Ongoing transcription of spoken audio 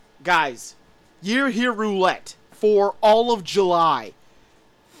Guys, Year Here Roulette for all of July.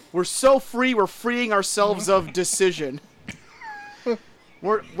 We're so free, we're freeing ourselves of decision.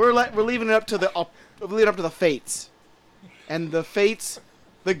 We're leaving it up to the fates. And the fates,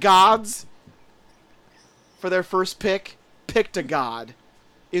 the gods, for their first pick, picked a god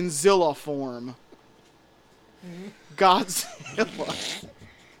in Zilla form. Godzilla.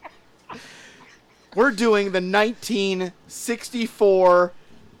 We're doing the 1964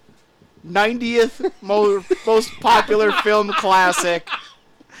 90th most popular film classic,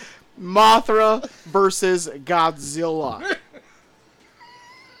 Mothra versus Godzilla.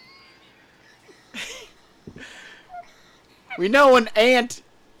 We know an ant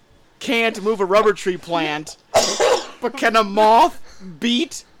can't move a rubber tree plant, but can a moth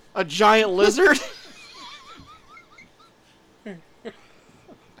beat a giant lizard?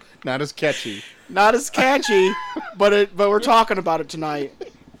 Not as catchy. Not as catchy, but we're talking about it tonight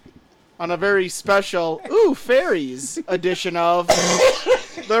on a very special fairies edition of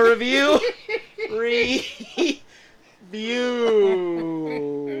the review.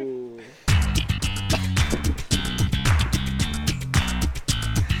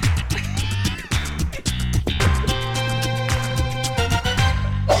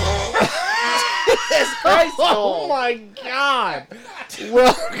 Oh my God!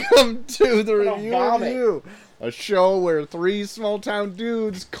 Welcome to the review. A show where three small-town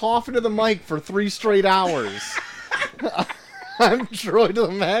dudes cough into the mic for 3 straight hours. I'm Troy to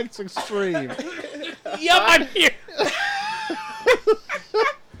the max extreme. Yup, I'm here.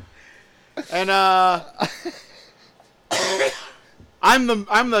 And I'm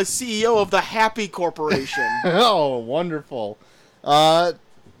the CEO of the Happy Corporation. Oh, wonderful.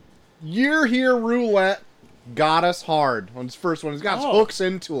 Year Here Roulette got us hard on his first one. It's got hooks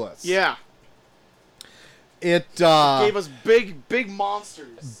into us. Yeah. It gave us big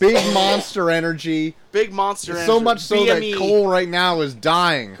monsters. Big monster energy. Big monster energy. So much so BME. that Cole right now is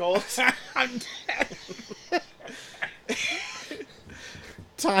dying. Cole. I'm dead.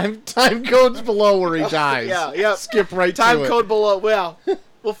 Time code's below where he dies. Yeah. Skip right Time to it. code below. Well,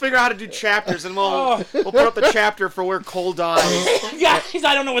 we'll figure out how to do chapters, and we'll put up the chapter for where Cole dies. Guys,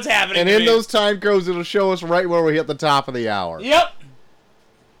 I don't know what's happening. And to in me. those time codes, it'll show us right where we hit the top of the hour. Yep.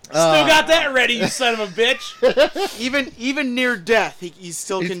 Still got that ready, you son of a bitch. Even near death, he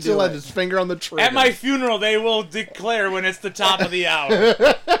still can still do had it. his finger on the trigger. At my funeral, they will declare when it's the top of the hour.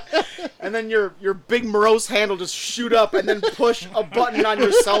 And then your big morose hand will just shoot up and then push a button on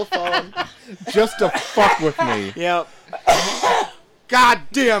your cell phone. Just to fuck with me. Yep. God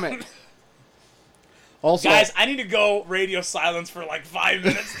damn it. Also, Guys, I need to go radio silence for like 5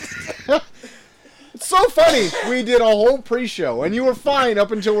 minutes. it's so funny. We did a whole pre-show, and you were fine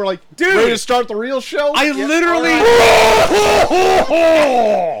up until we're like, Dude, ready to start the real show? I literally... Right.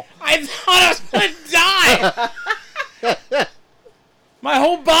 I thought I was gonna die. My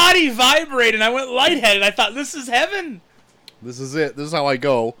whole body vibrated, and I went lightheaded. I thought, this is heaven. This is it. This is how I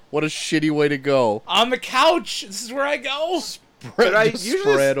go. What a shitty way to go. On the couch. This is where I go.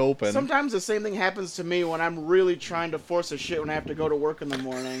 Spread open. Sometimes the same thing happens to me when I'm really trying to force a shit when I have to go to work in the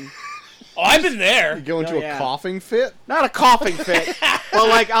morning. Oh, I've been there. You go into yeah. a coughing fit? Not a coughing fit, but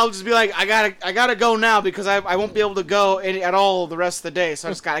like I'll just be like, I gotta go now because I won't be able to go at all the rest of the day. So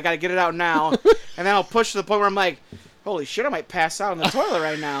I gotta get it out now, and then I'll push to the point where I'm like, holy shit, I might pass out in the toilet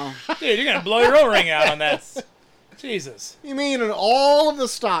right now. Dude, you're gonna blow your O-ring out on that. Jesus. You mean in all of the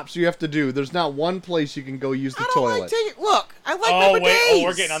stops you have to do, there's not one place you can go use the toilet? Look, I like my Oh, bidets. wait. Oh,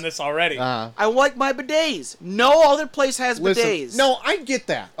 we're getting on this already. I like my bidets. No other place has Listen, bidets. no, I get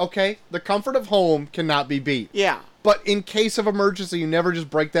that, okay? The comfort of home cannot be beat. Yeah. But in case of emergency, you never just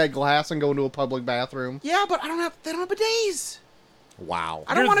break that glass and go into a public bathroom? Yeah, but they don't have bidets. Wow.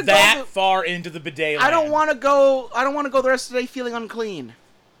 I don't You're want to go that far into the bidet land. I don't want to go the rest of the day feeling unclean.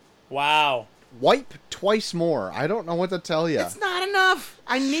 Wow. Wipe twice more. I don't know what to tell you. It's not enough.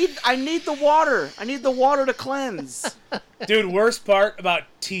 I need the water. I need the water to cleanse. Dude, worst part about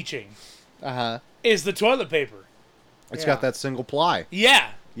teaching Uh-huh. is the toilet paper. It's Yeah. got that single ply. Yeah.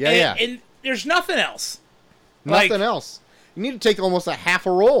 Yeah. And there's nothing else. Nothing Like- else. You need to take almost a half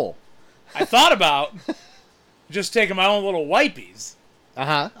a roll. I thought about just taking my own little wipies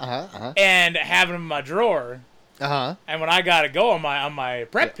and having them in my drawer. And when I gotta go on my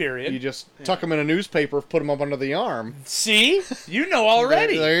prep period, You just tuck them in a newspaper, put them up under the arm. see, you know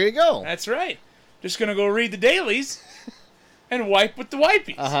already. There you go. That's right. Just gonna go read the dailies and wipe with the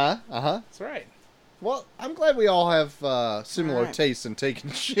wipies. That's right. Well, I'm glad we all have similar Alright. tastes in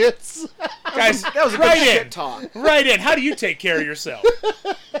taking shits. Guys, That was a good right shit in. talk. Right in. How do you take care of yourself?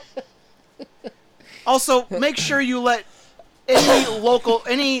 Also, make sure you let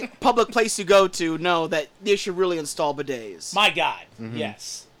any public place you go to know that they should really install bidets. My God,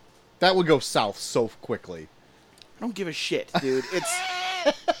 yes. That would go south so quickly. I don't give a shit, dude.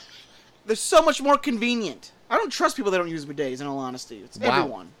 They're so much more convenient. I don't trust people that don't use bidets, in all honesty. It's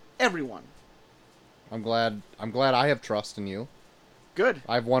everyone. I'm glad I have trust in you. Good.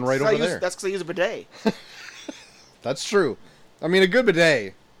 I have one right over there. That's because I use a bidet. That's true. I mean, a good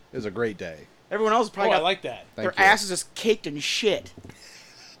bidet is a great day. Everyone else probably I like that. Their ass is just caked in shit.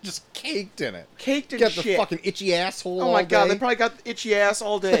 Just caked in it. Caked in got shit. The fucking itchy asshole Oh my God, day. they probably got the itchy ass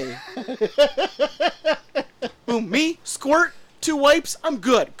all day. Boom, me, squirt, 2 wipes, I'm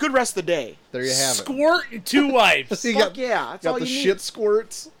good. Good rest of the day. There you have Squirt and 2 wipes. Fuck yeah, that's all you need. Got the shit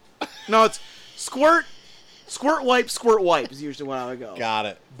squirts. No, it's squirt wipe is usually what I would go. Got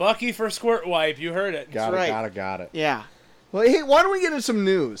it. Bucky for squirt wipe. You heard it. Got it. Yeah. Well, hey, why don't we get into some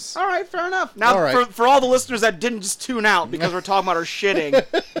news? All right, fair enough. Now, for all the listeners that didn't just tune out because we're talking about our shitting.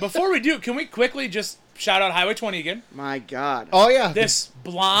 Before we do, can we quickly just shout out Highway 20 again? My God. Oh, yeah. This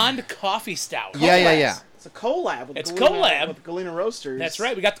blonde coffee stout. Yeah. It's a collab. With Galena Roasters. That's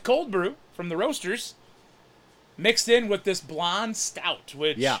right. We got the cold brew from the roasters mixed in with this blonde stout,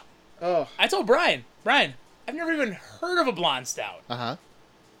 which... Yeah. Oh. I told Brian, I've never even heard of a blonde stout. Uh-huh.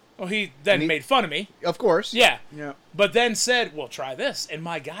 Well, he then made fun of me. Of course. Yeah. Yeah. But then said, well, try this. And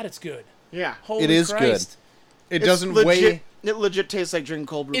my God, it's good. Yeah. Holy It is Christ. good. It doesn't weigh... It legit tastes like drinking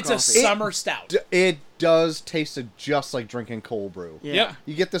cold brew It's coffee. a summer stout. It does taste just like drinking cold brew. Yeah. Yep.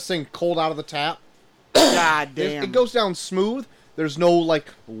 You get this thing cold out of the tap. God damn. It goes down smooth. There's no,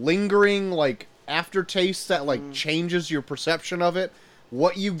 like, lingering, like, aftertaste that, like, changes your perception of it.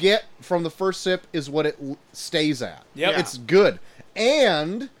 What you get from the first sip is what it stays at. Yep. It's good.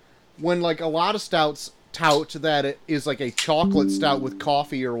 And when, like, a lot of stouts tout that it is, like, a chocolate stout with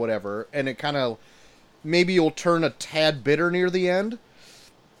coffee or whatever, and it kind of... Maybe you'll turn a tad bitter near the end.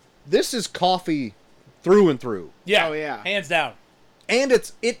 This is coffee through and through. Yeah. Oh, yeah. Hands down.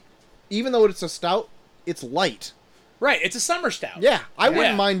 And even though it's a stout, it's light. Right. It's a summer stout. Yeah, I wouldn't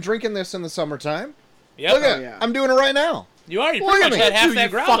Yeah. mind drinking this in the summertime. Yep. Look at yeah. I'm doing it right now. You are. You Look pretty at much me. had half Dude, that you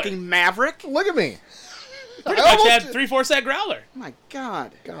growler. fucking maverick. Look at me. Pretty much had 3/4 that growler. Oh my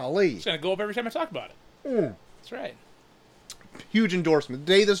God. Golly. It's going to go up every time I talk about it. Mm. That's right. Huge endorsement.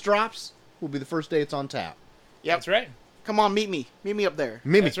 The day this drops will be the first day it's on tap. Yep. That's right. Come on, meet me. Meet me up there.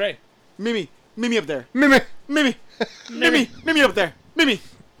 Mimi. That's right. Meet me up there. Mimi. Meet me up there. Meet me.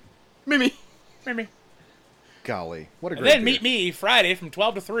 Maybe. Golly. What a And great then meet me Friday from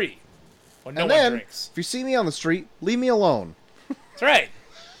 12 to 3 when no And one then, drinks. if you see me on the street, leave me alone. That's right.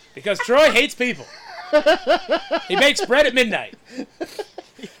 Because Troy hates people. He makes bread at midnight.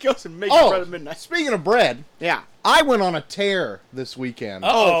 He goes and makes Oh, bread at midnight. speaking of bread, Yeah. I went on a tear this weekend.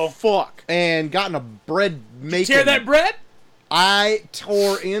 Uh-oh. Oh, fuck. And got in a bread making. Tear that bread? I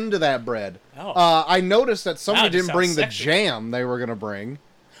tore into that bread. Oh. I noticed that somebody That just didn't bring sounds the sexy. jam they were going to bring.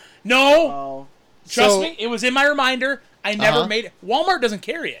 No. Oh. Trust So- me. It was in my reminder. I never made it. Walmart doesn't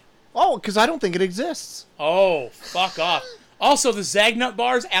carry it. Oh, because I don't think it exists. Oh, fuck off. Also, the Zagnut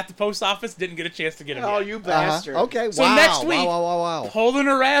bars at the post office didn't get a chance to get them Oh, yet. you bastard. Okay, So wow. next week- Wow. Poland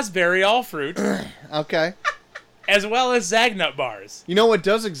or raspberry, all fruit, Okay. as well as Zagnut bars. You know what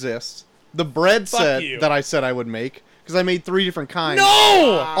does exist? The bread Fuck set you. that I said I would make, because I made 3 different kinds.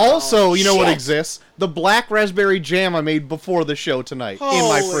 No! Also, you know what Shit. exists? The black raspberry jam I made before the show tonight in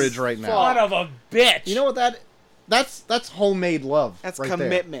my Holy fridge right now. Son of a bitch. You know what that's homemade love. That's right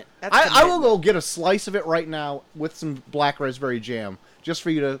commitment. There. That's I will commitment. go get a slice of it right now with some black raspberry jam, just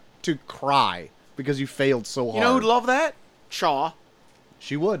for you to cry because you failed so hard. You know who'd love that? Chaw.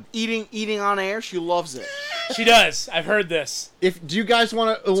 She would. Eating on air, she loves it. She does. I've heard this. Do you guys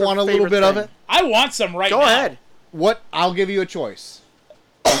want her a little favorite bit of thing. it? I want some right now. Go ahead. What? I'll give you a choice.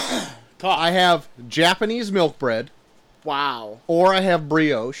 Talk. I have Japanese milk bread, Wow. or I have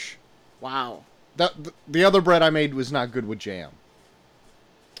brioche. Wow. The other bread I made was not good with jam.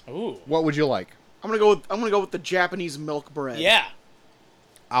 Ooh. What would you like? I'm gonna go with the Japanese milk bread. Yeah.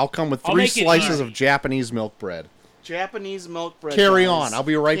 I'll come with I'll 3 make it slices easy. of Japanese milk bread. Japanese milk bread. Carry guys. on. I'll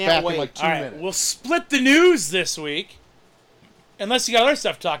be right Can't back wait. in like 2 All right. minutes. We'll split the news this week. Unless you got other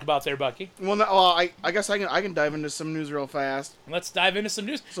stuff to talk about there, Bucky. Well, no, I guess I can dive into some news real fast. Let's dive into some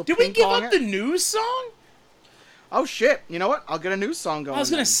news. So Did we give ping-pong up it? the news song? Oh shit! You know what? I'll get a news song going. I was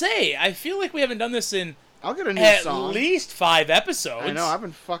going then. to say, I feel like we haven't done this in I'll get a news at song. least 5 episodes. I know. I've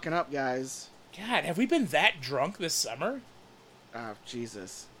been fucking up, guys. God, have we been that drunk this summer? Oh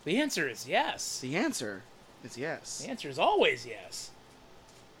Jesus. The answer is yes. The answer is yes. The answer is always yes.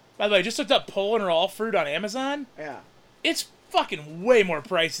 By the way, I just looked up Poland or all fruit on Amazon. Yeah. It's fucking way more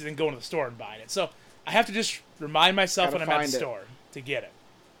pricey than going to the store and buying it. So I have to just remind myself when I'm at the find it. store to get it.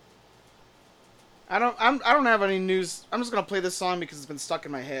 I don't have any news. I'm just gonna play this song because it's been stuck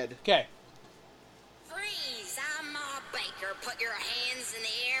in my head. Okay. Freeze! I'm Ma Baker. Put your hands in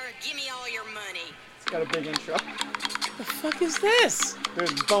the air. Give me all your money. It's got a big intro. What the fuck is this?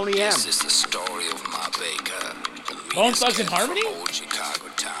 There's Boney M. This is the story of Ma Baker. Bone Thugs and Harmony? Old Chicago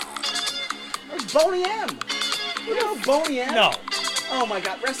town. There's Boney M. You know Boney M? No. Oh my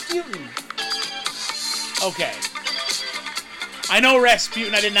god, Rasputin. Okay. I know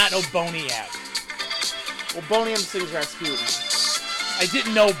Rasputin. I did not know Boney M. Well, Boney M sings Rasputin. I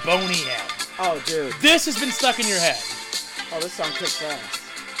didn't know Boney M. Oh, dude. This has been stuck in your head. Oh, this song kicks ass.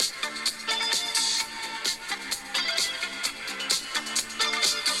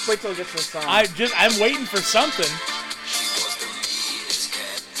 Wait till it gets to the song. I'm waiting for something.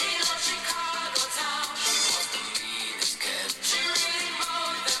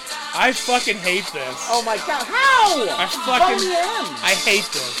 I fucking hate this. Oh my god, how? Boney M. I hate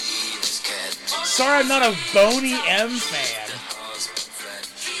this. Sorry, I'm not a Boney M fan.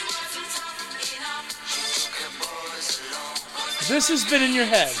 This has been in your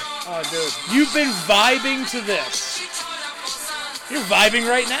head. Oh, dude. You've been vibing to this. You're vibing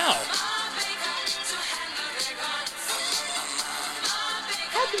right now.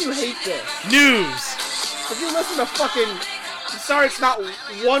 How can you hate this? News. If you listen to fucking... I'm sorry it's not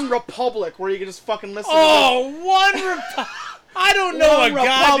One Republic where you can just fucking listen Oh, I don't know One a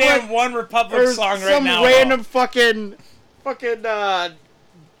goddamn Republic One Republic or song right some now. random fucking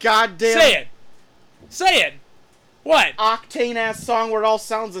goddamn... Say it. Say it. What? Octane-ass song where it all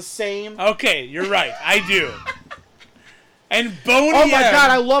sounds the same. Okay, you're right. I do. And Boney Oh my M. god,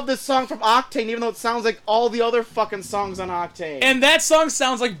 I love this song from Octane, even though it sounds like all the other fucking songs on Octane. And that song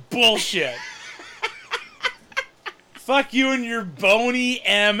sounds like bullshit. Fuck you and your Boney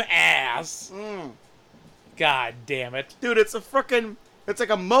M ass. God damn it. Dude, it's a freaking... It's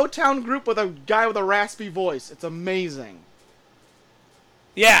like a Motown group with a guy with a raspy voice. It's amazing.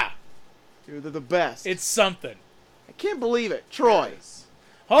 Yeah. Dude, they're the best. It's something. I can't believe it. Troy.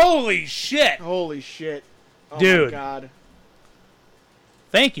 Holy shit. Holy shit. Oh Dude. my god.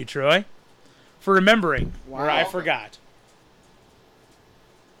 Thank you, Troy, for remembering where Wow. I forgot.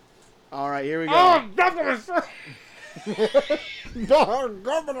 Alright, here we go. Oh, Governor!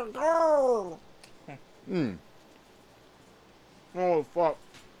 Governor girl! Oh, fuck.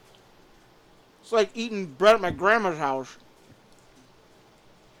 It's like eating bread at my grandma's house.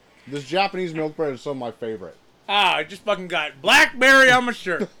 This Japanese milk bread is some of my favorite. Ah, I just fucking got blackberry on my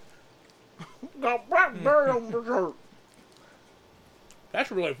shirt. Got blackberry on my shirt. That's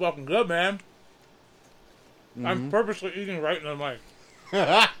really fucking good, man. I'm purposely eating right in the mic.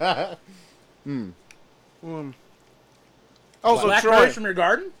 Also, Blackberries Troy. from your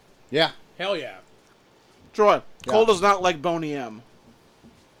garden? Yeah. Hell yeah. Troy, Yeah. Cole does not like Boney M.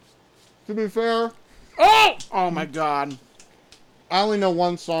 To be fair, Oh! Oh my god. I only know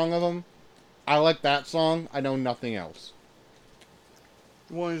one song of them. I like that song. I know nothing else.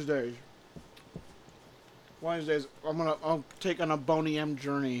 Wednesdays. I'm taking a Boney M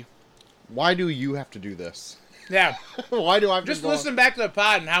journey. Why do you have to do this? Yeah. Why do I have Just to go? listen back to the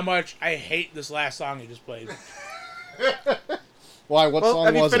pod and how much I hate this last song you just played. Why? What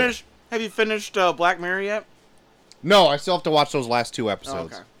song was it? Have you finished Black Mirror yet? No, I still have to watch those last two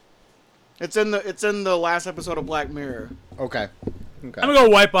episodes. Okay. It's in the last episode of Black Mirror. Okay. I'm gonna go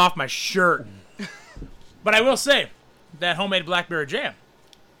wipe off my shirt. But I will say, that homemade blackberry jam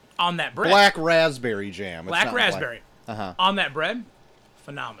on that bread. Black raspberry jam. It's Black not raspberry. Uh-huh. On that bread,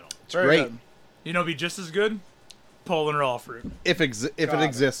 phenomenal. It's great. good. You know, it'd be just as good. Poland raw fruit. If it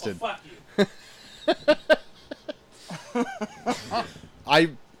existed. Oh, fuck you. I,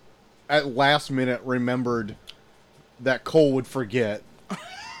 at last minute, remembered that Cole would forget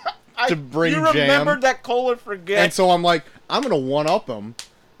to bring You jam. remembered that Cole would forget. And so I'm like, I'm going to one-up him.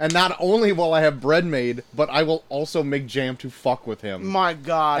 And not only will I have bread made, but I will also make jam to fuck with him. My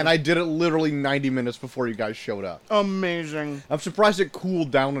god. And I did it literally 90 minutes before you guys showed up. Amazing. I'm surprised it cooled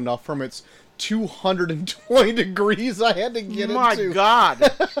down enough from its 220 degrees I had to get My into god.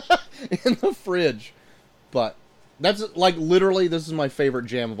 in the fridge. But that's like literally this is my favorite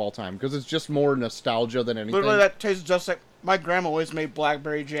jam of all time because it's just more nostalgia than anything. Literally, that tastes just like... My grandma always made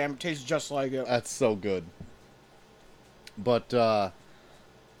blackberry jam. It tastes just like it. That's so good. But,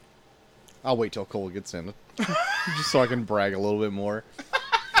 I'll wait till Cole gets in. Just so I can brag a little bit more.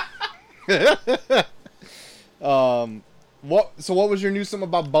 What was your news something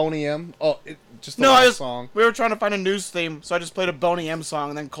about Boney M? Oh, just the last song. We were trying to find a news theme, so I just played a Boney M song,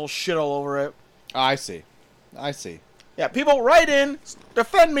 and then Cole shit all over it. I see. Yeah, Yeah, people write in,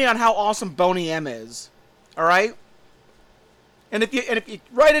 defend me on how awesome Boney M is. All right? And if you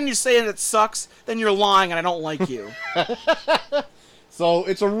write in you saying it sucks, then you're lying and I don't like you. So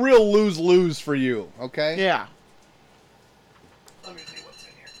it's a real lose-lose for you, okay? Yeah. Let me see what's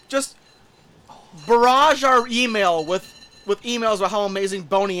in here. Just barrage our email with emails about how amazing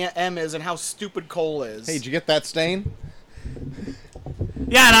Boney M is and how stupid Cole is. Hey, did you get that stain?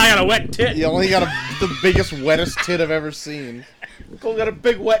 Yeah, and I got a wet tit. You only got the biggest, wettest tit I've ever seen. Cole got a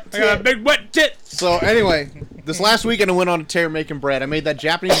big wet tit. I got a big wet tit. So anyway, this last weekend I went on a tear making bread. I made that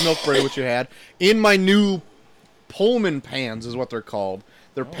Japanese milk bread, which you had, in my new Pullman pans is what they're called.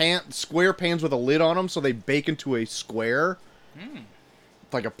 They're square pans with a lid on them, so they bake into a square.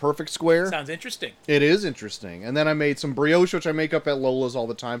 Like a perfect square. Sounds interesting. It is interesting. And then I made some brioche, which I make up at Lola's all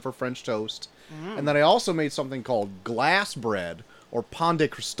the time for French toast. And then I also made something called glass bread, or pain de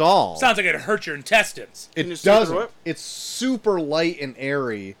cristal. Sounds like it'd hurt your intestines. It doesn't. It's super light and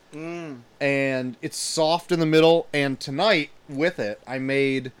airy. And it's soft in the middle. And tonight, with it, I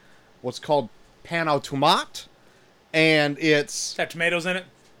made what's called pain au tomate. And Does it have tomatoes in it?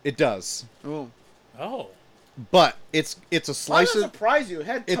 It does. Oh. But it's a slice Why does it of... surprise you? It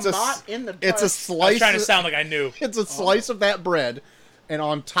had tomato in the It's a I slice... was trying to sound like I knew. It's a slice of that bread. And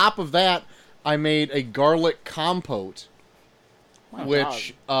on top of that, I made a garlic compote.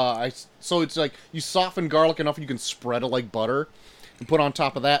 Which, so it's like, you soften garlic enough you can spread it like butter. And put on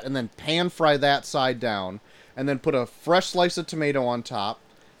top of that, and then pan fry that side down. And then put a fresh slice of tomato on top.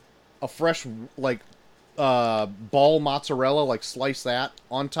 A fresh, like, ball mozzarella, like slice that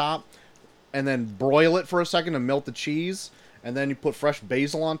on top. And then broil it for a second and melt the cheese. And then you put fresh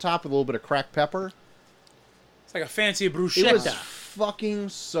basil on top with a little bit of cracked pepper. It's like a fancy bruschetta. It was fucking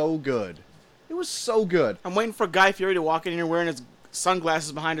so good. It was so good. I'm waiting for Guy Fieri to walk in here wearing his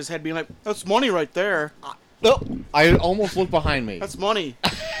sunglasses behind his head being like, that's money right there. Oh, I almost looked behind me. That's money.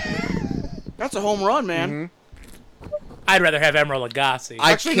 That's a home run, man. I'd rather have Emerald Lagasse.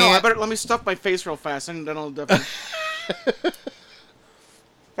 Actually, no, let me stuff my face real fast and then I'll definitely...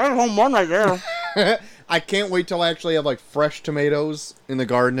 That's a home run right there. I can't wait till I actually have, like, fresh tomatoes in the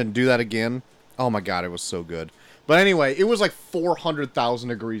garden and do that again. Oh, my God, it was so good. But anyway, it was like 400,000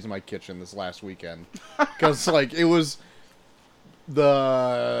 degrees in my kitchen this last weekend. Because, like, it was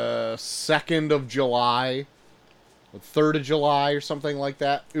the 2nd of July, the 3rd of July or something like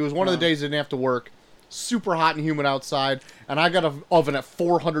that. It was one of the days I didn't have to work. Super hot and humid outside. And I got an oven at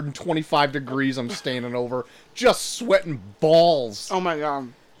 425 degrees I'm standing over. Just sweating balls. Oh, my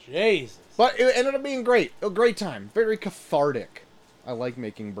God. Jesus. But it ended up being great. A great time. Very cathartic. I like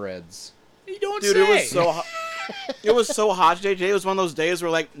making breads. You don't Dude, say. it was so hot. It was so hot today. Today was one of those days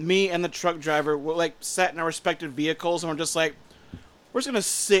where, like, me and the truck driver were, like, sat in our respective vehicles and we're just like, we're just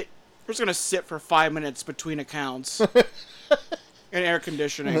gonna sit for 5 minutes between accounts and air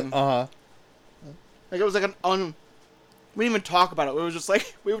conditioning. Like, it was like we didn't even talk about it. We were just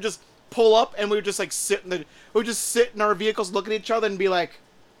like, we would just pull up and we would just like we would just sit in our vehicles, look at each other and be like,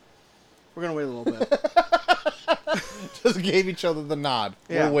 we're gonna wait a little bit. Just gave each other the nod.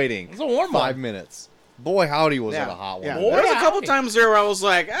 Yeah. We're waiting. It's a warm 5 minutes. Boy, howdy was it a hot one. Yeah. Boy, There was a couple howdy. times there where I was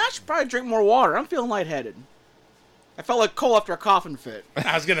like, I should probably drink more water. I'm feeling lightheaded. I felt like Cole after a coughing fit.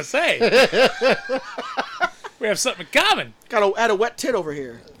 I was going to say. We have something in common. Had a wet tit over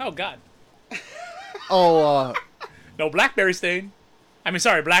here. Oh, God. Oh, No blackberry stain. I mean,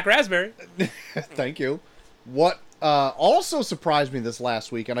 sorry, black raspberry. thank you. What also surprised me this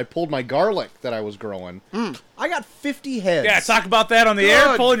last week, and I pulled my garlic that I was growing. I got 50 heads. Yeah, talk about that on the air,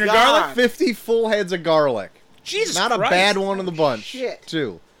 Good pulling your God. garlic. 50 full heads of garlic. Jesus Not Christ. a bad one in the bunch, Shit.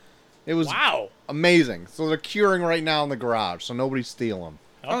 too. It was Wow. amazing. So they're curing right now in the garage, so nobody steal them.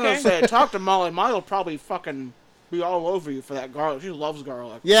 I was gonna Okay. say, talk to Molly. Molly will probably fucking be all over you for that garlic. She loves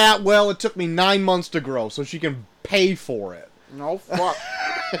garlic. Yeah, well, it took me 9 months to grow, so she can pay for it. No fuck.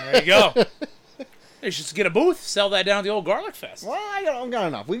 There you go. You should get a booth, sell that down at the old Garlic Fest. Well, I got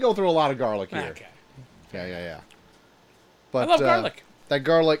enough. We go through a lot of garlic here. Okay. Yeah. But, I love garlic. That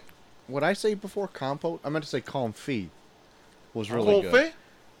garlic, what I say before compote? I meant to say confit. Was really good. Confit?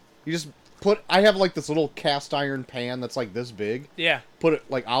 You just I have like this little cast iron pan that's like this big. Yeah. Put it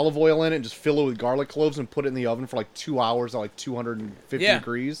like olive oil in it and just fill it with garlic cloves and put it in the oven for like 2 hours at like 250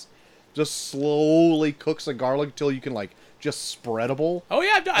 degrees. Just slowly cooks the garlic until you can like just spreadable. Oh,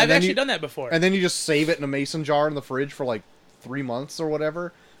 yeah, I've then actually done that before. And then you just save it in a mason jar in the fridge for like 3 months or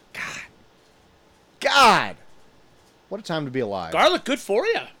whatever. God! What a time to be alive. Garlic good for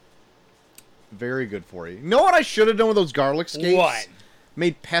you. Very good for you. You know what I should have done with those garlic scapes? What?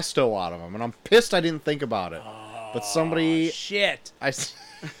 Made pesto out of them, and I'm pissed I didn't think about it. But somebody... Shit.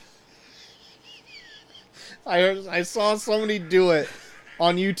 I saw somebody do it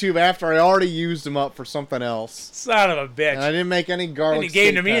on YouTube after I already used them up for something else. Son of a bitch. And I didn't make any garlic. And he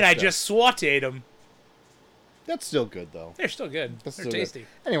gave them to me, and I pesto. just sauteed them. That's still good, though. They're still good. That's They're still tasty.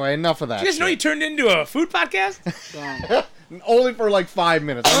 Good. Anyway, enough of that. Did you guys know you turned into a food podcast? Only for like 5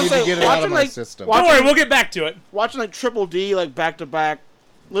 minutes. I need to get it out of my system. Don't worry, we'll get back to it. Watching like Triple D like back to back,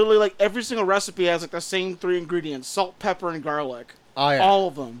 literally like every single recipe has like the same 3 ingredients: salt, pepper, and garlic. Oh yeah. All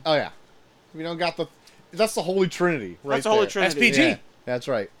of them. Oh yeah. We don't got the. That's the Holy Trinity, right? That's the Holy Trinity. SPG. Yeah, that's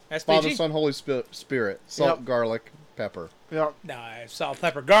right. SPG. Father, Son, Holy Spirit. Salt, Yep. garlic, pepper. Yeah. No, salt,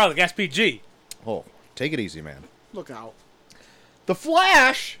 pepper, garlic, SPG. Oh, take it easy, man. Look out. The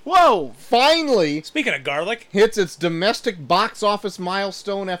Flash Whoa! finally Speaking of garlic, hits its domestic box office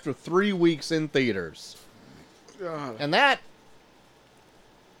milestone after 3 weeks in theaters. God. And that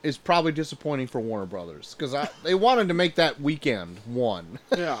is probably disappointing for Warner Brothers, because they wanted to make that weekend one.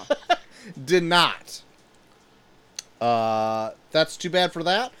 Yeah. Did not. That's too bad for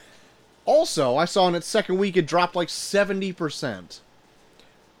that. Also, I saw in its second week it dropped like 70%.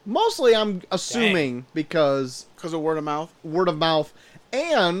 Mostly, I'm assuming because Because of word of mouth? word of mouth,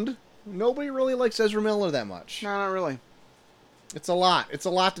 and nobody really likes Ezra Miller that much. No, not really. It's a lot. It's a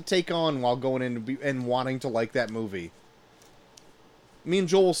lot to take on while going in and wanting to like that movie. Me and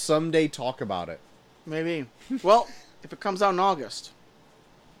Joel will someday talk about it. Maybe. Well, if it comes out in August.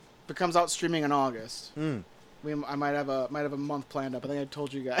 If it comes out streaming in August. I might have a month planned up. I think I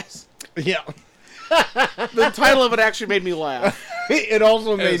told you guys. Yeah. The title of it actually made me laugh. It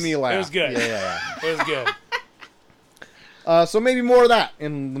also made me laugh. It was good. Yeah. It was good. So maybe more of that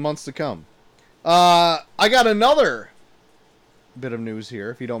in the months to come. I got another bit of news here,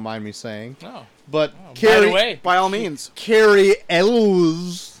 if you don't mind me saying. Oh. But By the way, By all means. Carrie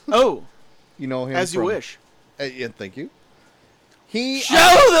Ells. Oh, You know him as you from- wish. Yeah, thank you. He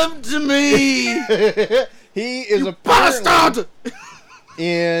Show them to me! he is a Bastard!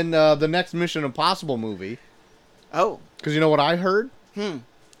 in the next Mission Impossible movie. Oh. Because you know what I heard?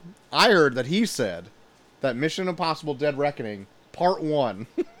 I heard that he said that Mission Impossible Dead Reckoning Part 1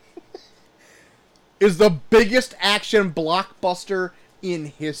 is the biggest action blockbuster in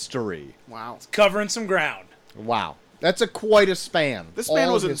history. Wow. covering some ground. Wow. That's quite a span. This man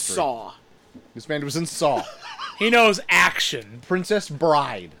All was in history. Saw. This man was in Saw. He knows action. Princess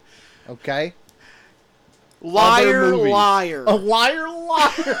Bride. Okay? Other Liar, movies. liar. A liar,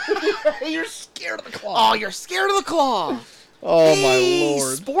 liar. You're scared of the claw. Oh, you're scared of the claw. Oh, Hey, my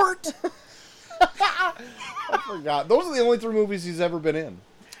lord. sport. I forgot. Those are the only 3 movies he's ever been in.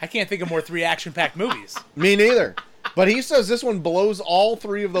 I can't think of more 3 action-packed movies. Me neither. But he says this one blows all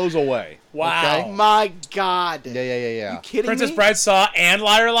 3 of those away. Wow. Okay? My God. Yeah. You kidding Princess me? Bride saw and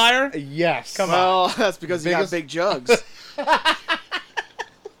Liar Liar? Yes. Come on. Well, that's because you got Biggest- big jugs.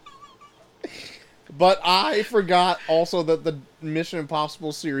 But I forgot also that the Mission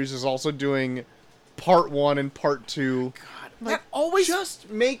Impossible series is also doing Part 1 and Part 2. God, that always... Just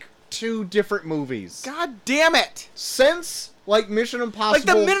make 2 different movies. God damn it. Since, like, Mission Impossible...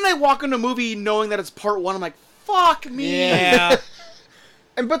 Like, the minute I walk into a movie knowing that it's part 1, I'm like, fuck me. Yeah.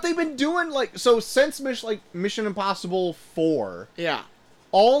 But they've been doing, like... So, since Mission Impossible 4... Yeah.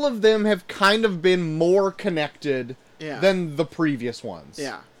 all of them have kind of been more connected Yeah. than the previous ones.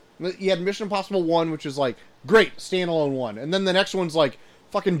 Yeah. You had Mission Impossible 1, which is like, great, standalone one. And then the next one's like,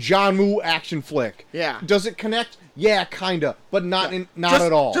 fucking John Woo action flick. Yeah. Does it connect? Yeah, kinda. But not Just-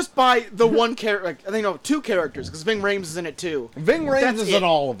 at all. Just by the one character. Like, I think, no, 2 characters, because Ving Rhames is in it, too. Ving Rhames That's is it. in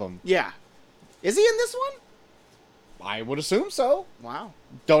all of them. Yeah. Is he in this one? I would assume so. Wow.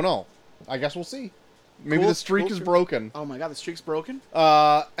 Don't know. I guess we'll see. Maybe Cool, the streak cool is streak. broken. Oh my God, the streak's broken?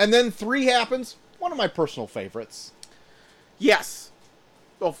 And then 3 happens. One of my personal favorites. Yes.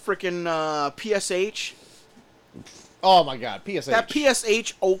 Oh, freaking PSH. Oh my god, PSH. That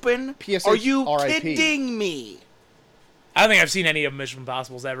PSH open? PSH Are you RIP. kidding me? I don't think I've seen any of Mission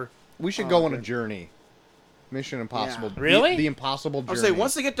Impossibles ever. We should go on a journey. Mission Impossible. Yeah. Really? The Impossible I Journey. would say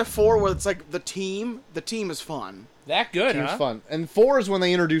once they get to 4 where it's like the team is fun. That good, Team's huh? fun. And 4 is when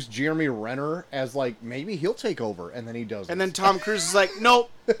they introduce Jeremy Renner as, like, maybe he'll take over, and then he doesn't. And then Tom Cruise is like, nope,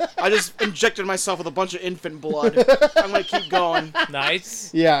 I just injected myself with a bunch of infant blood. I'm going to keep going.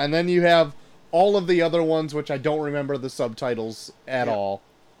 Nice. Yeah, and then you have all of the other ones, which I don't remember the subtitles at Yeah. all.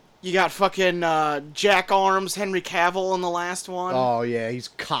 You got fucking Jack Arms, Henry Cavill in the last one. Oh, yeah, he's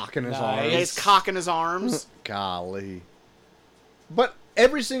cocking his Nice. arms. Yeah, he's cocking his arms. Golly. But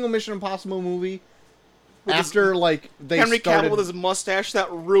every single Mission Impossible movie, With his- after, like, they Henry started... Cavill with his mustache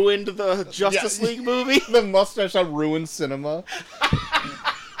that ruined the Justice Yeah. League movie. The mustache that ruined cinema.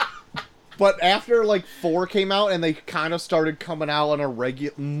 But after, like, 4 came out and they kind of started coming out on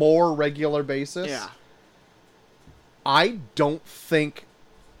a more regular basis. Yeah. I don't think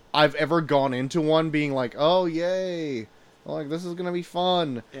I've ever gone into one being like, oh, yay. Like, this is going to be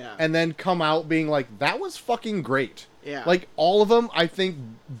fun. Yeah. And then come out being like, that was fucking great. Yeah. Like, all of them, I think,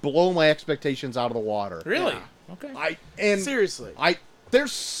 blow my expectations out of the water. Really? Yeah. Okay. Seriously. They're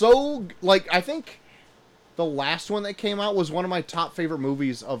so, like, I think the last one that came out was one of my top favorite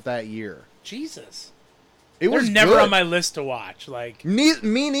movies of that year. Jesus. It was never good. on my list to watch. Like, me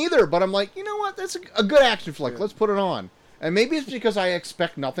neither, but I'm like, you know what? That's a good action flick. Let's put it on. And maybe it's because I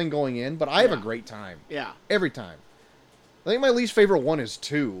expect nothing going in, but I have a great time. Yeah. Every time. I think my least favorite one is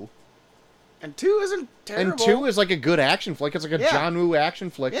 2. And 2 isn't terrible. And 2 is like a good action flick. It's like a John Woo action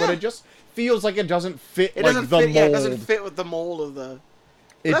flick, but it just feels like it doesn't fit the mold. Yeah, it doesn't fit with the mold of the...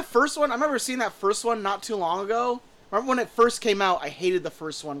 that first one, I remember seeing that first one not too long ago. Remember when it first came out, I hated the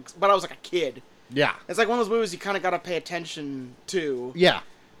first one, but I was like a kid. Yeah. It's like one of those movies you kind of got to pay attention to. Yeah.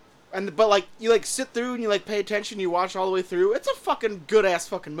 But like, you like sit through and you like pay attention, you watch all the way through. It's a fucking good-ass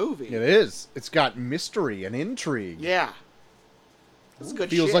fucking movie. It is. It's got mystery and intrigue. Yeah. It's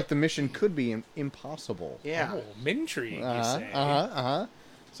good Feels shit. like the mission could be impossible. Yeah. oh, Mintree, you say.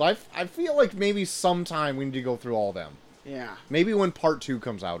 So I feel like maybe sometime we need to go through all them. Yeah. Maybe when part 2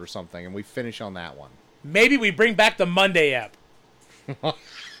 comes out or something, and we finish on that one. Maybe we bring back the Monday app.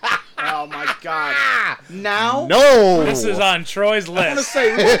 Oh my god. Now? No! This is on Troy's I'm gonna list.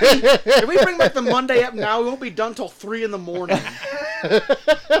 say, if we bring back the Monday app now, we won't be done till 3 in the morning.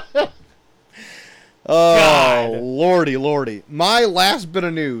 Oh, God. lordy. My last bit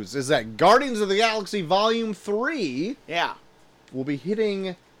of news is that Guardians of the Galaxy Volume 3 Yeah. will be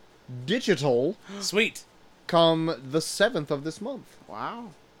hitting digital Sweet. come the 7th of this month.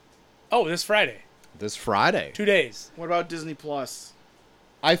 Wow. Oh, this Friday. This Friday. 2 days. What about Disney Plus?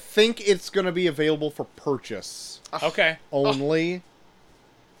 I think it's going to be available for purchase Okay. only,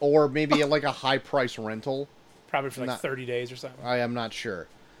 or maybe like a high price rental. Probably for like Not- 30 days or something. I am not sure.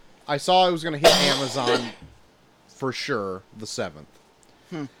 I saw it was going to hit Amazon for sure the 7th.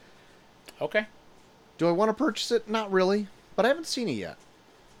 Okay. Do I want to purchase it? Not really, but I haven't seen it yet.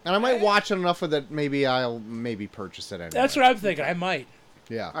 And I might watch it enough of it, maybe I'll purchase it anyway. That's what I'm thinking. I might.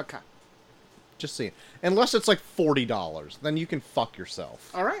 Yeah. Okay. Just see. Unless it's like $40, then you can fuck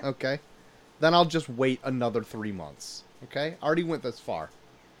yourself. All right. Okay? Then I'll just wait another 3 months. Okay? I already went this far.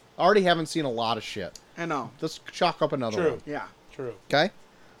 I already haven't seen a lot of shit. I know. Let's chalk up another True. one. Yeah. True. Okay?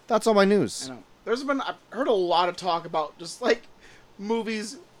 That's all my news. I know. I've heard a lot of talk about just like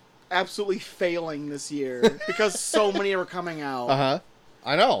movies absolutely failing this year because so many are coming out. Uh-huh.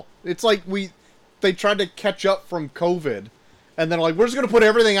 I know. It's like they tried to catch up from COVID, and then like, we're just going to put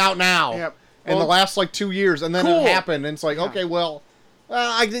everything out now. Yep. In the last like 2 years, and then Cool. it happened, and it's like, okay, well,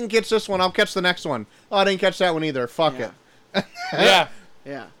 I didn't catch this one, I'll catch the next one. Oh, I didn't catch that one either. Fuck Yeah. it. Yeah.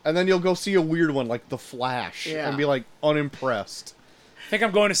 Yeah. And then you'll go see a weird one like The Flash, Yeah. and be like unimpressed. I think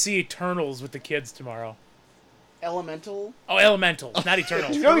I'm going to see Eternals with the kids tomorrow. Elemental. Oh, Elementals, not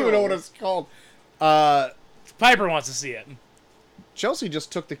Eternals. You don't even know what it's called. Piper wants to see it. Chelsea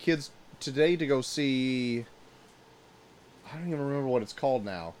just took the kids today to go see. I don't even remember what it's called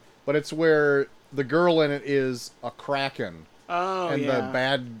now, but it's where the girl in it is a kraken, and the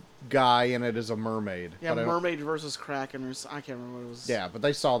bad guy in it is a mermaid. Yeah, But Mermaid versus Kraken. Or I can't remember what it was. yeah, but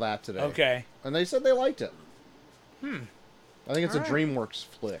they saw that today. Okay. And they said they liked it. I think it's Alright. a DreamWorks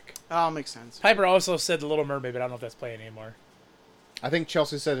flick. Oh, makes sense. Piper also said The Little Mermaid, but I don't know if that's playing anymore. I think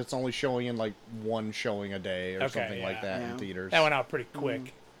Chelsea said it's only showing in like one showing a day or Okay, something like that in theaters. That went out pretty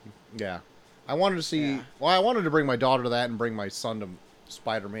quick. Yeah. I wanted to see. Yeah. Well, I wanted to bring my daughter to that and bring my son to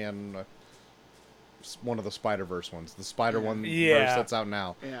Spider-Man, one of the Spider-Verse ones, the Spider one Yeah. verse that's out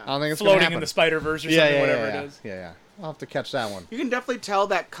now. Yeah. I don't think it's gonna Floating happen. in the Spider-Verse or something, whatever it is. Yeah. I'll have to catch that one. You can definitely tell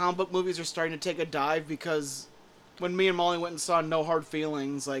that comic book movies are starting to take a dive because when me and Molly went and saw No Hard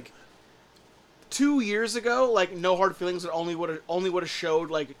Feelings, like 2 years ago, like No Hard Feelings only would have showed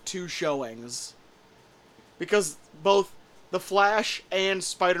like 2 showings because both The Flash and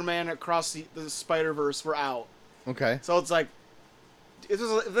Spider-Man Across the Spider-Verse were out. Okay. So it's like if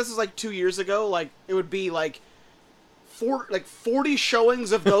this is like 2 years ago, like it would be like 40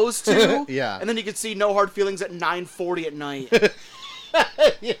 showings of those two. Yeah. And then you could see No Hard Feelings at 9:40 at night.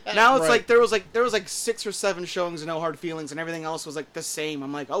 Now it's like there was like 6 or 7 showings of No Hard Feelings and everything else was like the same.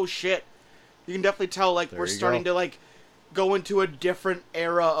 I'm like, oh shit. You can definitely tell like we're you starting go. to like go into a different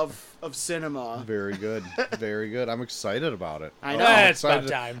era of cinema. Very good. Very good. I'm excited about it. I know. That's about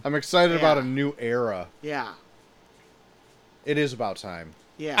time. I'm excited about Yeah. a new era. Yeah. It is about time.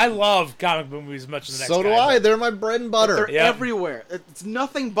 Yeah. I love comic book movies as much as the next So do guy, I. but They're my bread and butter. They're Yeah. everywhere. It's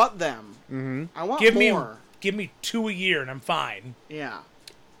nothing but them. Mm-hmm. I want Give more. me 2 a year and I'm fine. Yeah.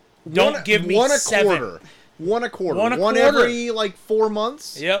 Don't give me one a 7. quarter. One a quarter. One a One quarter. every, like, 4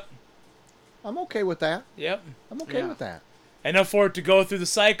 months? Yep. I'm okay with that. Yep. I'm okay with that. Enough for it to go through the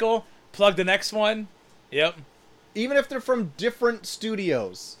cycle, plug the next one. Yep. Even if they're from different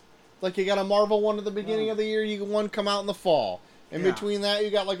studios. Like, you got a Marvel one at the beginning of the year, you get one come out in the fall. In between that,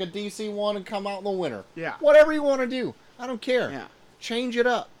 you got, like, a DC one and come out in the winter. Yeah. Whatever you want to do. I don't care. Yeah. Change it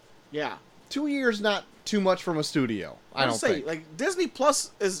up. Yeah. 2 years not too much from a studio. I don't think. Like, Disney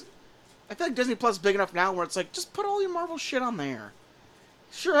Plus is... I feel like Disney Plus is big enough now where it's like, just put all your Marvel shit on there.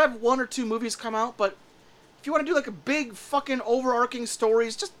 Sure, have 1 or 2 movies come out, but if you want to do, like, a big fucking overarching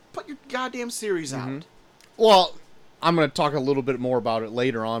stories, just put your goddamn series out. Well, I'm going to talk a little bit more about it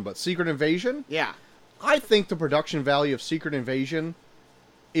later on, but Secret Invasion? Yeah. I think the production value of Secret Invasion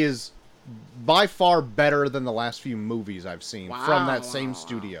is by far better than the last few movies I've seen from that same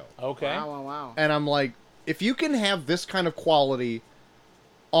studio. Okay. Wow. And I'm like, if you can have this kind of quality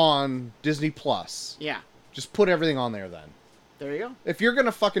on Disney Plus, just put everything on there then. There you go. If you're going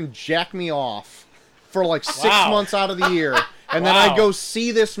to fucking jack me off for like 6 months out of the year, and then I go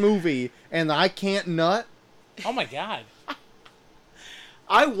see this movie and I can't nut. Oh my God.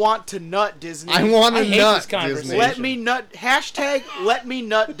 I want to nut Disney. I want to nut Disney. Let me nut. Hashtag let me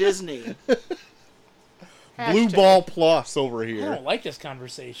nut Disney. Blue Ball Plus over I here. don't like this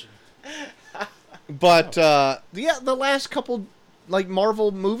conversation. But, yeah, the last couple, like,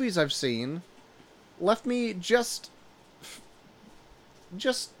 Marvel movies I've seen left me just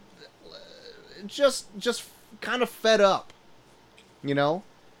kind of fed up. You know?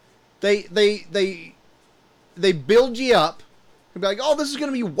 They build you up. You'll be like, oh, this is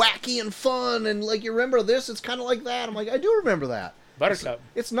going to be wacky and fun, and, like, you remember this? It's kind of like that. I'm like, I do remember that. Buttercup.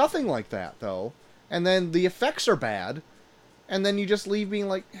 It's nothing like that, though. And then the effects are bad, and then you just leave being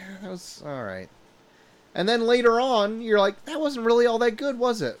like, that was all right. And then later on, you're like, that wasn't really all that good,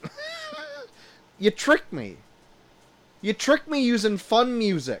 was it? You tricked me. You tricked me using fun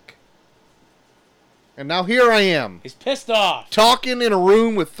music. And now here I am. He's pissed off. Talking in a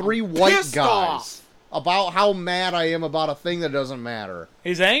room with 3 white pissed guys. off. About how mad I am about a thing that doesn't matter.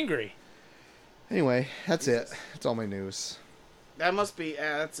 He's angry. Anyway, that's it. That's all my news. That must be.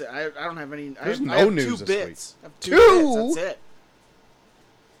 That's it. I don't have any. There's I have news 2 this bits. week. I have 2 bits. That's it.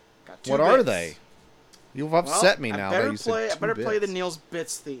 Got 2 What bits. are they? You've upset me now that you said 2 I better play the bits. Neil's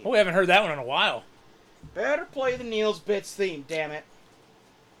Bits theme. Oh, we haven't heard that one in a while. Better play the Neil's Bits theme. Damn it.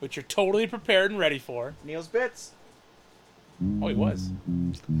 Which you're totally prepared and ready for. Neil's Bits. Oh, he was.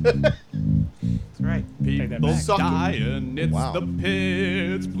 That's right. Take that People back. dying, it's Wow. the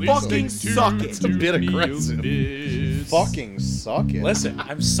pits. Please Fucking stick suck to it. It's a bit Neil's aggressive. Bits. Fucking suck it. Listen,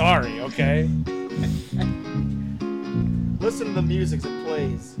 I'm sorry, okay? Listen to the music that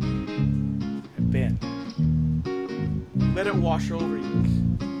plays. Ben. Let it wash over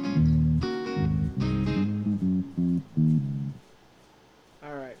you.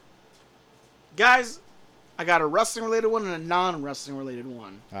 Alright. Guys, I got a wrestling related one and a non-wrestling related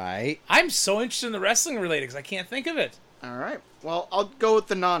one. Alright. I'm so interested in the wrestling related because I can't think of it. Alright. Well, I'll go with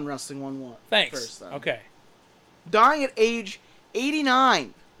the non-wrestling one Thanks. first. Then. Okay. Dying at age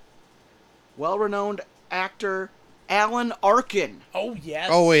 89. Well-renowned actor Alan Arkin Oh, yes.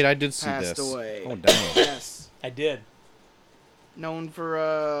 Oh, wait, I did see passed this. away. Oh, damn. Yes. I did. Known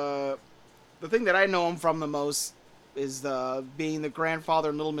for, the thing that I know him from the most is being the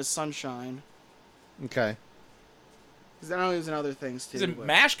grandfather in Little Miss Sunshine. Okay. Because I know he was in other things, too. He's a but-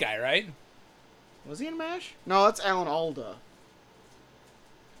 MASH guy, right? Was he in MASH? No, that's Alan Alda.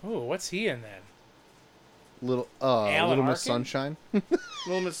 Oh, what's he in then? Little Alan Miss Arkin? Sunshine.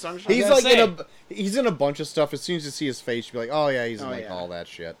 Little Miss Sunshine? He's gonna like say. he's in a bunch of stuff. As soon as you see his face, you'll be like, oh yeah, he's in Oh, like yeah. all that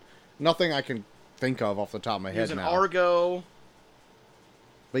shit. Nothing I can think of off the top of my He head was in now. Argo.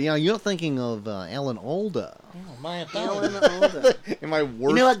 But yeah, you're thinking of Alan Alda. Oh, my Alan Alda. Am I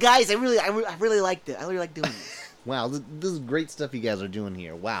worse? You know what, guys? I really liked it. I really like doing this. Wow, this is great stuff you guys are doing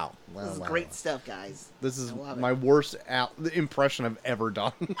here. Wow. Wow, This is wow, great wow. stuff, guys. This is I love my it. worst impression I've ever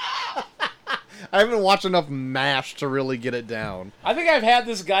done. I haven't watched enough MASH to really get it down. I think I've had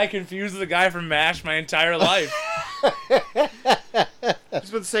this guy confused with the guy from MASH my entire life.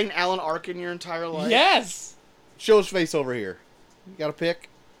 You've been saying Alan Arkin your entire life? Yes! Show his face over here. You got a pick?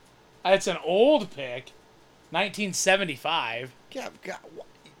 It's an old pick. 1975. Yeah, God,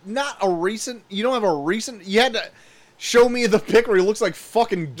 not a recent. You don't have a recent. You had to show me the pic where he looks like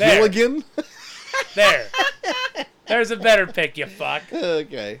fucking There. Gilligan. There. There's a better pick, you fuck.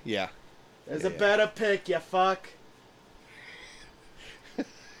 Okay, yeah. There's a better pick, you fuck.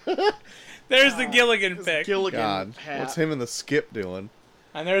 There's the Gilligan This pick. Gilligan God, hat. what's him and the Skip doing?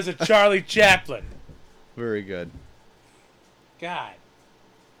 And there's a Charlie Chaplin. Very good. God.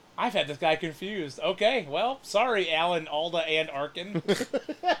 I've had this guy confused. Okay, well, sorry, Alan Alda and Arkin.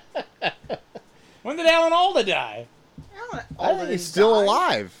 When did Alan Alda die? I think he's still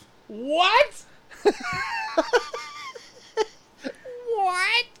alive. What?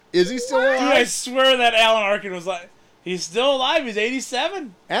 What? Is he still alive? Dude, I swear that Alan Arkin was like... He's still alive. He's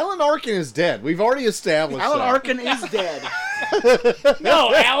 87. Alan Arkin is dead. We've already established Alan that. Arkin is dead.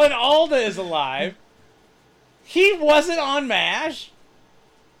 No, Alan Alda is alive. He wasn't on MASH.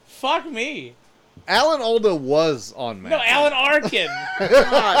 Fuck me. Alan Alda was on MASH. No, Alan Arkin.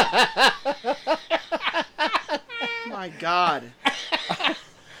 My God.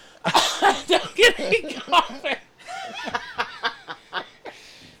 Don't get me coughing.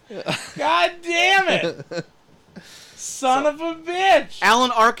 God damn it. Son of a bitch.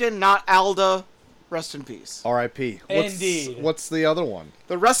 Alan Arkin, not Alda. Rest in peace. R.I.P. Indeed. What's the other one?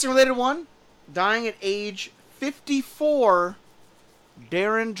 The wrestling-related one, dying at age 54,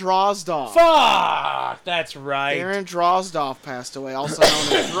 Darren Drozdoff. Fuck, that's right. Darren Drozdoff passed away, also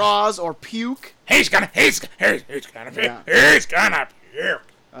known as Droz or Puke. He's gonna puke.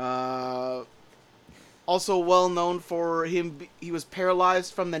 Also well known for him, he was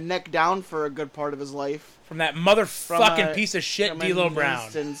paralyzed from the neck down for a good part of his life. From that motherfucking piece of shit, D'Lo Brown.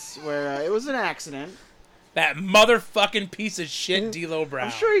 Instance where it was an accident. That motherfucking piece of shit, D'Lo Brown.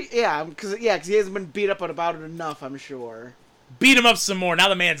 I'm sure, because he hasn't been beat up about it enough, I'm sure. Beat him up some more. Now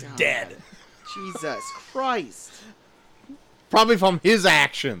the man's dead. Jesus Christ. Probably from his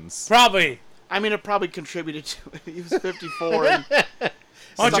actions. Probably. I mean, it probably contributed to it. He was 54. And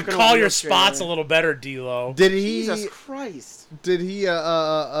why don't you stuck in a call your wheelchair. spots a little better, D'Lo? Did he? Jesus Christ. Did he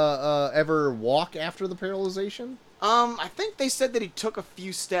ever walk after the paralyzation? I think they said that he took a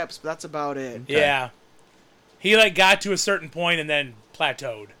few steps, but that's about it. Okay. Yeah. He got to a certain point and then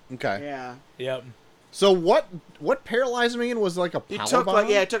plateaued. Okay. Yeah. Yep. So what paralyzed him again was like a power bomb?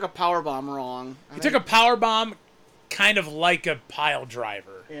 He took a power bomb wrong. He took a power bomb kind of like a pile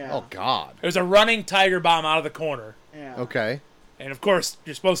driver. Yeah. Oh God. It was a running tiger bomb out of the corner. Yeah. Okay. And of course,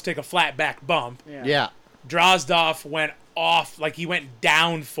 you're supposed to take a flat back bump. Yeah. Drozdoff went off, like he went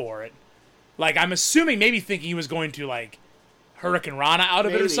down for it. Like, I'm assuming, maybe thinking he was going to, like, Hurricane Rana out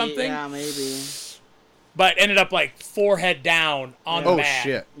of it or something. Yeah, maybe. But ended up, like, forehead down on the mat. Oh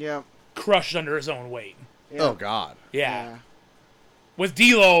shit. Yeah. Crushed under his own weight. Yeah. Oh God. Yeah. With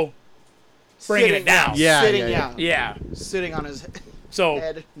D'Lo bringing it down. Yeah. Yeah. Sitting on his So,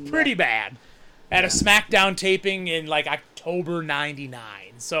 head. pretty bad. At a SmackDown taping in, like, October 99.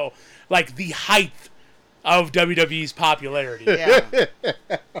 So, like, the height of WWE's popularity. Yeah.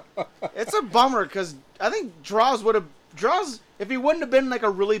 It's a bummer, because I think Droz, if he wouldn't have been, like, a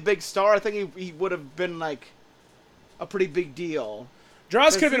really big star, I think he would have been, like, a pretty big deal.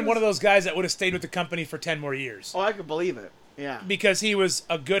 Droz could have been one of those guys that would have stayed with the company for 10 more years. Oh, I could believe it. Yeah. Because he was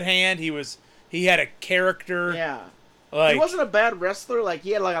a good hand. He had a character. Yeah. Like, he wasn't a bad wrestler. Like he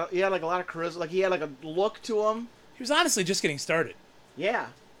had a lot of charisma. Like he had like a look to him. He was honestly just getting started. Yeah.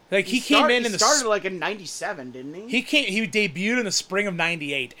 Like he came in He started like in '97, didn't he? He debuted in the spring of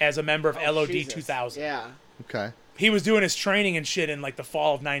 '98 as a member of LOD Jesus. 2000. Yeah. Okay. He was doing his training and shit in like the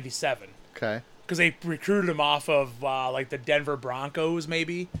fall of '97. Okay. Because they recruited him off of like the Denver Broncos,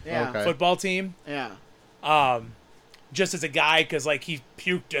 maybe. Yeah. Okay. Football team. Yeah. Just as a guy, because like he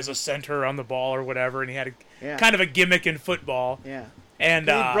puked as a center on the ball or whatever, and he had Yeah. kind of a gimmick in football. Yeah. And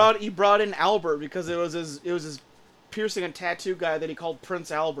he brought in Albert because it was his piercing and tattoo guy that he called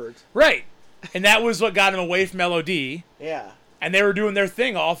Prince Albert. right, and that was what got him away from LOD. Yeah. And they were doing their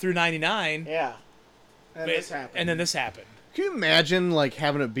thing all through '99. Yeah. And this happened. And then this happened. Can you imagine like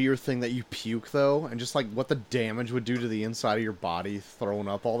having it be your thing that you puke though, and just like what the damage would do to the inside of your body throwing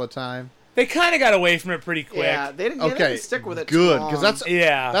up all the time? They kind of got away from it pretty quick. Yeah, they didn't stick with it. Good, because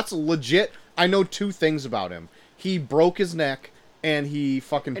that's legit. I know two things about him. He broke his neck, and he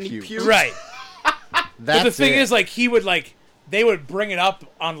fucking puked. Right. That's but the thing it. is, like, they would bring it up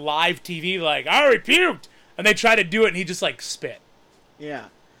on live TV, like, oh, he puked, and they try to do it, and he just like spit. Yeah.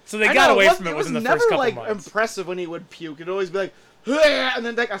 So they got away from it within the first couple months. It was never like months. impressive when he would puke. It'd always be like, "Hah," and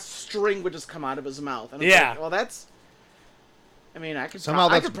then like a string would just come out of his mouth. And it's Yeah. like, well, that's. I mean, I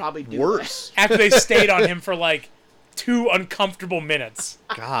could probably do worse. After they stayed on him for like 2 uncomfortable minutes,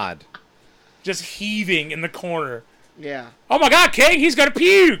 God. just heaving in the corner. that. Yeah. Oh my God, King, he's gonna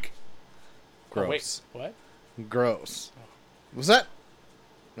puke. Gross. Oh, wait, what? Gross. Was that?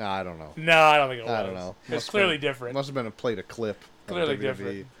 No, I don't know. No, I don't think it was. I don't know. It's clearly different. Must have been a plate of clip. of Clearly WWE.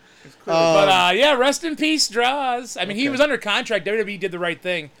 different. But yeah, rest in peace, Droz. I mean, he was under contract. WWE did the right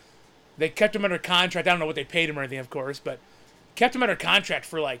thing. They kept him under contract. I don't know what they paid him or anything, of course, but kept him under contract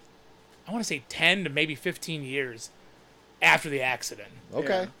for like, I want to say 10 to maybe 15 years after the accident.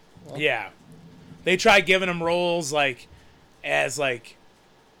 Okay. Yeah. They tried giving him roles before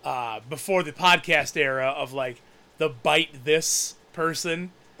the podcast era of like the Bite This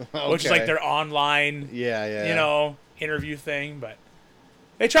person, which is like their online, interview thing. But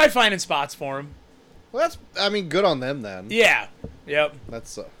they tried finding spots for him. Well, good on them then. Yeah. Yep.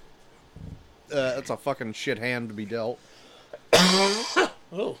 That's a fucking shit hand to be dealt.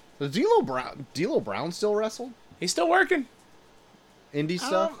 Oh. Does D'Lo Brown still wrestle? He's still working. Indie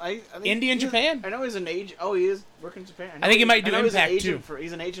stuff? I think Indie in Japan. I know he's an agent. Oh, he is working in Japan. I think he might do Impact too.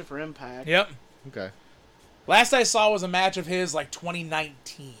 He's an agent for Impact. Yep. Okay. Last I saw was a match of his like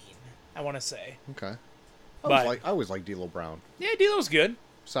 2019. I want to say. Okay. I always like D'Lo Brown. Yeah, D'Lo's good.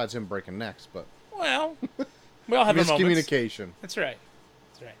 Besides him breaking necks, but well, we all have our moments. Miscommunication. That's right.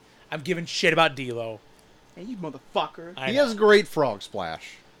 I'm giving shit about D'Lo. Hey, you motherfucker. He has great frog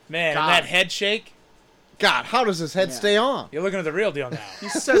splash. Man, and that head shake. God, how does his head stay on? You're looking at the real deal now. He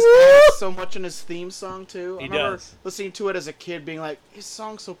says ass so much in his theme song, too. I remember listening to it as a kid being like, his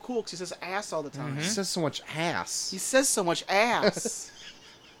song's so cool because he says ass all the time. He says so much ass. He says so much ass.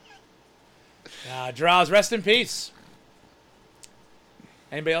 Draws, rest in peace.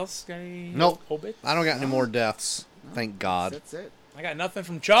 Anybody else got any Nope. obits? I don't got any more deaths. Thank God. That's it. I got nothing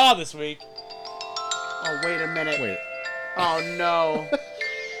from Chaw this week. Oh, wait a minute. Wait. Oh, no.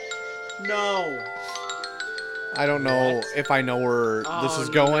 No. I don't know if I know where this is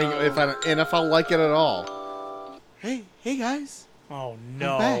going, no. if I'll like it at all. Hey guys. Oh, I'm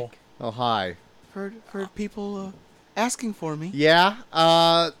no. back. Oh, hi. Heard people asking for me. Yeah,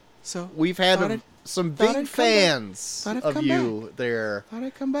 So we've had some big I'd fans Thought I'd of come you there, Thought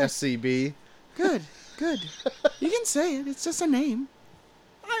I'd come back. SCB. Good. You can say it. It's just a name.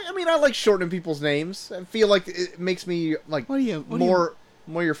 I like shortening people's names. I feel like it makes me like more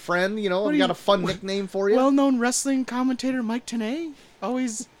your friend. You know, I've got a fun nickname for you. Well-known wrestling commentator Mike Tenay.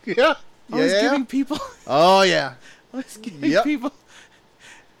 Always giving people. Oh yeah. Always giving people.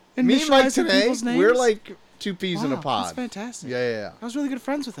 Me and Mike people's Tenay, names. we're like two peas in a pod. That's fantastic. Yeah. I was really good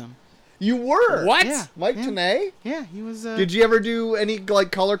friends with him. You were? What? Yeah. Mike Tenay? Yeah, he was. Did you ever do any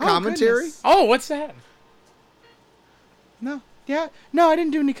like color commentary? Goodness. Oh, what's that? No. Yeah. No, I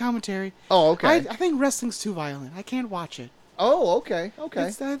didn't do any commentary. Oh, okay. I think wrestling's too violent. I can't watch it. Oh, okay.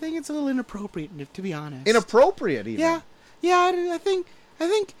 I think it's a little inappropriate, to be honest. Inappropriate, even. Yeah. I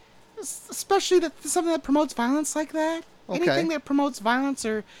think, especially something that promotes violence like that. Okay. Anything that promotes violence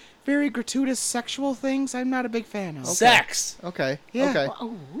or very gratuitous sexual things, I'm not a big fan of. Sex. Okay. Yeah. Okay.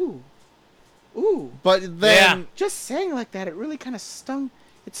 Oh, ooh. But then, Just saying like that, it really kind of stung.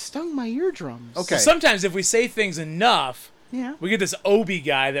 It stung my eardrums. Okay. So sometimes if we say things enough, Yeah. we get this Obi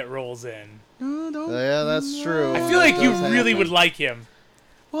guy that rolls in. No, don't. yeah, that's true. I feel like you Does really happen. would like him.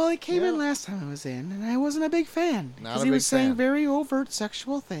 Well, he came in last time I was in, and I wasn't a big fan. Not Because a he big was saying fan. very overt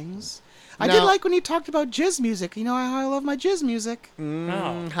sexual things. I Now- did like when he talked about jizz music. You know how I love my jizz music.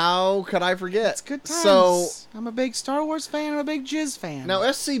 Oh. How could I forget? It's good times. So, I'm a big Star Wars fan. I'm a big jizz fan. now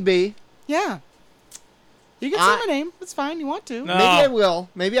SCB, Yeah. You can say my name. It's fine. You want to. No. maybe I will.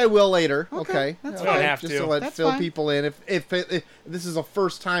 Maybe I will later. Okay. That's We don't fine. have Just to. to let That's fill fine. people in. If this is a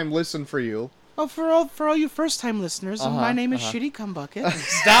first time listen for you. Oh, for all you first time listeners, my name is Shitty Cum Bucket.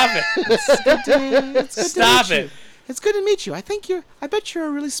 Stop it. It's good to Stop meet it. you. It's good to meet you. I bet you're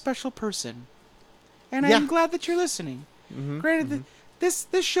a really special person, and Yeah. I'm glad that you're listening. Granted, this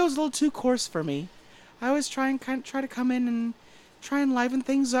show's a little too coarse for me. I always try to come in and try and liven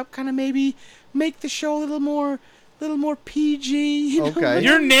things up, kind of maybe make the show a little more PG. You know? Okay.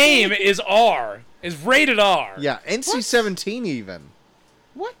 Your name is rated R. Yeah, NC-17 even.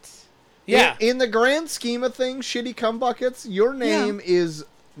 What? Yeah. In the grand scheme of things, Shitty Cum Buckets, your name is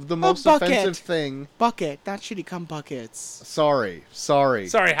the most bucket. offensive thing. Bucket, not Shitty Cum Buckets. Sorry. Sorry,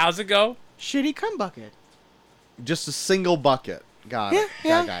 how's it go? Shitty Cum Bucket. Just a single bucket. Got it.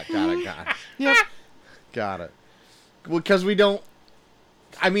 Yeah. Got it. Yep. Got it. Because we don't...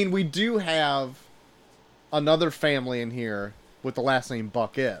 I mean, we do have another family in here with the last name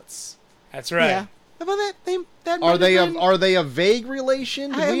Buckets. That's right. Yeah. But that might Are have they been, a vague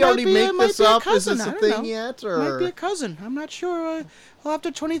relation? Did It we might already be- make it might this be a up? Is cousin, this I a don't thing know. yet? Might be a Or cousin. I'm not sure. I'll have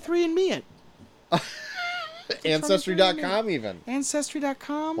to 23 and me it. Ancestry.com even?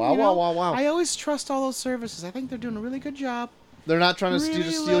 Ancestry.com. Wow, you know, wow. I always trust all those services. I think they're doing a really good job. They're not trying to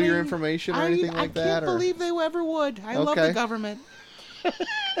Really, steal your really- information or anything like that? I can't believe they ever would. I love Okay. the government.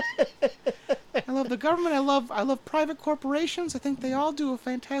 I love the government. I love private corporations. I think they all do a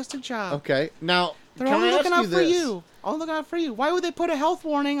fantastic job. Okay. Now, They're can only I ask looking out you for this? you. All looking out for you. Why would they put a health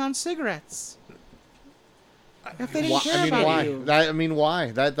warning on cigarettes? If they didn't care about why? you.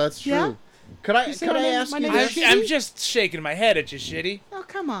 Why? That's true. Yeah? Could I You say could my I name- ask my you name this? is I'm just shaking my head at you, Shitty. Okay.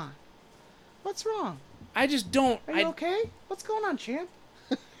 come on. What's wrong? I just don't. Are you okay? What's going on, champ?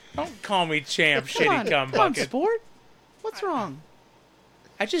 Don't call me champ, Come shitty on, cum come on, bucket. sport. What's wrong?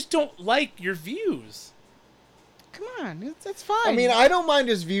 I just don't like your views. Come on, it's fine. I mean, I don't mind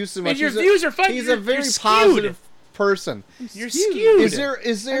his views so much. your views are fine. He's You're a very skewed. positive person. You're skewed. skewed.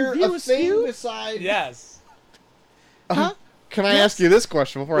 Is there view a is thing skewed? besides? Yes. Huh? Can I Yes. ask you this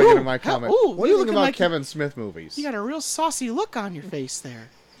question before I get Ooh, into my comment? ooh, What do you you think looking about like you- Kevin Smith movies? You got a real saucy look on your face there.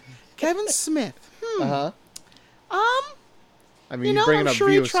 Kevin Smith. Uh-huh. I mean, You know, bringing I'm up sure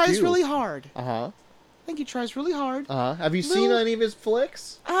he View tries Askew. really hard. Uh-huh. I think he tries really hard. Uh-huh. Have you seen any of his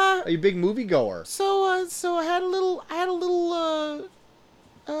flicks? Are you a big moviegoer? So I had a little,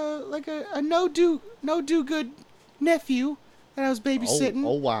 like a no do good nephew that I was babysitting.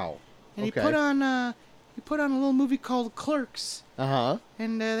 Oh, wow. And Okay. he put on a little movie called Clerks, Uh-huh.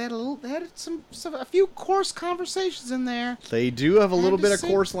 and they had a few coarse conversations in there. They do have a little Had to bit of sit-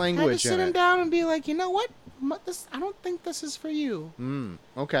 coarse Had language to sit in him it. down and be like, you know what? I don't think this is for you.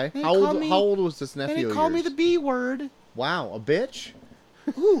 Okay. They How call old me- how old was this And nephew he of called me yours? the B word. Wow, a bitch?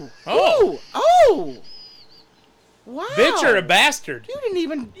 Ooh. Oh. Ooh. Oh. Wow. Bitch or a bastard? You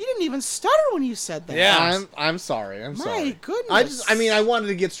didn't even stutter when you said that. Yeah. I'm sorry. I'm My sorry. goodness. I mean, I wanted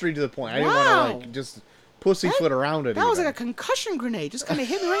to get straight to the point. I didn't Wow. want to like just pussyfoot around it. That was even. like a concussion grenade. Just kind of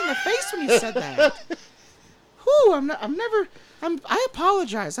hit me right in the face when you said that. Whew, I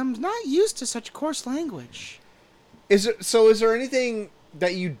apologize. I'm not used to such coarse language. Is there anything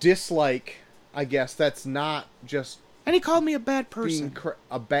that you dislike? I guess that's not just And he called me a bad person. being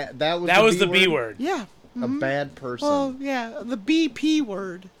a bad. That was the B word. Yeah. A bad person. Well, yeah, the BP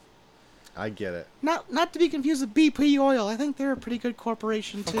word. I get it. Not to be confused with BP Oil. I think they're a pretty good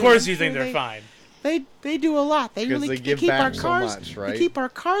corporation too. Of course, I'm you think sure they're fine. They do a lot. They 'Cause really they give keep back our so cars. much, right? They keep our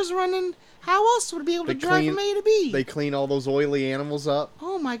cars running. How else would we be able to They drive clean- from A to B? They clean all those oily animals up.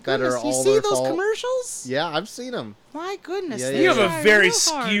 Oh my that are goodness! You all see their those fault. commercials? Yeah, I've seen them. My goodness! Yeah, they You have a try very real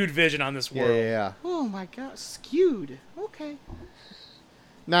hard. skewed vision on this Yeah, world. yeah. Oh my god, skewed. Okay.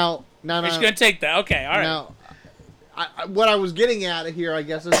 Now, We're just gonna take that. Okay, all right. Now, what I was getting at here, I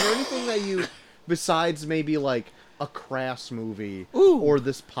guess, is there anything that you, besides maybe like a Crass movie Ooh. or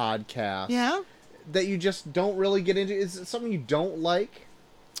this podcast, Yeah. that you just don't really get into? Is it something you don't like?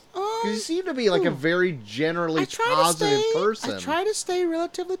 Because you seem to be like a ooh. very generally I try positive to stay. person. I try to stay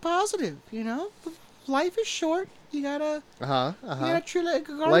relatively positive. You know, life is short. You gotta. Uh-huh, You gotta treat it like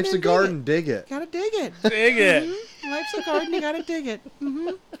a garden. Life's a and dig garden, it. dig it. Gotta dig it. Dig it. Life's a garden. You gotta dig it.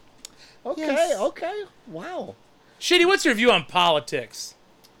 Okay, Yes. okay. Wow. Shitty, what's your view on politics?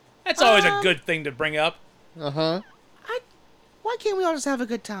 That's always a Um, good thing to bring up. Uh-huh. Why can't we all just have a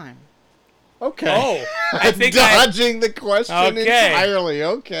good time? Okay. Oh, I think Dodging the question Okay. entirely.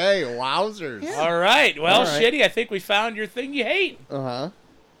 Okay, wowzers. Yeah. All right. Well, All right. Shitty, I think we found your thing you hate. Uh-huh.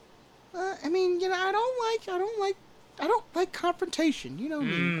 I mean, you know, I don't like confrontation. You know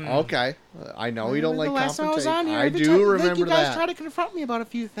me. Okay. I know you don't like The last time I was confrontation. on here, I every do time, remember you guys that. tried to confront me about a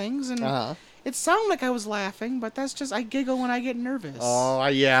few things, and Uh-huh. it sounded like I was laughing, but that's just I giggle when I get nervous. Oh,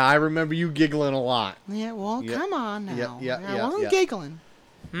 yeah, I remember you giggling a lot. Yeah, well, Yeah. come on now. Yeah, I wasn't giggling.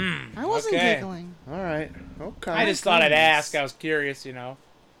 I wasn't okay. giggling. All right. Okay. I just thought I'd goodness. ask. I was curious, you know.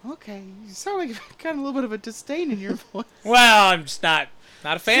 Okay, you sound like you've got a little bit of a disdain in your voice. Well, I'm just not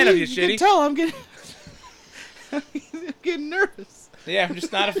a fan of you, You Shitty. can tell I'm getting, I'm getting nervous. Yeah, I'm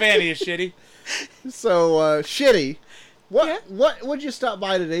just not a fan of you, Shitty. So, Shitty, Yeah? what would you stop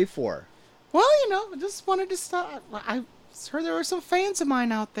by today for? Well, you know, I just wanted to stop. I heard there were some fans of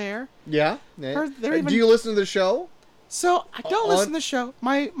mine out there. Yeah? Or they're even- Do you listen to the show? So I don't listen to the show.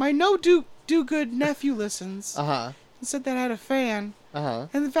 My no do good nephew listens. Uh-huh. And said that I had a fan. Uh-huh.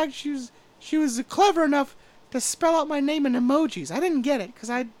 And in fact, she was clever enough to spell out my name in emojis. I didn't get it because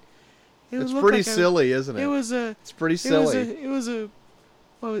It's pretty silly, isn't it? It was a. It's pretty It silly. was a.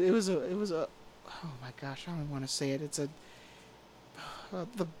 Well, it was a. Oh my gosh, I don't want to say it. It's a.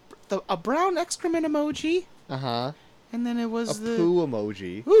 A brown excrement emoji, Uh-huh. and then it A was the. poo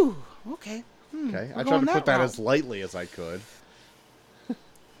emoji. Ooh. Okay. Okay. we're I tried going to put that route. as lightly as I could.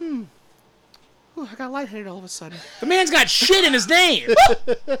 Ooh, I got lightheaded all of a sudden. The man's got shit in his name.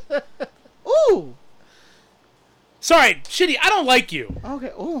 Ooh. Sorry, Shitty, I don't like you.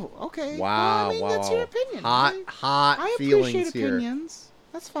 Okay. Oh. Okay. Wow, Well, I mean, wow. that's your opinion. Hot I feelings appreciate here. opinions.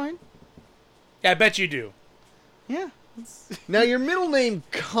 That's fine. Yeah, I bet you do. Yeah. Now, your middle name,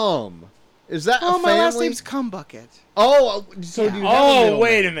 Cum, is that Oh, a my family? last name's Cumbucket. Oh, so do you have a Oh, middle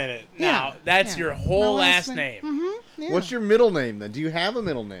wait name? a minute. Yeah, Now, that's yeah. your whole My last name. Mm-hmm. Yeah. What's your middle name, then? Do you have a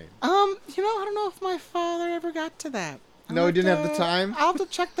middle name? You know, I don't know if my father ever got to that. No, he didn't have the time? I'll have to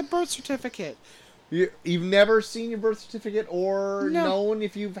check the birth certificate. You've never seen your birth certificate or No. known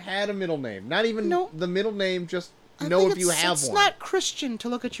if you've had a middle name. Not even the middle name, just I know think if you have it's one. not Christian to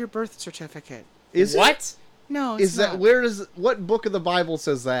look at your birth certificate. Is What? it? No, it's Is that not. what book of the Bible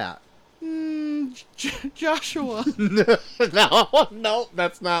says that? Joshua. No,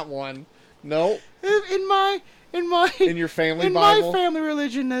 that's not one. No. In your family in Bible? my family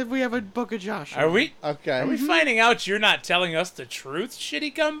religion, we have a book of Joshua. Are we Okay. finding out you're not telling us the truth,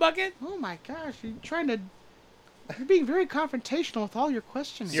 shitty gumbucket? Oh my gosh, you're being very confrontational with all your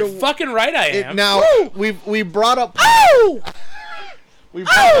questions. You're fucking right, I am. Now Woo! we brought up Oh! we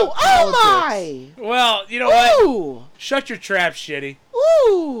brought up politics. my! Well, you know what? Ooh! Shut your trap, shitty.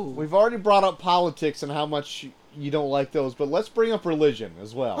 Ooh! We've already brought up politics and how much you don't like those, but let's bring up religion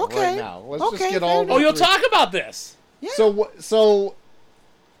as well Okay. right now. Let's Okay, just get fair all. enough. Oh, you'll talk about this. Yeah. So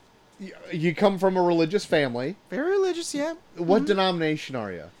you come from a religious family. Very religious, yeah. What denomination are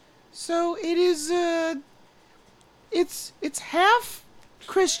you? So it is. It's half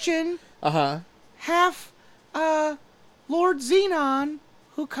Christian, half Lord Xenon,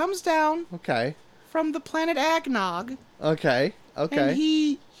 who comes down Okay. from the planet Agnog, Okay. and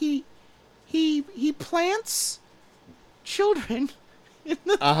he plants children in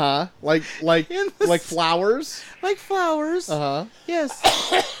the In the Like flowers. like flowers. Yes,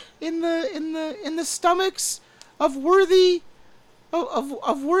 in the stomachs of worthy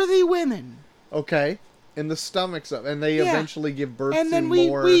worthy women. Okay. In the stomachs of, and they Yeah. eventually give birth And to then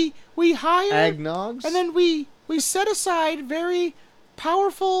more we hire agnogs. and then we set aside very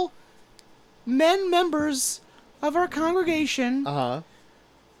powerful members of our congregation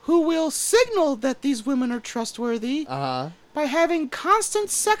who will signal that these women are trustworthy by having constant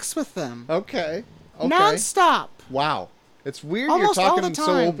sex with them. Okay. Non-stop. Wow. It's weird Almost you're all talking the so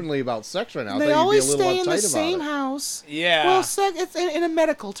time. openly about sex right now. They I thought always you'd be a stay little in the uptight same about house. Yeah. Well, it's in a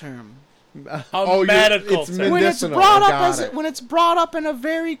medical term. A medical it's term. When it's medicinal. brought up Got it. when it's brought up in a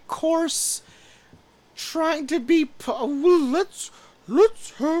very coarse, trying to be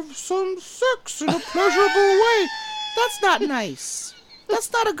let's have some sex in a pleasurable way. That's not nice.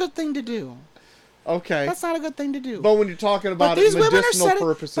 That's not a good thing to do. Okay. That's not a good thing to do. But when you're talking about it, medicinal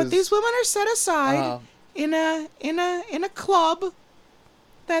purposes. But these women are set aside in a club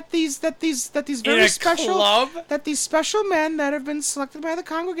that these very special club? that these special men that have been selected by the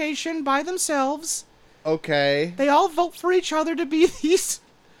congregation by themselves. Okay. They all vote for each other to be these.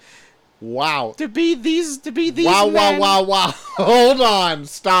 Wow. To be these Wow, men. wow. Hold on.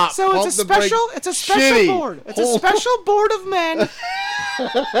 Stop. So Pump it's the a special brake. it's a special Shitty. board. It's a special board of men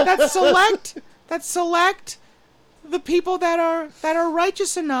that select the people that are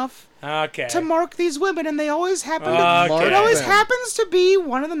righteous enough Okay. to mark these women, and they always happen to Okay. it always them. happens to be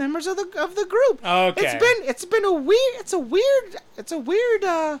one of the members of the group. Okay. It's been a weird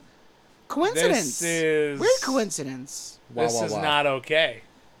coincidence. This is weird coincidence. Wow, This wow, is wow. not okay.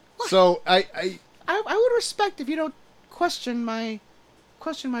 So I I would respect if you don't question my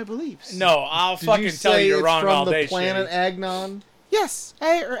beliefs. No, I'll did fucking you tell say you you're it's wrong from all the day, planet shitty. Agnon? Yes,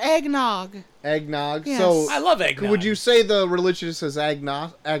 or eggnog. Eggnog. Yes. So I love eggnog. would you say the religious is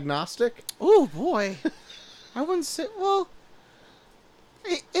agnostic? Oh boy, I wouldn't say. Well,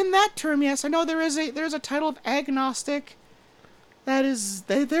 in that term, yes. I know there's a title of agnostic. That is,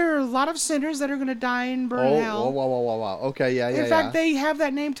 there are a lot of sinners that are going to die and burn in hell. Wow. Okay, yeah. In fact, they have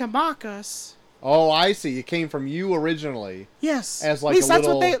that name to mock us. Oh, I see. It came from you originally. Yes. As like at least a that's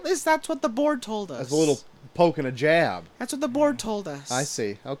little, at least that's what the board told us. as a little poke and a jab. That's what the board told us. I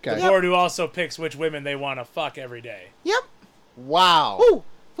see. Okay. The board who also picks which women they want to fuck every day. Yep. Wow. Ooh.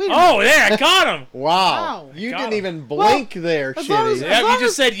 Wait a minute. Oh, there, I caught him. Wow. Wow. You Got didn't him. even blink there, as long shitty. as- Yeah, you long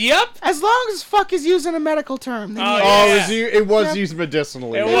just said yep. As long as fuck is used in a medical term. Then Oh, yes. yeah. It was Yep. used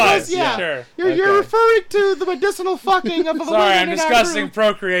medicinally. It It was. was, yeah. Sure. You're Okay. referring to the medicinal fucking of a Sorry, woman I'm in our discussing group.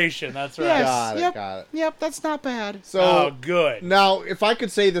 procreation. That's right. Yes. Got it, Yep. got it. Yep, that's not bad. So Oh, good. now, if I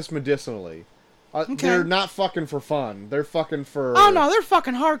could say this medicinally, they're not fucking for fun. They're fucking for. Oh no, they're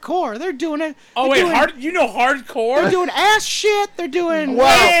fucking hardcore. They're doing it. Oh, they're wait, doing, you know hardcore? They're doing ass shit. They're doing. Wow.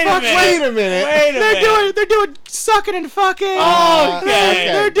 Wait a fuck- minute. Wait a minute. Wait a minute. They're doing sucking and fucking. Oh,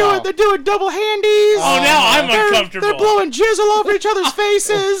 okay. They're wow. doing double handies. Oh, now I'm They're- uncomfortable. They're blowing jizzle over each other's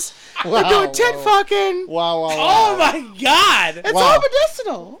faces. They're Wow, doing tit wow. fucking. Wow. Oh my god. It's Wow. all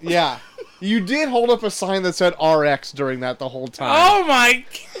medicinal. Yeah. You did hold up a sign that said RX during that the whole time. Oh my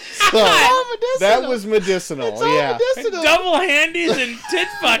So, all medicinal. that was medicinal. It's all Yeah. medicinal. double handies and tit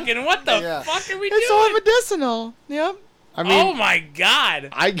fucking. What the Yeah. fuck are we It's all doing? medicinal. Yep. I mean, Oh my god.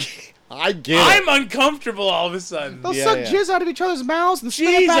 I get I'm it. uncomfortable all of a sudden. They'll Yeah, suck yeah. jizz out of each other's mouths and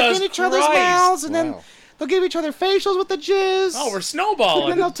spit it back Jesus in each other's Christ. mouths, and then Wow. they'll give each other facials with the jizz. Oh, we're snowballing.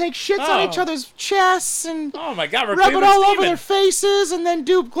 And then they'll take shits on each other's chests and oh my God, we're rub it Cleveland all over Steven. their faces, and then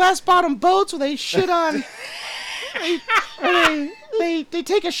do glass bottom boats where they shit on. They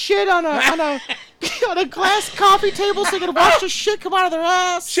take a shit on a glass coffee table so they can watch the shit come out of their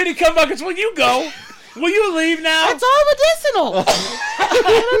ass. Shitty cum buckets, will you go? Will you leave now? It's all medicinal.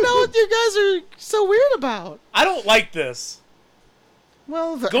 I don't know what you guys are so weird about. I don't like this.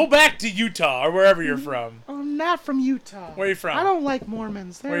 Well, Go back to Utah or wherever you're from. I'm not from Utah. Where are you from? I don't like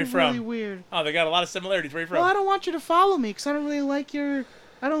Mormons. They're Where are you from? really weird. Oh, they got a lot of similarities. Where are you from? Well, I don't want you to follow me because I don't really like your.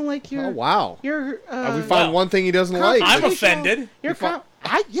 I don't like your. Oh, wow. Your. We find one thing he doesn't like. I'm offended.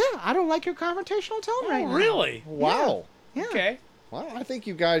 I don't like your confrontational tone right now. Really? Wow. Yeah. Okay. Well, I think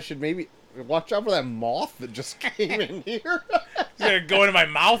you guys should maybe watch out for that moth that just came in here. It's going to go into my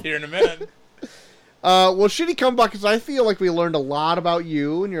mouth here in a minute. Well, Shitty Cum Buckets, I feel like we learned a lot about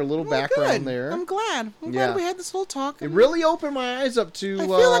you and your little background Good. there. I'm glad. I'm glad we had this whole talk. It really opened my eyes up to. I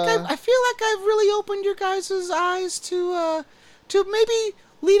feel like I've really opened your guys' eyes to maybe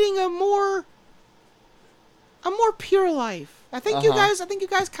leading a more pure life. I think you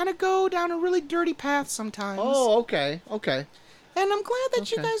guys kind of go down a really dirty path sometimes. Oh, okay. And I'm glad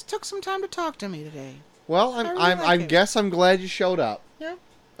that you guys took some time to talk to me today. Well, I guess I'm glad you showed up. Yeah.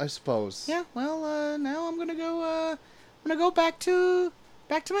 I suppose. Yeah. Well, now I'm gonna go back to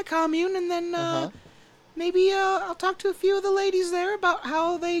my commune, and then maybe I'll talk to a few of the ladies there about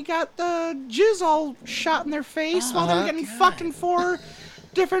how they got the jizz all shot in their face while they're getting fucked in 4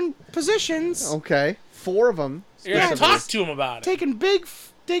 different positions. Okay. 4 of them. You're going to talk to them about it.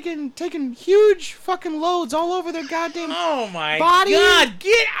 Taking huge fucking loads all over their goddamn Oh my body. God,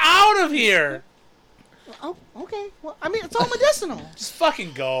 get out of here. Oh, okay. Well, I mean, it's all medicinal. Just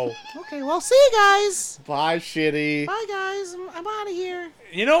fucking go. Okay, well, see you guys. Bye, Shitty. Bye, guys. I'm out of here.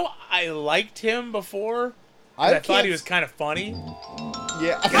 You know, I liked him before. I thought he was kind of funny.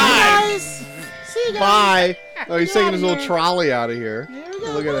 Yeah. Bye, guys. See you guys. Bye. Oh, he's Get taking outta his little here. trolley out of here. There we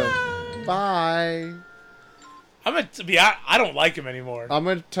go. Look at him. Bye. I don't like him anymore. I'm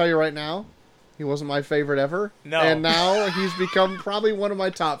going to tell you right now, he wasn't my favorite ever. No. And now he's become probably one of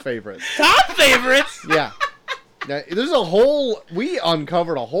my top favorites. Top favorites? Yeah. Now, we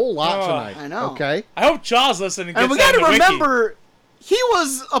uncovered a whole lot tonight. I know. Okay? I hope Chaw's listening. And we got to remember, he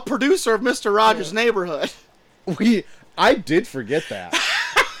was a producer of Mr. Rogers' Neighborhood. I did forget that.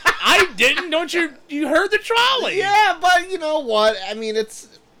 I didn't. Don't you? You heard the trolley. Yeah, but you know what? I mean,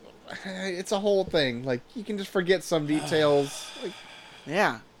 it's a whole thing. Like, you can just forget some details. Like,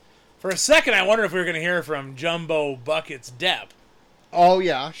 Yeah. For a second, I wondered if we were going to hear from Jumbo Buckets Depp. oh,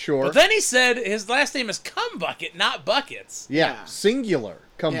 yeah, sure. But then he said his last name is Cum Bucket, not Buckets. Yeah, singular.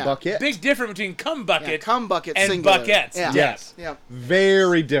 Cum Yeah. bucket. Big difference between Cum Bucket Yeah, cum bucket and singular. Buckets. Yeah. Yes. Yep.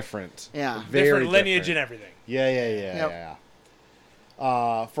 Very different. Yeah. Very Different lineage different. and everything. Yeah.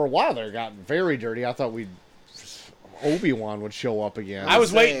 For a while there, it got very dirty. I thought Obi-Wan would show up again. I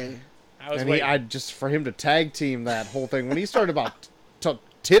was waiting. For him to tag team that whole thing. When he started about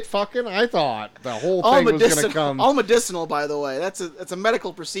tit fucking, I thought the whole thing was going to come. All medicinal, by the way. That's a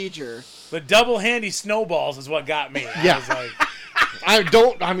medical procedure. The double handy snowballs is what got me. Yeah. I was like,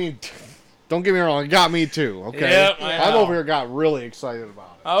 Don't get me wrong, it got me too, okay? Yep, I I'm know. over here got really excited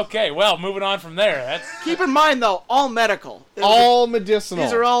about it. okay, well, moving on from there. That's Keep in mind, though, all medical. All medicinal.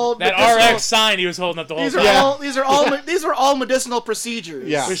 These are all that medicinal. RX sign he was holding up the whole These time. are these are all medicinal procedures.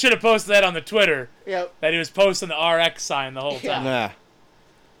 Yeah. We should have posted that on the Twitter. Yep. That he was posting the RX sign the whole time. Nah.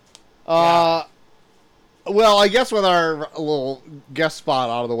 Well, I guess with our little guest spot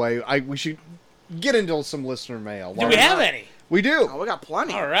out of the way, we should get into some listener mail. Do we have any? We do. Oh, we got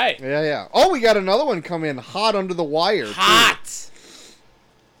plenty. All right. Yeah. Oh, we got another one come in hot under the wire. too. Hot.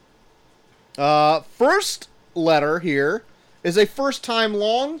 First letter here is a first time,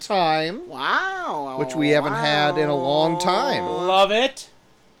 long time, Wow. which we haven't had in a long time. Love it.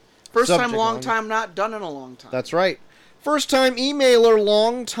 First Subject time, long line. time, not done in a long time. That's right. First time emailer,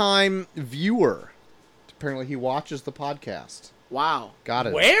 long time viewer. Apparently he watches the podcast. Wow. Got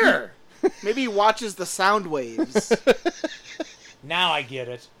it. Where? Maybe he watches the sound waves. Now I get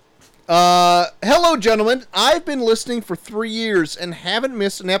it. Hello, gentlemen. I've been listening for 3 years and haven't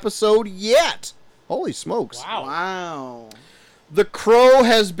missed an episode yet. Holy smokes. Wow. Wow. The Crow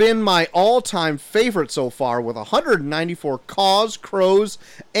has been my all-time favorite so far with 194 caws, crows,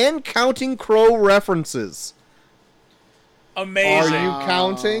 and counting crow references. Amazing. Are you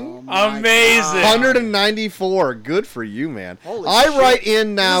counting? Amazing. 194. Good for you, man. Holy I shit. write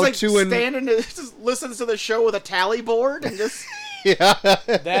in now He's to like standing, just listens to the show with a tally board and just Yeah.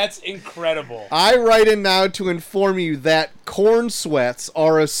 That's incredible. I write in now to inform you that corn sweats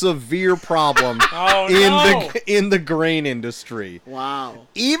are a severe problem in the grain industry. Wow.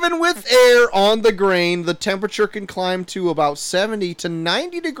 Even with air on the grain, the temperature can climb to about 70 to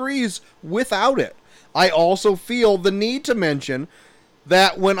 90 degrees without it. I also feel the need to mention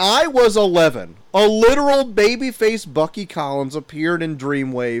that when I was 11, a literal babyface Bucky Collins appeared in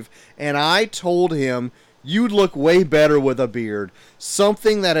Dreamwave, and I told him, "You'd look way better with a beard."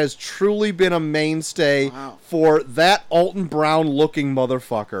 Something that has truly been a mainstay for that Alton Brown looking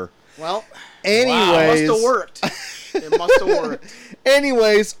motherfucker. Well, anyways, it must have worked. It must have worked.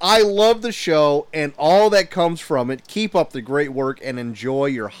 Anyways, I love the show and all that comes from it. Keep up the great work and enjoy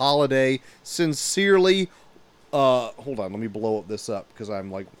your holiday. Sincerely, hold on, let me blow this up because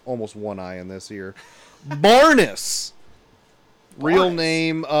I'm like almost one eye in this here. Barnes. Real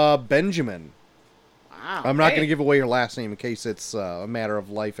name, Benjamin. Wow. I'm not going to give away your last name in case it's a matter of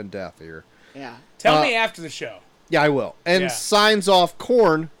life and death here. Yeah. Tell me after the show. Yeah, I will. And signs off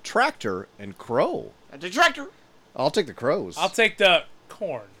corn, tractor, and crow. The tractor. I'll take the crows. I'll take the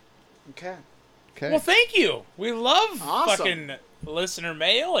corn. Okay. Okay. Well, thank you. We love Awesome. fucking listener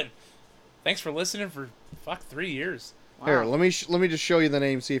mail, and thanks for listening for 3 years. Wow. Here, let me just show you the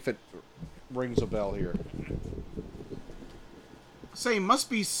name, see if it rings a bell here. So he must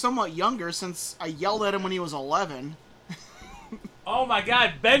be somewhat younger since I yelled at him when he was 11. Oh my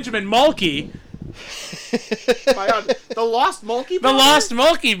God, Benjamin Mulkey. My God, the Lost Mulkey The brother? Lost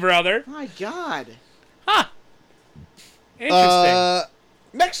Mulkey brother. My God. Huh. Interesting.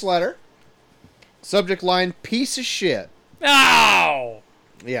 Next letter. Subject line, piece of shit. Oh!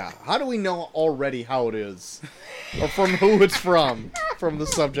 Yeah, how do we know already how it is? Or from who it's from the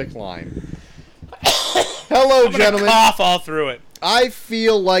subject line. Hello, I'm gonna gentlemen. cough all through it. I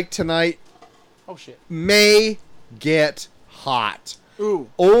feel like tonight Oh, shit. may get hot. Ooh.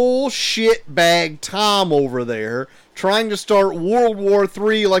 Old shitbag Tom over there trying to start World War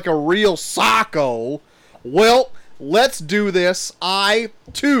III like a real socko. Well, let's do this. I,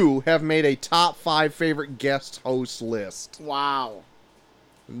 too, have made a top 5 favorite guest host list. Wow.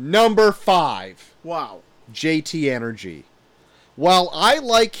 Number 5. Wow. JT Energy. While I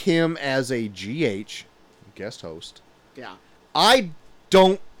like him as a GH, guest host, Yeah. I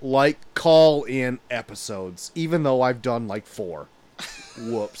don't like call-in episodes, even though I've done like 4.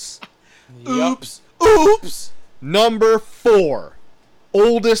 Whoops. Oops. Oops. Number 4.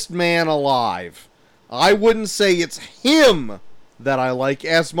 Oldest man alive. I wouldn't say it's him that I like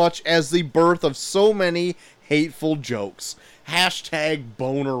as much as the birth of so many hateful jokes. Hashtag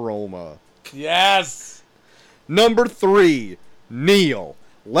Boneroma. Yes. Number 3. Neil.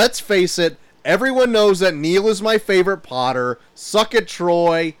 Let's face it, everyone knows that Neil is my favorite Potter. Suck it,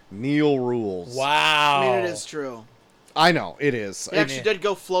 Troy. Neil rules. Wow. I mean, it is true. I know, it is. He actually did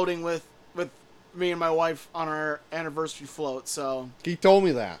go floating with me and my wife on our anniversary float, so... He told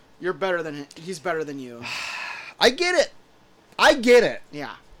me that. You're better than him. He's better than you. I get it. I get it.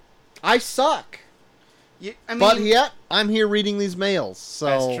 Yeah. I suck. I mean, But yet, I'm here reading these mails, so...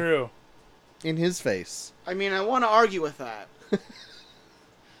 That's true. In his face. I mean, I want to argue with that.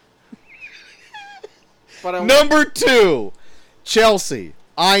 But I Number 2. Chelsea.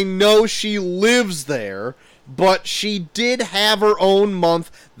 I know she lives there, but she did have her own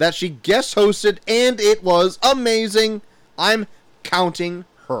month that she guest hosted, and it was amazing. I'm counting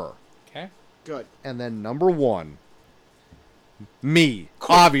her. Okay. Good. And then number 1. Me,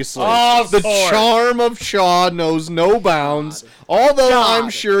 obviously. Of the course. charm of Shaw knows no bounds. Although God.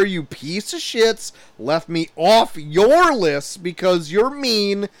 I'm sure you piece of shits left me off your list because you're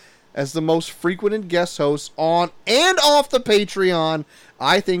mean. As the most frequented guest host on and off the Patreon,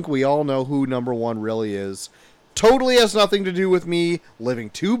 I think we all know who number 1 really is. Totally has nothing to do with me living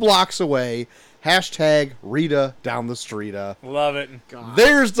 2 blocks away. Hashtag Rita down the street. Love it. God.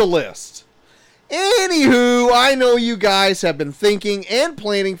 There's the list. Anywho, I know you guys have been thinking and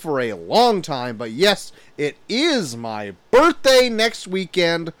planning for a long time, but yes, it is my birthday next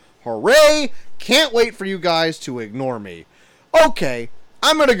weekend. Hooray! Can't wait for you guys to ignore me. Okay,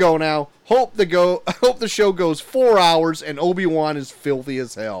 I'm gonna go now. Hope the show goes 4 hours and Obi-Wan is filthy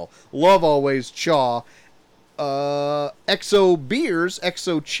as hell. Love always, Chaw. XO beers,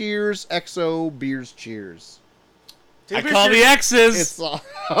 XO cheers, XO beers cheers. I call the X's.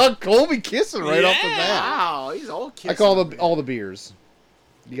 It's Colby kissing right off the bat. Wow, he's all kissing. I call all the beers.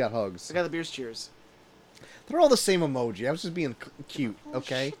 You got hugs. I got the beers cheers. They're all the same emoji. I was just being cute,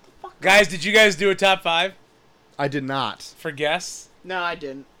 okay? Guys, did you guys do a top 5 I did not. for guests? No, I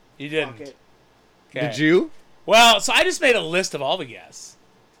didn't. You didn't. Fuck it. Okay. Did you? Well, so I just made a list of all the guests.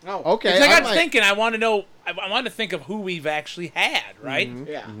 Oh, Okay. Because I got thinking, I want to know. I want to think of who we've actually had, right?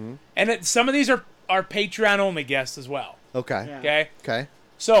 Yeah. And some of these are Patreon only guests as well. Okay. Yeah. Okay. Okay.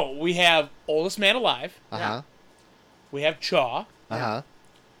 So we have oldest man alive. Uh-huh. We have Chaw. Uh-huh.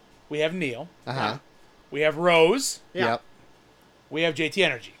 We have Neil. Uh-huh. We have Rose. Yeah. Yep. We have JT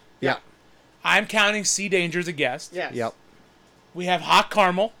Energy. Yep. I'm counting Sea Danger as a guest. Yes. Yep. We have Hot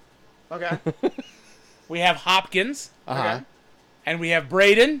Caramel. Okay. We have Hopkins. Uh-huh. Okay. And we have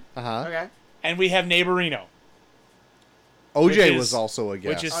Braden. Uh-huh. Okay. And we have Neighborino. OJ is- was also a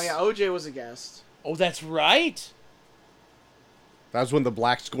guest. which is- Oh yeah, OJ was a guest. Oh, that's right. That was when the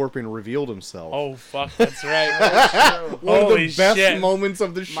Black Scorpion revealed himself. Oh, fuck, that's right. That's true. One of Holy the best shit. moments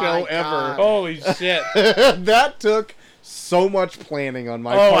of the show My ever. God. Holy shit. That took so much planning on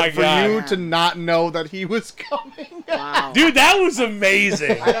my Oh part my for God. you to not know that he was coming. Wow. Dude, that was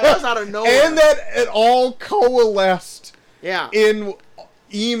amazing. I know, that was out of nowhere. And that it all coalesced yeah. in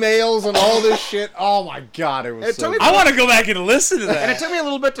emails and all this shit. Oh my God, it was It so took me- good. I want to go back and listen to And it that. took me a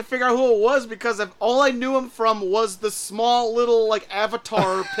little bit to figure out who it was because all I knew him from was the small little like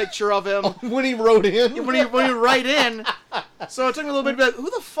avatar picture of him when he wrote in. when he write in. So it took me a little bit to be like, who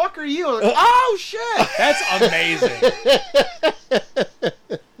the fuck are you? I was like, oh shit! That's amazing.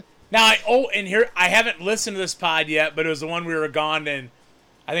 Now, and here, I haven't listened to this pod yet, but it was the one we were gone in,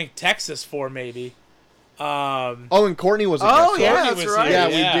 I think, Texas for, maybe. Oh, and Courtney was a Oh guest. yeah, Courtney that's was right. here. Yeah,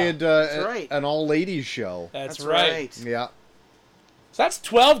 Yeah. we did right. an all-ladies show. That's, That's right. right. Yeah. So that's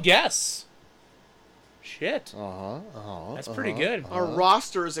 12 guests. Shit. Uh-huh. That's pretty good. Our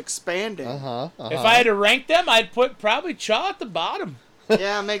roster is expanding. Uh-huh. If I had to rank them, I'd put probably Chaw at the bottom.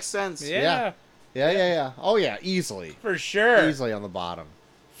 Yeah, it makes sense. Yeah, Yeah. Oh yeah, easily. for sure. Easily on the bottom.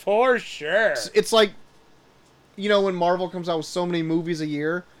 For sure. It's like, when Marvel comes out with so many movies a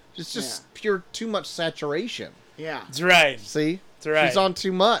year, it's just Yeah. pure too much saturation. Yeah. That's right. See? That's right. She's on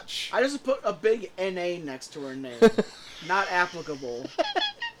too much. I just put a big NA next to her name. Not applicable.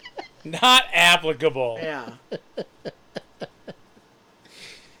 Not applicable. Yeah. Well,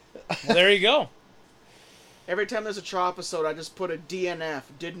 there you go. Every time there's a Chaw episode, I just put a DNF.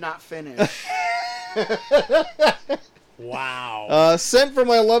 Did not finish. Wow. Sent from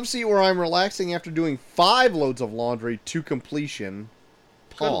my love seat where I'm relaxing after doing 5 loads of laundry to completion.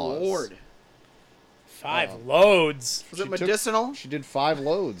 Good Pause. lord. 5 loads. Was it She took- medicinal? She did 5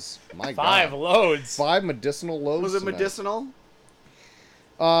 loads. My 5 God. loads. 5 medicinal loads. Was it tonight. medicinal?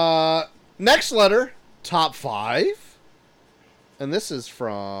 Next letter, top 5. And this is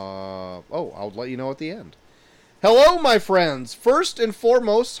from... Oh, I'll let you know at the end. Hello, my friends. First and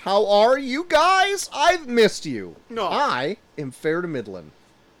foremost, how are you guys? I've missed you. No. I am fair to Midland.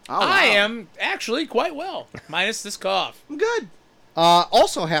 Oh, wow. I am actually quite well, minus this cough. I'm good.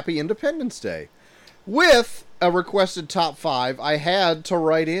 Also, happy Independence Day. With a requested top 5, I had to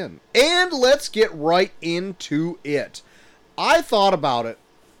write in. And let's get right into it. I thought about it,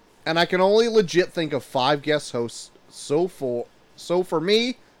 and I can only legit think of 5 guest hosts. So for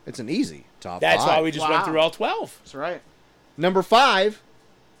me, it's an easy top 5. That's why we just went Wow. through all 12. That's right. Number 5,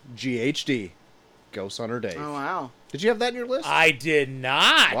 GHD. Ghost Hunter Dave. Oh, wow. Did you have that in your list? I did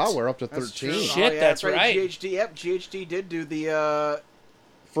not. Wow, we're up to That's 13. true. Shit, Oh, yeah, that's right. GHD, yep, GHD did do the,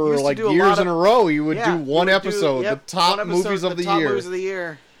 For used to like do a years lot in of- a row, you would yeah, do one we would do- episode, yep, the top one episode, movies of the top year. movies of the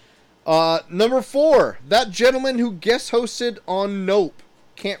year. Number 4, that gentleman who guest hosted on Nope.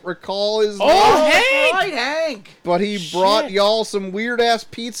 Can't recall his Oh, name, That's Hank! right, Hank. but he brought Shit. y'all some weird ass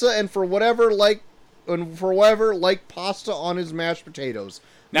pizza and for whatever pasta on his mashed potatoes.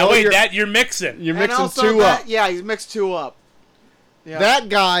 Now No, wait, you're, you're mixing. you're And mixing also 2 that, up. Yeah, he's mixed 2 up. Yeah. That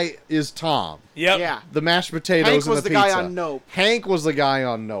guy is Tom. Yep. Yeah. The mashed potatoes Hank and was the the pizza. guy on Nope. Hank was the guy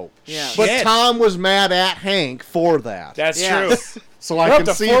on Nope. Yeah. But Shit. Tom was mad at Hank for that. That's Yes. true. so We're I up can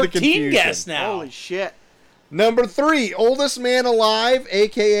to see the 14 confusion. guests now. Holy shit. Number 3, oldest man alive,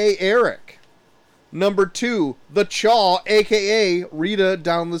 a.k.a. Eric. Number 2, the Chaw, a.k.a. Rita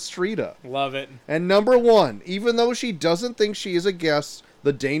down the streeta. Love it. And number 1, even though she doesn't think she is a guest,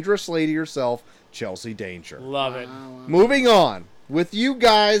 the dangerous lady herself, Chelsea Danger. Love it. Moving on, with you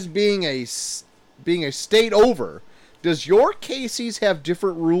guys being a state over, does your Casey's have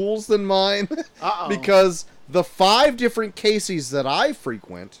different rules than mine? Uh-oh. Because the 5 different Casey's that I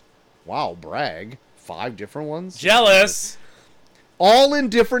frequent, wow, brag, 5 different ones? Jealous. All in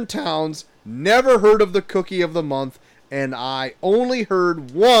different towns, never heard of the cookie of the month, and I only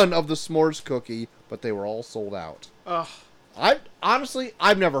heard one of the s'mores cookie, but they were all sold out. Ugh.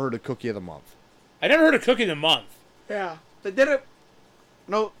 I've never heard of cookie of the month. I never heard of Cookie of the Month. Yeah. They did it.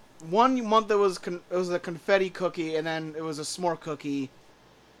 No, one month it was a confetti cookie, and then it was a s'more cookie.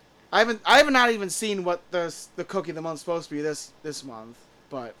 I haven't not even seen what the cookie of the month's supposed to be this month.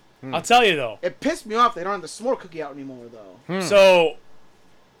 But I'll tell you, though. it pissed me off they don't have the s'more cookie out anymore, though. So,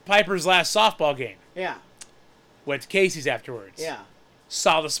 Piper's last softball game. Yeah. Went to Casey's afterwards. Yeah.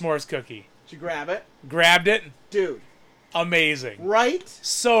 Saw the s'mores cookie. Did you grab it? Grabbed it. Dude. Amazing. Right?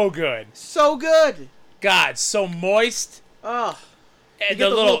 So good. So good. God, so moist. Ugh. You And get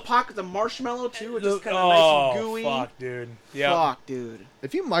the little pocket of marshmallow, too. It's just kind of nice and gooey. Fuck, dude. Yeah. Fuck, dude.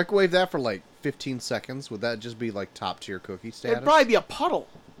 If you microwave that for like 15 seconds, would that just be like top tier cookie status? It'd probably be a puddle.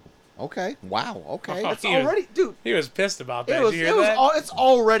 Okay. Wow. Okay. It's He was- already... Dude. He was pissed about that. Did you hear that? It's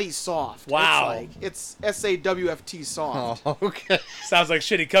already soft. Wow. It's SAWFT soft. Oh, okay. Sounds like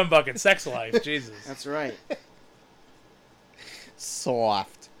shitty cum bucket sex life. Jesus. That's right.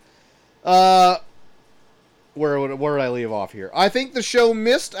 Soft. Where did I leave off here? I think the show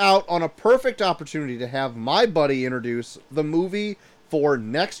missed out on a perfect opportunity to have my buddy introduce the movie for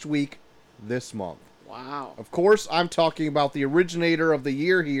next week this month. Wow. Of course, I'm talking about the originator of the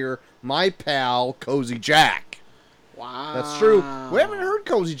Year Here, my pal, Cozy Jack. Wow. That's true. We haven't heard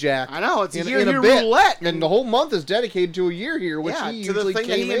Cozy Jack. I know, it's a in Year a Here bit. Roulette. And the whole month is dedicated to a Year Here, which yeah, he to the usually thing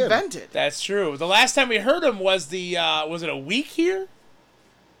that came he in. invented. That's true. The last time we heard him was was it a week here?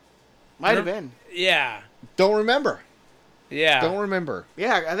 Might have been. Yeah. Don't remember. Yeah. Don't remember.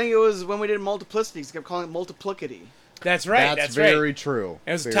 Yeah, I think it was when we did Multiplicity. He kept calling it Multiplicity. That's right. That's right. very true.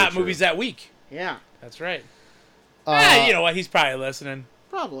 It was the Very top true. movies that week. Yeah, That's right. Uh, You know what? He's probably listening.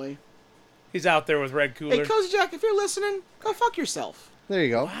 probably. He's out there with Red Cooler. Hey, Cozy Jack, if you're listening, go fuck yourself. There you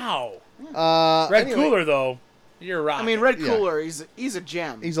go. Wow. Red Anyway, Cooler, though, you're right. I mean, Red Yeah. Cooler, he's a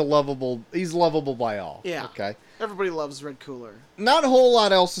gem. He's lovable by all. Yeah. Okay. Everybody loves Red Cooler. Not a whole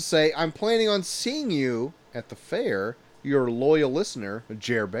lot else to say. I'm planning on seeing you at the fair, your loyal listener,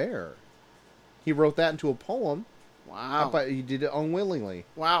 Jer Bear. He wrote that into a poem. Wow. But he did it unwillingly.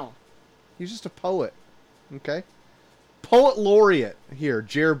 Wow. He's just a poet. Okay? Poet laureate here,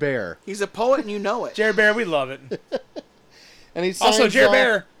 Jer Bear. He's a poet and you know it. Jared Bear, we love it. And he signs Also, Jared off-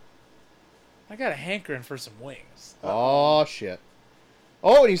 Bear, I got a hankering for some wings. Oh, shit.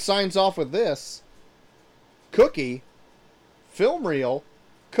 Oh, and he signs off with this. Cookie, film reel,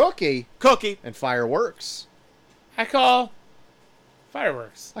 cookie, Cookie. and fireworks. I call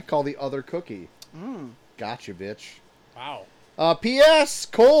fireworks. I call the other cookie. Mm. Gotcha, bitch. Wow. P.S.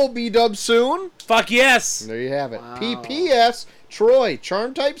 Cole B-dub soon. Fuck yes. There you have it. Wow. P.P.S. Troy,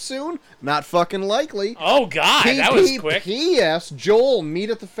 charm type soon. Not fucking likely. Oh, God, that was quick. P.P.S. Joel, meet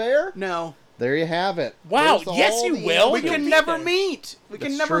at the fair. No. There you have it. Wow, There's yes, all you the will. We answers. can be never there. meet. We can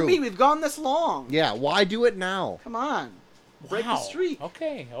That's never true. meet. We've gone this long. Yeah, why do it now? Come on. Break Wow. the streak.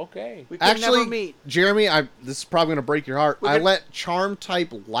 Okay. We can Actually, never meet. Jeremy, this is probably going to break your heart. We I could- let charm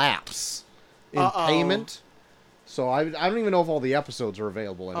type lapse in Uh-oh. payment. So I don't even know if all the episodes are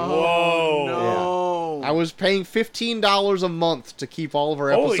available anymore. Whoa. No. I was paying $15 a month to keep all of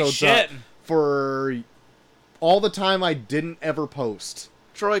our Holy episodes shit. up for all the time I didn't ever post.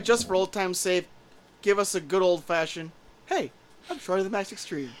 Troy, just for old time's sake, give us a good old fashioned. Hey, I'm Troy the Max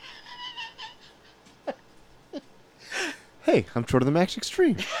Extreme. Hey, I'm Troy the Max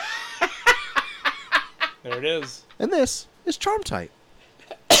Extreme. There it is. And this is charm type.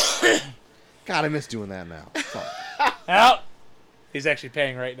 God, I miss doing that now. Fuck. Well, he's actually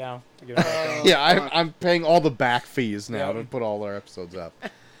paying right now to get it back on. Yeah, I'm paying all the back fees now Yeah. to put all our episodes up.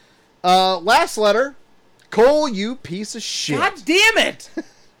 Last letter. Cole, you piece of shit. God damn it!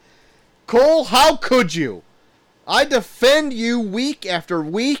 Cole, how could you? I defend you week after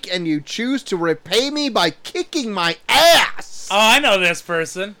week, and you choose to repay me by kicking my ass. Oh, I know this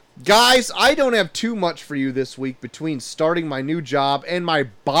person. Guys, I don't have too much for you this week between starting my new job and my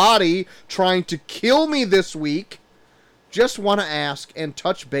body trying to kill me this week. Just want to ask and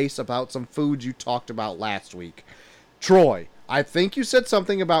touch base about some foods you talked about last week. Troy, I think you said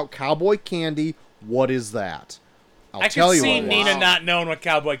something about cowboy candy. What is that? I'll I tell could you see what it Nina is. not knowing what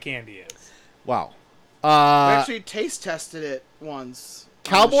cowboy candy is. Wow. We actually taste tested it once. on the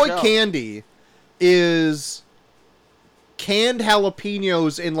Cowboy show. candy is canned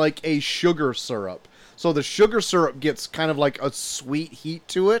jalapenos in like a sugar syrup. So the sugar syrup gets kind of like a sweet heat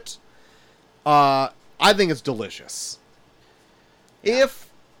to it. I think it's delicious.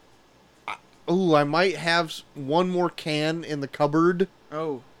 I might have one more can in the cupboard.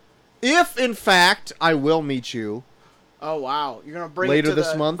 Oh. If, in fact, I will meet you Oh, wow. You're going to bring later it to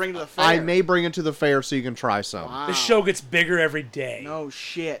this the, month, bring it to the fair. I may bring it to the fair so you can try some. Wow. The show gets bigger every day. No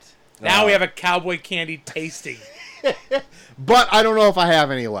shit. Now we have a cowboy candy tasting. But I don't know if I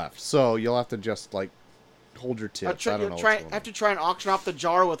have any left, so you'll have to just, like, hold your tits. I don't know. I have to try and auction off the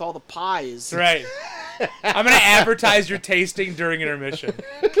jar with all the pies. That's right. I'm going to advertise your tasting during intermission.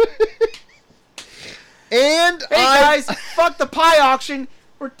 And Hey guys, fuck the pie auction.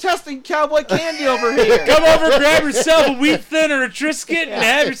 We're testing cowboy candy over here. Come over, grab yourself a wheat thin or a Triscuit, and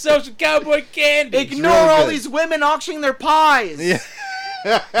have yourself some cowboy candy. Ignore all these women auctioning their pies. Yeah.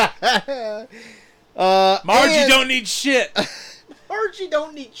 Margie don't need shit. Margie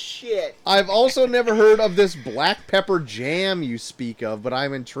don't need shit. I've also never heard of this black pepper jam you speak of, but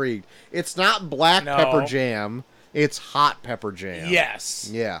I'm intrigued. It's not black pepper jam. It's hot pepper jam. Yes.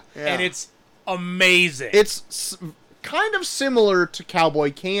 Yeah. And it's amazing. It's kind of similar to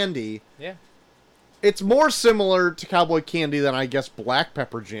cowboy candy. Yeah. It's more similar to cowboy candy than I guess black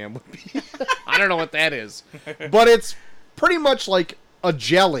pepper jam would be. I don't know what that is. But it's pretty much like a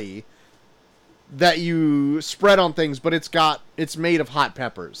jelly that you spread on things, but it's made of hot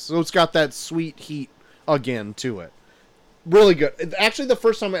peppers. So it's got that sweet heat again to it. Really good. Actually, the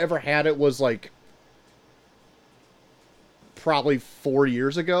first time I ever had it was like probably 4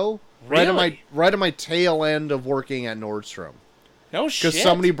 years ago. Really? Right at my tail end of working at Nordstrom. No shit. Because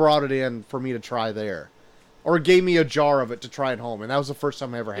somebody brought it in for me to try there. Or gave me a jar of it to try at home. And that was the first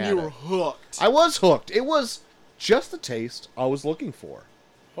time I ever had it. You were hooked. I was hooked. It was just the taste I was looking for.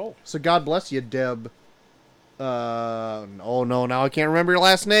 Oh. So God bless you, Deb. Oh no, now I can't remember your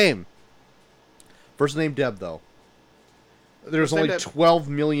last name. First name Deb, though. There's only 12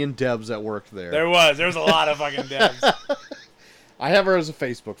 million Debs that worked there. There was a lot of fucking Debs. I have her as a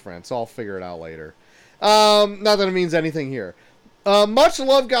Facebook friend, so I'll figure it out later. Not that it means anything here. Much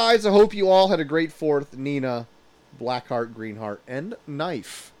love, guys. I hope you all had a great 4th. Nina, Blackheart, Greenheart, and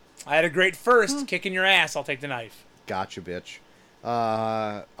Knife. I had a great first. Kicking your ass. I'll take the knife. Gotcha, bitch.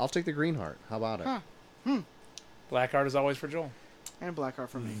 I'll take the Greenheart. How about it? Blackheart is always for Joel. And Blackheart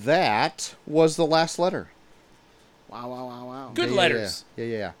for me. That was the last letter. Wow. Good letters.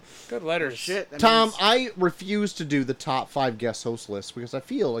 Yeah. Good letters. Shit. Tom, means I refuse to do the top 5 guest host list because I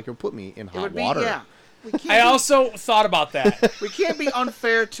feel like it would put me in hot water. Yeah. I also thought about that. We can't be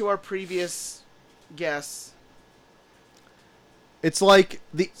unfair to our previous guests. It's like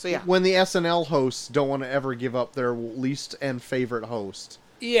when the SNL hosts don't want to ever give up their least and favorite host.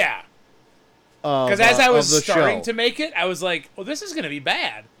 Yeah. Because as I was starting show. to make it, I was like, well, this is going to be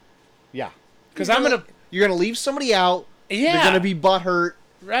bad. Yeah. Because You're going to leave somebody out. Yeah. They're going to be butthurt.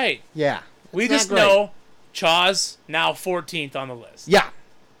 Right. Yeah. We just know Chaw's now 14th on the list. Yeah.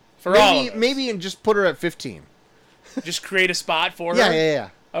 For all of us. Maybe and just put her at 15. Just create a spot for her? Yeah.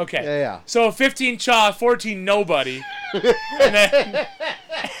 Okay. Yeah. So 15 Chaw, 14 nobody. and then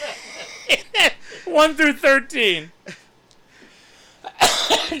 1 through 13.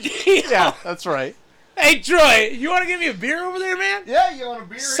 Yeah, that's right. Hey, Troy, you want to give me a beer over there, man? Yeah, you want a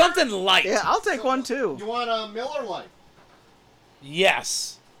beer? Something light. Yeah, I'll take one too. You want a Miller Lite?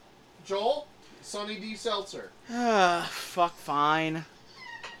 Yes. Joel? Sunny D Seltzer. Fuck, fine.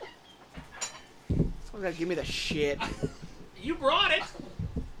 Someone's gotta give me the shit. You brought it.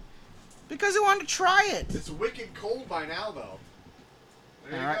 Because I wanted to try it. It's wicked cold by now, though.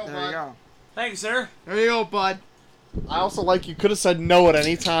 There you Alright, go, there bud. you go. Thanks, sir. There you go, bud. I also like you could have said no at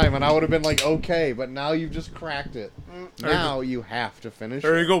any time, and I would have been like, okay, but now you've just cracked it. Now you have to finish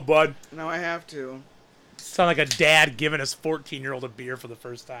There it. you go, bud. Now I have to. Sound like a dad giving his 14-year-old a beer for the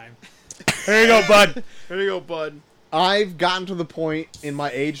first time. There you go, bud. There you go, bud. I've gotten to the point in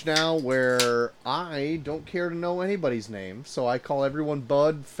my age now where I don't care to know anybody's name, so I call everyone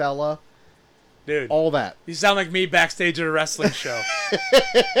bud, fella, Dude. all that. You sound like me backstage at a wrestling show.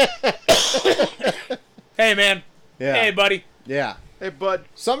 Hey, man. Yeah. Hey, buddy. Yeah. Hey, bud.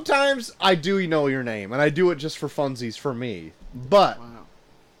 Sometimes I do know your name, and I do it just for funsies for me. But Wow.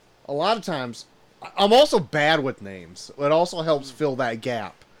 a lot of times, I'm also bad with names. It also helps fill that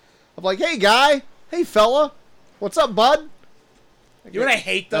gap. I'm like, hey, guy. Hey, fella. What's up, bud? You know what I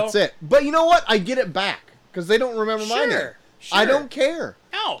hate, though? That's it. But you know what? I get it back, because they don't remember my name. Sure. I don't care.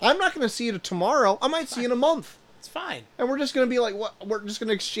 No. I'm not going to see you tomorrow. I might see you in a month. It's fine. And we're just going to be like, what? We're just going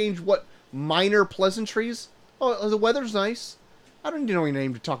to exchange what? Minor pleasantries? Oh, the weather's nice. I don't need to know your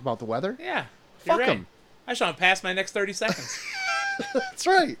name to talk about the weather. Yeah. Fuck you're right. 'em. I just want to pass my next 30 seconds. That's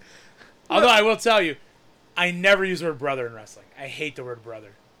right. Although I will tell you, I never use the word brother in wrestling. I hate the word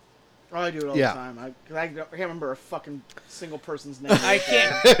brother. Oh, I do it all Yeah. the time. I can't remember a fucking single person's name. I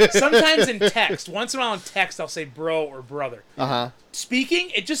can't. Sometimes in text, once in a while in text, I'll say bro or brother. Uh-huh.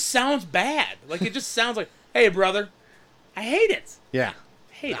 Speaking, it just sounds bad. Like, it just sounds like, hey, brother. I hate it. Yeah.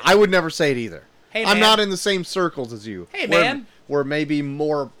 I hate it. I would never say it either. Hey, I'm man. not in the same circles as you. Hey, where, man. Where maybe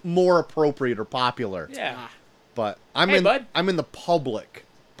more appropriate or popular. Yeah. But I'm Hey, in bud. I'm in the public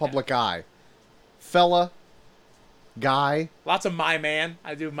eye. Fella, guy. Lots of my man.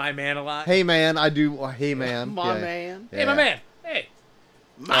 I do my man a lot. Hey man, I do hey man. My Yeah. man. Hey, my man. Hey.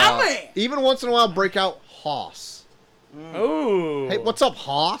 My man. Even once in a while break out hoss. Ooh. Hey, what's up,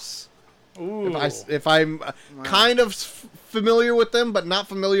 Hoss? Ooh. If I'm kind of familiar with them, but not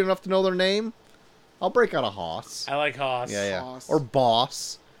familiar enough to know their name, I'll break out a Hoss. I like Hoss. Yeah. Hoss. Or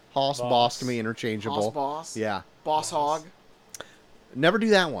Boss. Hoss, Boss. Boss can be interchangeable. Hoss boss. Yeah. Boss hog. Never do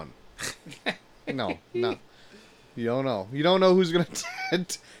that one. No. You don't know. You don't know who's going to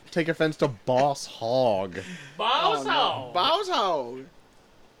take offense to Boss Hog. Boss no. hog. Boss hog.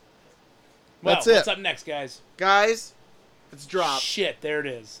 Well, That's it. What's up next, guys? Guys, it's dropped. Shit, there it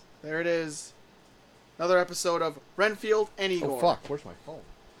is. There it is. Another episode of Renfield and Igor. Oh, fuck. Where's my phone?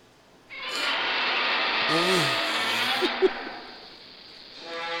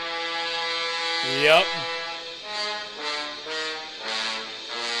 Yep.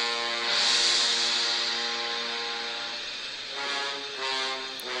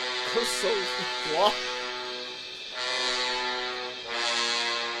 So what?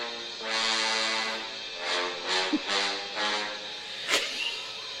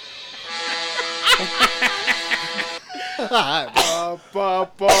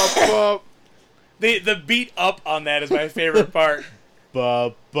 The beat up on that is my favorite part.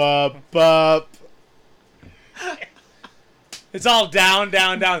 Bup, bup, bup. It's all down.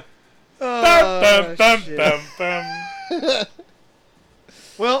 Oh, Bum, shit. bum, bum.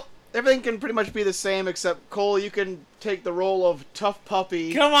 Well, everything can pretty much be the same, except Cole, you can take the role of tough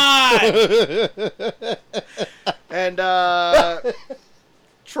puppy, Come on! and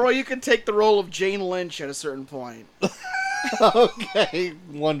Troy, you can take the role of Jane Lynch at a certain point. Okay,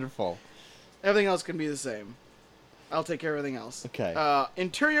 wonderful. Everything else can be the same. I'll take care of everything else. Okay.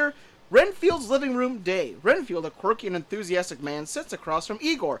 Interior, Renfield's living room day. Renfield, a quirky and enthusiastic man, sits across from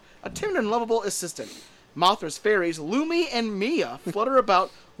Igor, a timid and lovable assistant. Mothra's fairies, Lumi and Mia, flutter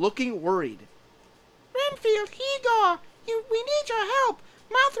about, looking worried. Renfield, Igor, we need your help.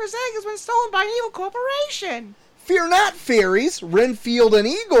 Mothra's egg has been stolen by an evil corporation. Fear not, fairies. Renfield and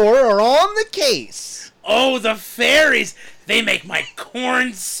Igor are on the case. Oh, the fairies! They make my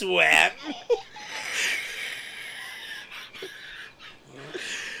corn sweat.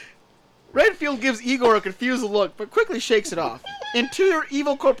 Renfield gives Igor a confused look, but quickly shakes it off. Interior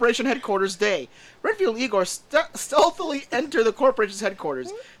Evil Corporation Headquarters Day. Renfield and Igor stealthily enter the corporation's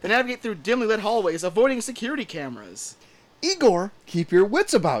headquarters. They navigate through dimly lit hallways, avoiding security cameras. Igor, keep your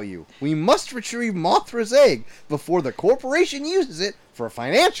wits about you. We must retrieve Mothra's egg before the corporation uses it for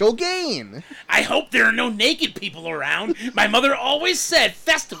financial gain. I hope there are no naked people around. My mother always said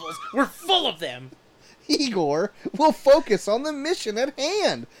festivals were full of them. Igor, we'll focus on the mission at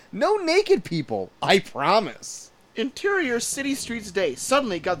hand. No naked people, I promise. Interior City Streets Day.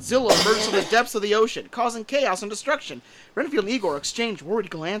 Suddenly, Godzilla emerges from the depths of the ocean, causing chaos and destruction. Renfield and Igor exchange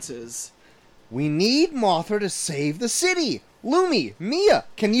worried glances. We need Mothra to save the city. Lumi, Mia,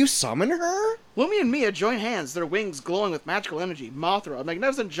 can you summon her? Lumi and Mia join hands, their wings glowing with magical energy. Mothra, a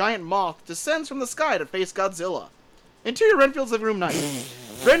magnificent giant moth, descends from the sky to face Godzilla. Interior Renfield's living room night.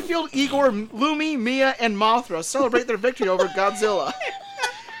 Renfield, Igor, Lumi, Mia, and Mothra celebrate their victory over Godzilla.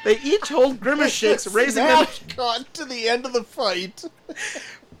 They each hold grimace shakes, raising them. Got to the end of the fight.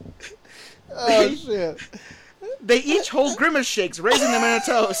 Oh shit! They each hold grimace shakes, raising them in a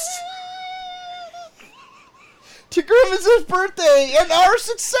toast. To Grimace's birthday and our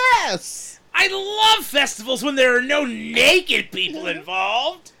success. I love festivals when there are no naked people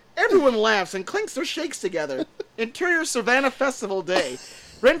involved. Everyone laughs and clinks their shakes together. Interior Savannah Festival Day.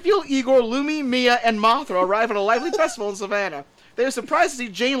 Renfield, Igor, Lumi, Mia, and Mothra arrive at a lively festival in Savannah. They are surprised to see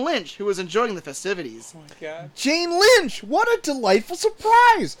Jane Lynch, who is enjoying the festivities. Oh my god. Jane Lynch, what a delightful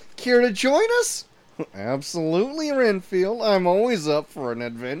surprise! Care to join us? Absolutely, Renfield. I'm always up for an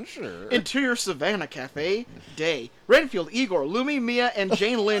adventure. Interior Savannah Cafe Day. Renfield, Igor, Lumi, Mia, and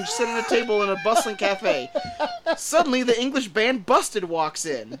Jane Lynch sit at a table in a bustling cafe. Suddenly, the English band Busted walks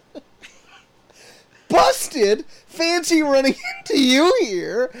in. Busted? Fancy running into you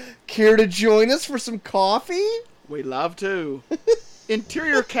here. Care to join us for some coffee? We'd love to.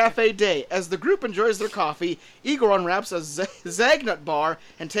 Interior Cafe Day. As the group enjoys their coffee, Igor unwraps a Zagnut bar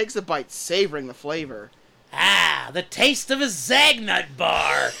and takes a bite, savoring the flavor. Ah, the taste of a Zagnut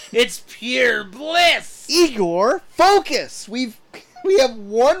bar. It's pure bliss. Igor, focus! We have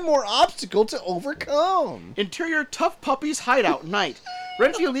one more obstacle to overcome. Interior Tough Puppy's Hideout Night.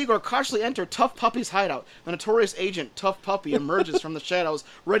 Renfield and Igor cautiously enter Tough Puppy's hideout. The notorious agent Tough Puppy emerges from the shadows,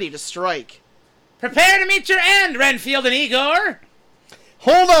 ready to strike. Prepare to meet your end, Renfield and Igor.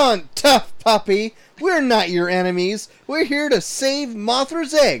 Hold on, Tough Puppy. We're not your enemies. We're here to save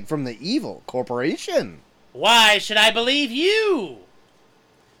Mothra's egg from the evil corporation. Why should I believe you?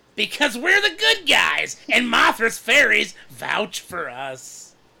 Because we're the good guys, and Mothra's fairies vouch for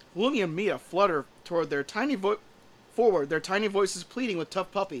us. Lumi and Mia flutter toward their tiny Forward, their tiny voices pleading with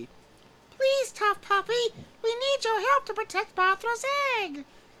Tough Puppy. Please, Tough Puppy, we need your help to protect Mothra's egg.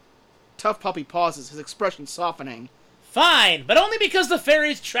 Tough Puppy pauses, his expression softening. Fine, but only because the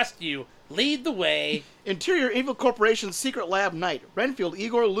fairies trust you. Lead the way. Interior Evil Corporation's secret lab night. Renfield,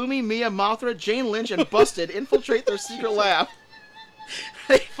 Igor, Lumi, Mia, Mothra, Jane Lynch, and Busted infiltrate their secret lab.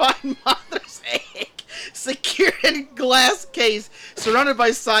 They find Mothra's egg secured in a glass case, surrounded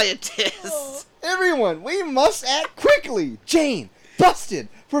by scientists. Everyone, we must act quickly. Jane, Busted,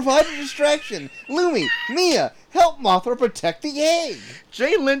 provide a distraction. Lumi, Mia, help Mothra protect the egg.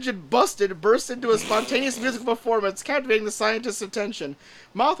 Jane Lynch and Busted burst into a spontaneous musical performance, captivating the scientists' attention.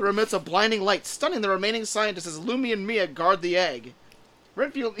 Mothra emits a blinding light, stunning the remaining scientists as Lumi and Mia guard the egg.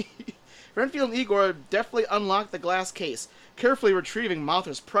 Renfield and Igor deftly unlock the glass case, carefully retrieving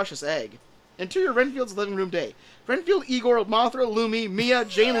Mothra's precious egg. Interior Renfield's living room day. Renfield, Igor, Mothra, Lumi, Mia,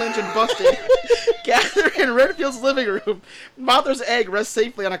 Jane Lynch, and Busted gather in Renfield's living room. Mothra's egg rests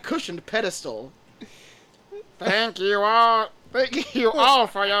safely on a cushioned pedestal. Thank you all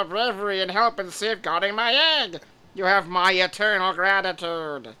for your bravery and help in safeguarding my egg. You have my eternal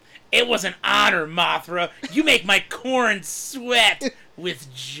gratitude. It was an honor, Mothra. You make my corn sweat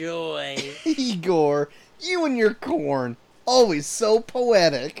with joy. Igor, you and your corn. Always so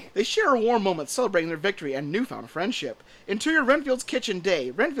poetic. They share a warm moment celebrating their victory and newfound friendship. Interior Renfield's kitchen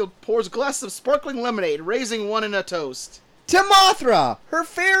day. Renfield pours glasses of sparkling lemonade, raising one in a toast. To Mothra, her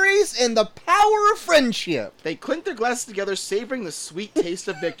fairies, and the power of friendship. They clink their glasses together, savoring the sweet taste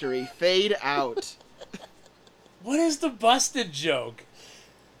of victory. Fade out. What is the Busted joke?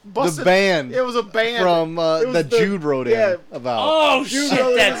 Busted, the band. It was a band from Jude wrote in about. Oh, Jude shit,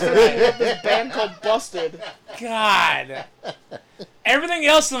 wrote that's in right. this band called Busted. God. Everything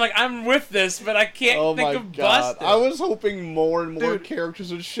else, I'm like, I'm with this, but I can't think of Busted. I was hoping more and more Dude,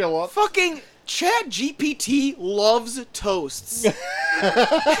 characters would show up. Fucking Chat GPT loves toasts.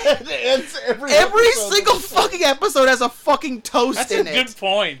 Every single fucking episode has a fucking toast That's in a it. good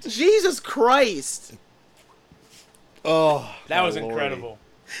point. Jesus Christ. Oh, That was my lordy. incredible.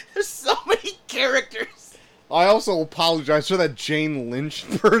 There's so many characters. I also apologize for that Jane Lynch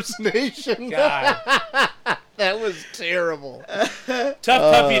impersonation. God. That was terrible. Tough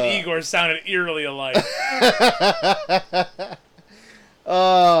Puppy and Igor sounded eerily alike.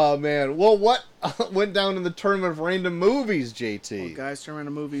 Oh, man. Well, what went down in the tournament of random movies, JT? Well, guys, turn around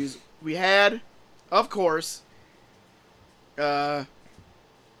to movies. We had, of course, let's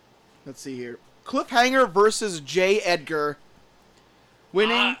see here. Cliffhanger versus J. Edgar.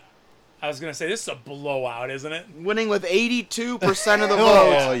 Winning. I was going to say, this is a blowout, isn't it? Winning with 82% of the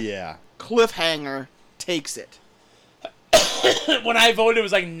vote. Oh, yeah. Cliffhanger takes it. When I voted, it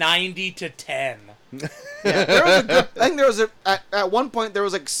was like 90-10. Yeah, there was a good, I think there was at one point there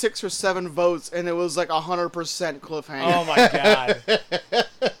was like 6 or 7 votes, and it was like 100% cliffhanger. Oh my god!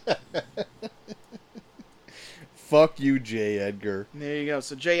 Fuck you, J. Edgar. There you go.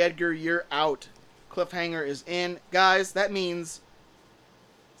 So J. Edgar, you're out. Cliffhanger is in, guys. That means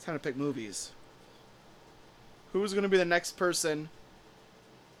it's time to pick movies. Who's going to be the next person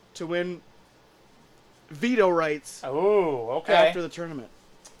to win veto rights? Oh, okay. After the tournament.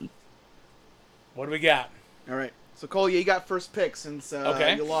 What do we got? All right. So, Cole, you got first pick since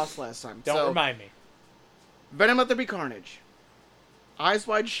Okay. you lost last time. Don't so, remind me. Venom Let There Be Carnage, Eyes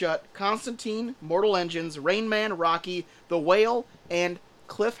Wide Shut, Constantine, Mortal Engines, Rain Man, Rocky, The Whale, and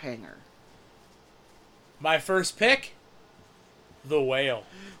Cliffhanger. My first pick, The Whale.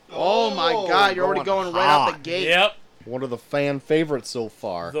 Oh my God! You're already going right out the gate. Yep. One of the fan favorites so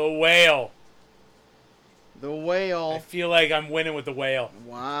far. The Whale. The I Whale. feel like I'm winning with The Whale.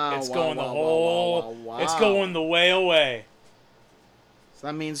 Wow. It's wow, going wow, the whole. wow. It's going the Whale way. So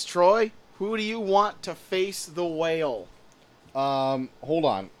that means Troy. Who do you want to face the Whale? Hold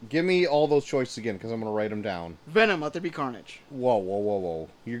on. Give me all those choices again, because I'm going to write them down. Venom, Let There Be Carnage. Whoa.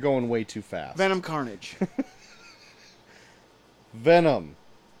 You're going way too fast. Venom, Carnage. Venom.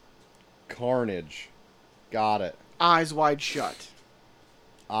 Carnage. Got it. Eyes Wide Shut.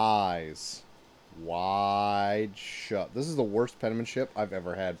 Eyes. Wide shut. This is the worst penmanship I've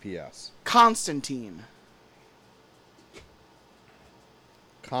ever had, P.S. Constantine.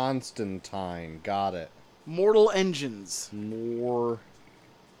 Constantine. Got it. Mortal Engines. Mortal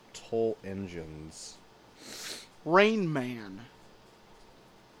Engines. Rain Man.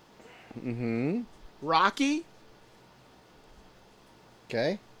 Mm-hmm. Rocky.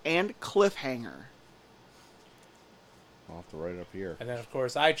 Okay. And Cliffhanger. I'll have to write it up here. And then, of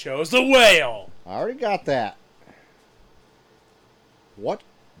course, I chose The Whale. I already got that. What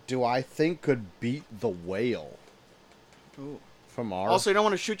do I think could beat The Whale? Ooh. From our... Also, you don't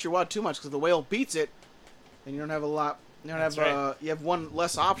want to shoot your wad too much because the Whale beats it. And you don't have a lot. You don't have. That's right. You have one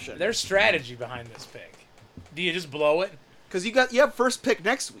less option. There's strategy behind this pick. Do you just blow it? Because you have first pick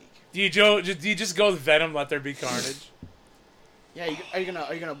next week. Do you just go with Venom? Let there be carnage. Yeah. Are you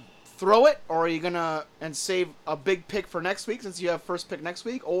gonna throw it, or are you gonna and save a big pick for next week since you have first pick next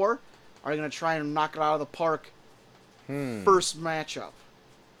week, or are you gonna try and knock it out of the park? First matchup.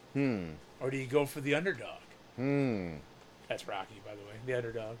 Or do you go for the underdog? That's Rocky, by the way. The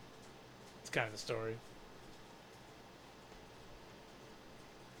underdog. It's kind of the story.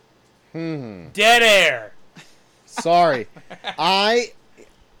 Dead air. Sorry. There's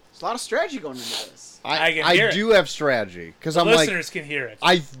a lot of strategy going into this. I do have strategy. Because I'm listeners can hear it.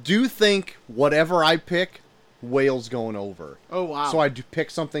 I do think whatever I pick, Whale's going over. Oh, wow. So I do pick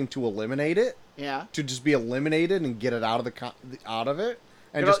something to eliminate it. Yeah. To just be eliminated and get it out of it.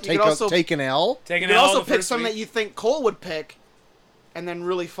 And You just could also- take an L. Take You an could L also the pick first something week. that you think Cole would pick, and then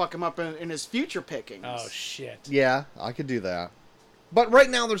really fuck him up in his future pickings. Oh shit. Yeah, I could do that. But right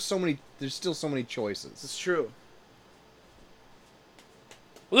now there's still so many choices. It's true.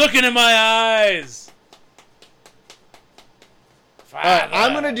 Look into my eyes.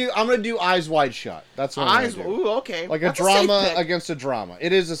 I'm gonna do Eyes Wide Shut. That's what I'm Eyes. gonna do. Ooh, okay. Like That's a safe drama pick. against a drama.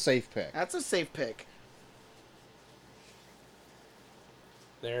 It is a safe pick. That's a safe pick.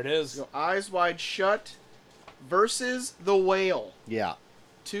 There it is. So Eyes Wide Shut versus The Whale. Yeah.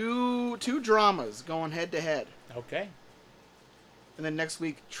 Two dramas going head to head. Okay. And then next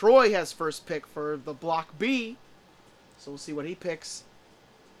week, Troy has first pick for the Block B. So we'll see what he picks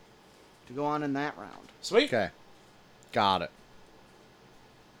to go on in that round. Sweet. Okay. Got it.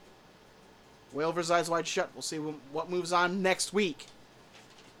 Whale versus Eyes Wide Shut. We'll see what moves on next week.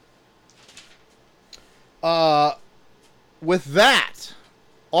 With that,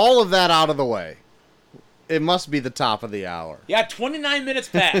 all of that out of the way, it must be the top of the hour. Yeah, 29 minutes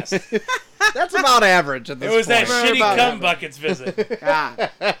passed. That's about average at this It was point. that shitty about cum it. buckets visit. God.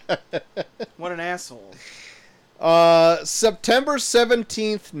 What an asshole. September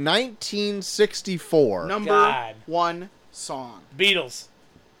 17th, 1964. Number God. 1 song. Beatles.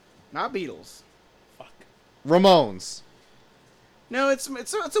 Not Beatles. Fuck. Ramones. No, it's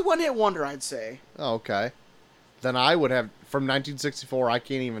a one-hit wonder, I'd say. Oh, okay. Then I would have, from 1964, I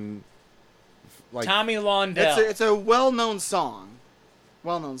can't even, like... Tommy Laundell. It's a well-known song.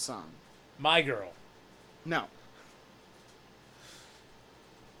 Well-known song. My Girl. No.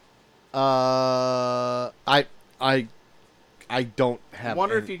 I don't have... I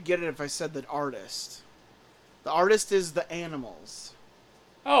wonder any- if you'd get it if I said the artist. The artist is The Animals.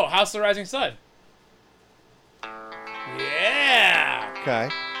 Oh, House of the Rising Sun. Yeah. Okay.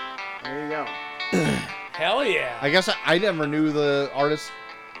 There you go. Hell yeah. I guess I never knew the artist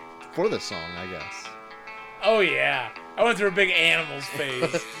for this song, I guess. Oh yeah. I went through a big Animals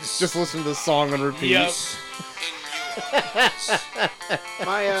phase. Just listen to this song on repeat. Yep.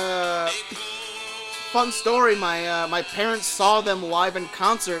 My fun story. My parents saw them live in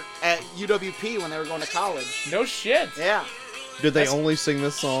concert at UWP when they were going to college. No shit. Yeah, Did they only sing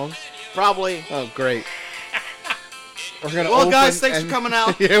this song? probably. Oh, great. We're gonna Well, open guys, thanks for and- coming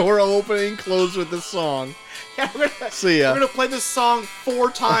out. Yeah, we're opening close with this song. Yeah, See ya. We're gonna play this song 4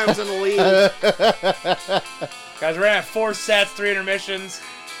 times and leave. Guys, we're gonna have 4 sets, 3 intermissions.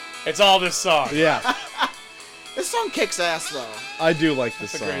 It's all this song. Yeah, This song kicks ass, though. I do like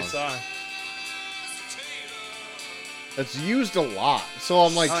this It's a song. great song. It's used a lot, so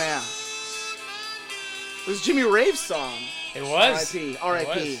I'm like, Oh yeah. It was Jimmy Rave's song. It was. R.I.P. It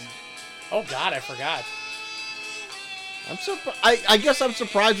R.I.P. was. Oh God, I forgot. I'm surprised. I guess I'm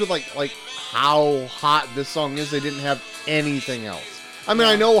surprised with like how hot this song is. They didn't have anything else. I mean,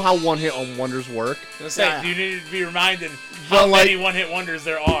 I know how one-hit wonders work. I was gonna say, Yeah. you need to be reminded But, how like- many one-hit wonders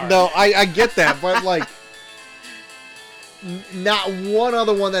there are. No, I get that, but like, not one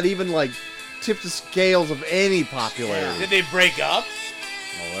other one that even like tipped the scales of any popularity. Did they break up?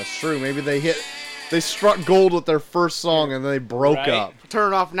 Oh, that's true. Maybe they struck gold with their first song and then they broke Right. up.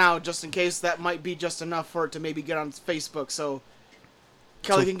 Turn it off now, just in case that might be just enough for it to maybe get on Facebook, so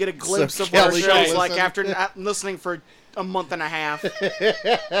Kelly can get a glimpse of what our Kelly show's can like listen. after listening for a month and a half.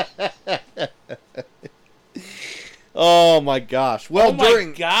 Oh my gosh! Well, Oh my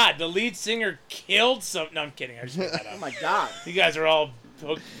during God, the lead singer killed some. No, I'm kidding. I just made that Oh up. my god. You guys are all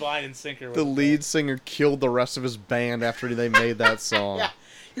hooked, blind, and sinker. With the it. lead singer killed the rest of his band after they made that song. Yeah.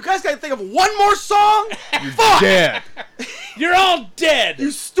 You guys gotta think of one more song? You're dead. You're all dead.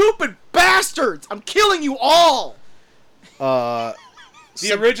 You stupid bastards! I'm killing you all! Uh,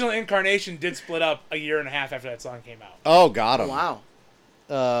 The original incarnation did split up a year and a half after that song came out. oh, got him. Wow.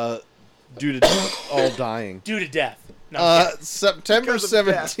 Due to all dying. Due to death. September Because of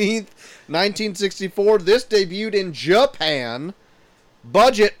death. 17th, 1964. This debuted in Japan.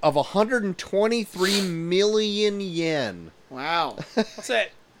 Budget of 123 million yen. Wow. What's that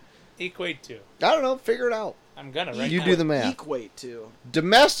equate to? I don't know. Figure it out. I'm gonna right You now. do the math. Equate to.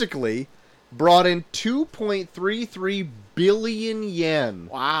 Domestically, brought in 2.33 billion yen.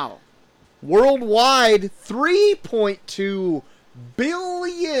 Wow. Worldwide, 3.2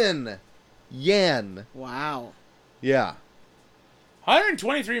 billion yen. Wow. Yeah.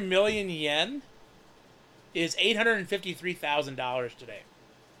 123 million yen is $853,000 today.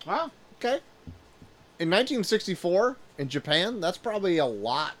 Wow. Okay. In 1964, in Japan, that's probably a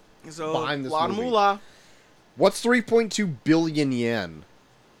lot So, behind this lot movie. of moolah. What's 3.2 billion yen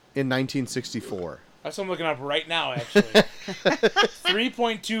in 1964? That's what I'm looking up right now, actually.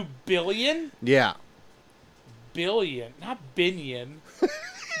 3.2 billion? Yeah. Billion, not binion.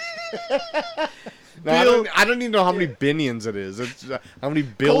 No, I don't even know how many billions it is. It's how many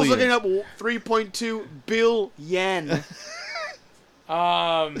Cole's billions. looking up 3.2 billion.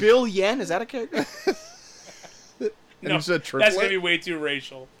 Um, Billion? Is that a character? no, you said that's triplet? gonna be way too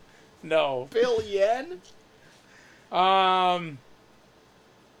racial. No. Billion? Oh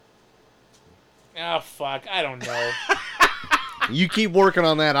fuck, I don't know. You keep working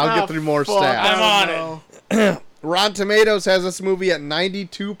on that. I'll get through more fuck. stats. I'm on it. Rotten Tomatoes has this movie at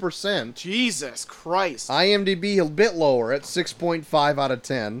 92%. Jesus Christ. IMDb a bit lower at 6.5 out of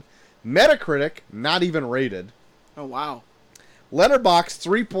 10. Metacritic, not even rated. Oh, wow. Letterboxd,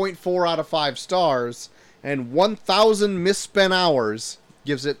 3.4 out of 5 stars. And 1,000 misspent hours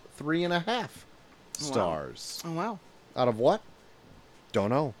gives it 3.5 stars. Oh, wow. Out of what? Don't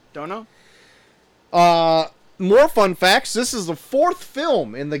know. Don't know. More fun facts. This is the 4th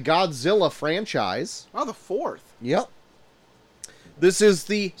film in the Godzilla franchise. Oh, the 4th. Yep. This is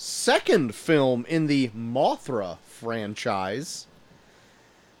the 2nd film in the Mothra franchise.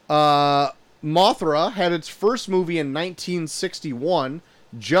 Mothra had its first movie in 1961,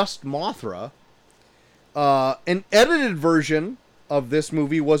 just Mothra. An edited version of this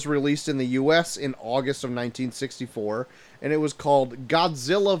movie was released in the U.S. in August of 1964, and it was called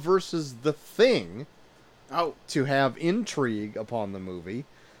Godzilla vs. The Thing. Oh. To have intrigue upon the movie.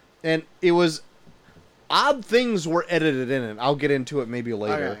 And it was... Odd things were edited in it. I'll get into it maybe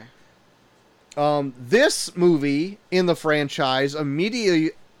later. Okay. This movie in the franchise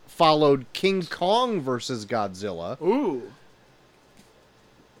immediately followed King Kong vs. Godzilla. Ooh.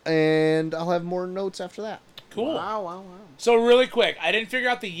 And I'll have more notes after that. Cool. Wow, wow, wow. So really quick, I didn't figure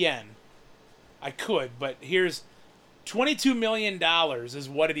out the yen. I could, but here's $22 million is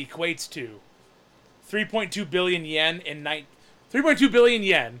what it equates to. 3.2 billion yen in 3.2 billion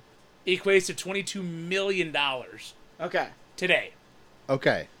yen equates to $22 million Okay. today.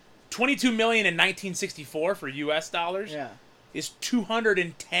 Okay. 22 million in 1964 for US dollars is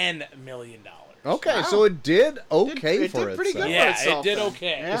 $210 million. Okay, Wow. so it did okay It for did pretty itself. good. Yeah, for itself, it did then.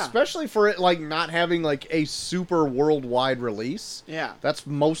 okay. Yeah. Especially for it like not having like a super worldwide release. Yeah. That's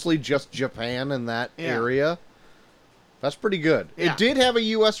mostly just Japan and that Yeah. area. That's pretty good. Yeah. It did have a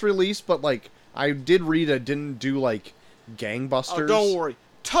US release, but like I did read it didn't do like gangbusters. Oh, don't worry.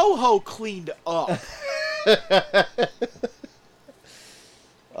 Toho cleaned up.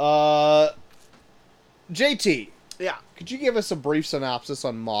 JT, Yeah. could you give us a brief synopsis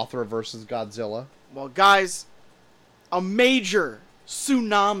on Mothra versus Godzilla? Well, guys, a major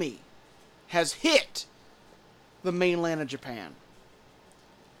tsunami has hit the mainland of Japan.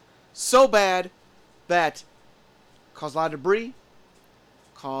 So bad that caused a lot of debris,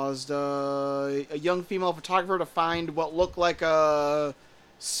 caused a young female photographer to find what looked like a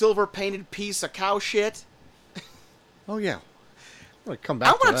silver-painted piece of cow shit. Oh yeah. I'm gonna come back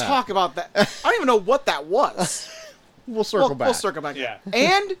I want to to talk about that. I don't even know what that was. We'll circle back. We'll circle back. Yeah.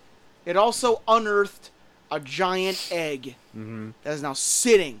 And it also unearthed a giant egg that is now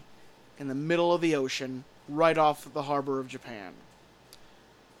sitting in the middle of the ocean right off the harbor of Japan.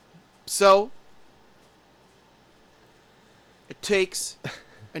 So, it takes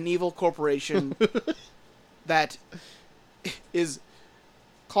an evil corporation that is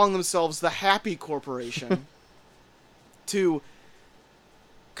calling themselves the Happy Corporation to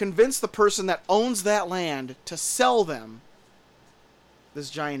convince the person that owns that land to sell them this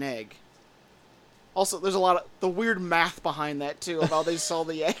giant egg. Also, there's a lot of the weird math behind that too, of how they sell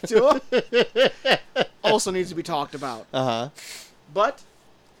the egg to them. Also needs to be talked about. But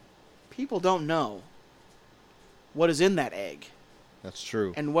people don't know what is in that egg That's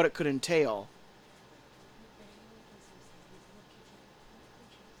true. and what it could entail.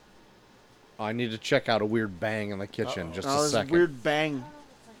 I need to check out a weird bang in the kitchen. Just a There's second. a weird bang.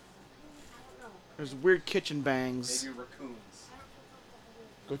 There's weird kitchen bangs. Maybe raccoons.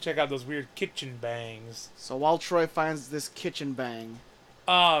 Go check out those weird kitchen bangs. So while Troy finds this kitchen bang,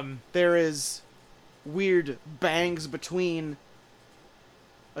 Um, there is weird bangs between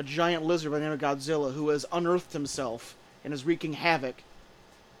a giant lizard by the name of Godzilla who has unearthed himself and is wreaking havoc,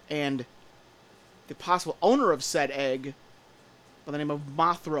 and the possible owner of said egg by the name of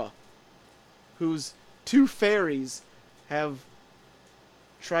Mothra, whose two fairies have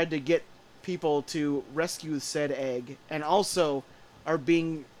tried to get people to rescue said egg, and also are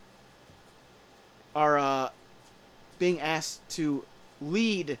being asked to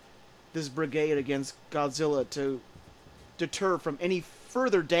lead this brigade against Godzilla to deter from any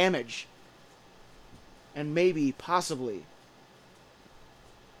further damage and maybe possibly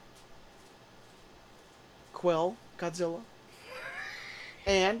quell Godzilla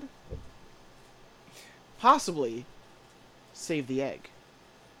and possibly save the egg.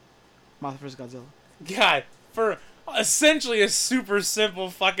 Mothra vs. Godzilla. God, for essentially a super simple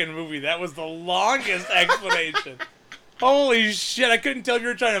fucking movie, that was the longest explanation. Holy shit, I couldn't tell if you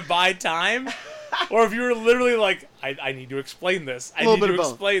were trying to buy time or if you were literally like, I need to explain this. I need to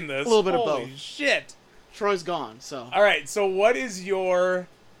explain this. A little bit of both. Holy shit. Troy's gone, so. Alright, so what is your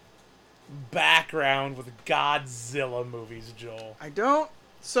background with Godzilla movies, Joel?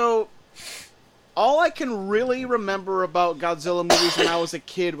 So, all I can really remember about Godzilla movies when I was a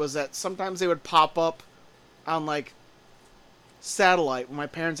kid was that sometimes they would pop up on, like, satellite, when my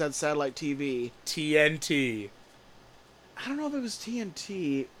parents had satellite TV. TNT. I don't know if it was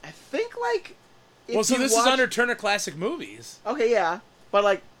TNT. I think, like... Well, so this is under Turner Classic Movies. Okay, yeah. But,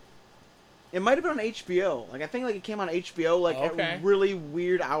 like, it might have been on HBO. Like, I think, like, it came on HBO, like, at really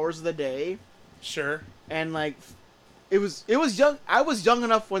weird hours of the day. Sure. And, like... It was young. I was young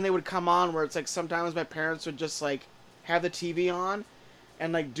enough when they would come on where it's like sometimes my parents would just like have the TV on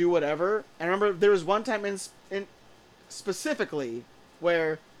and like do whatever. And I remember there was one time in specifically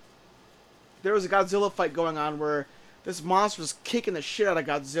where there was a Godzilla fight going on where this monster was kicking the shit out of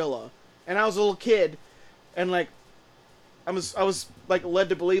Godzilla. And I was a little kid and like I was like led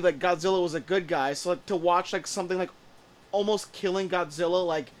to believe like Godzilla was a good guy. So like to watch like something like almost killing Godzilla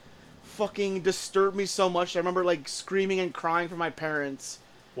like fucking disturbed me so much. I remember like screaming and crying for my parents.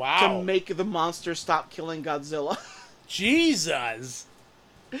 Wow. To make the monster stop killing Godzilla. Jesus.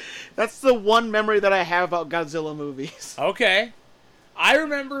 That's the one memory that I have about Godzilla movies. Okay. I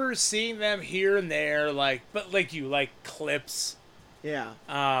remember seeing them here and there, like, but like you, like clips. Yeah.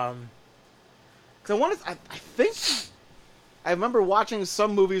 Cause I think I remember watching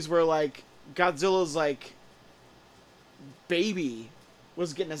some movies where like Godzilla's like baby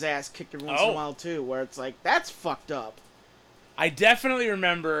was getting his ass kicked every once in a while too, where it's like, that's fucked up. I definitely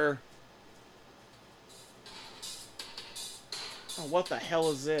remember... Oh, what the hell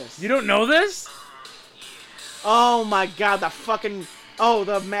is this? You don't know this? Oh my god, the fucking... Oh,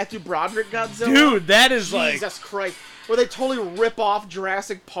 the Matthew Broderick Godzilla? Dude, that is like... Jesus Christ. Where they totally rip off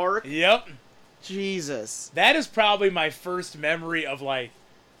Jurassic Park? Yep. Jesus. That is probably my first memory of like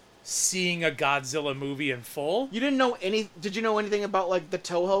seeing a Godzilla movie in full. You didn't know did you know anything about like the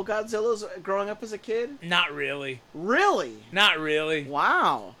Toho Godzillas growing up as a kid? Not really. Really? Not really.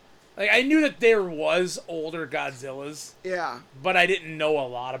 Wow. Like I knew that there was older Godzillas. Yeah. But I didn't know a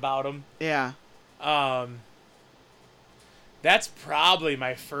lot about them. Yeah. That's probably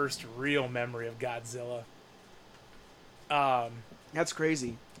my first real memory of Godzilla. That's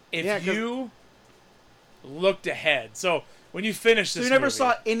crazy. If you looked ahead, so when you finish this, so you never movie,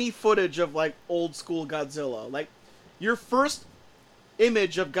 saw any footage of like old school Godzilla. Like your first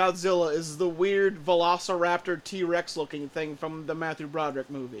image of Godzilla is the weird Velociraptor T-Rex looking thing from the Matthew Broderick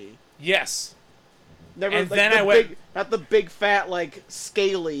movie. Yes. Never. And like, then I went not the big fat like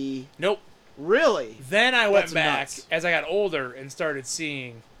scaly. Nope. Really? Then I went back nuts. as I got older and started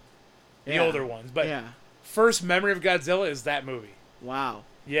seeing the older ones. But first memory of Godzilla is that movie. Wow.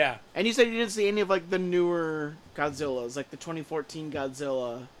 Yeah. And you said you didn't see any of like the newer Godzillas, like the 2014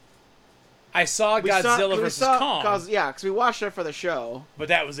 Godzilla. I saw Godzilla vs. Kong. Yeah, because we watched it for the show. But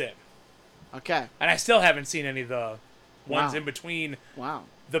that was it. Okay. And I still haven't seen any of the ones in between. Wow.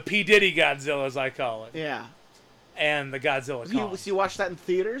 The P. Diddy Godzilla, as I call it. Yeah. And the Godzilla Kong. So you watched that in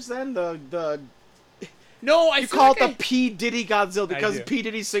theaters then? No, I you feel call like it the P. Diddy Godzilla because do. P.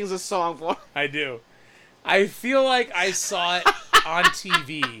 Diddy sings a song for it. I do. I feel like I saw it on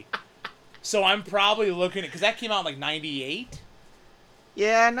TV. So I'm probably looking at... Because that came out in like 98?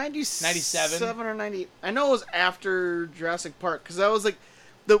 Yeah, 97 or 90. I know it was after Jurassic Park because that was like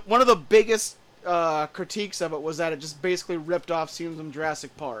one of the biggest critiques of it was that it just basically ripped off scenes from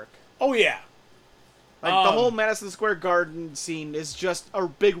Jurassic Park. Oh yeah. Like, the whole Madison Square Garden scene is just a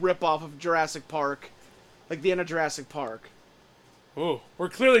big ripoff of Jurassic Park. Like, the end of Jurassic Park. Ooh, we're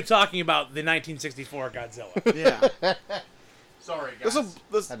clearly talking about the 1964 Godzilla. Yeah. Sorry, guys.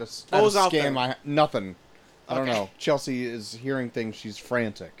 This I goes out scan there. my nothing. I don't Okay. know. Chelsea is hearing things. She's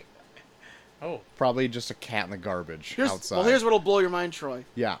frantic. Oh. Probably just a cat in the garbage outside. Well, here's what'll blow your mind, Troy.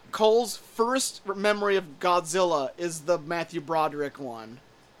 Yeah. Cole's first memory of Godzilla is the Matthew Broderick one.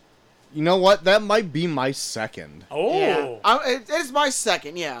 You know what? That might be my second. Oh. Yeah. It's my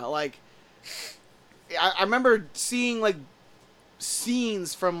second, yeah. Like, I remember seeing, like,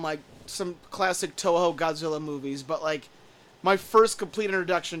 scenes from, like, some classic Toho Godzilla movies, but, like, my first complete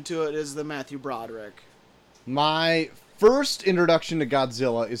introduction to it is the Matthew Broderick. My first introduction to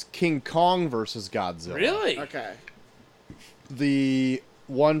Godzilla is King Kong versus Godzilla. Really? Okay. The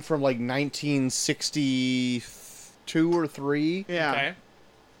one from, like, 1962 or 3. Yeah. Okay.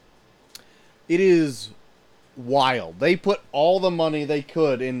 It is wild. They put all the money they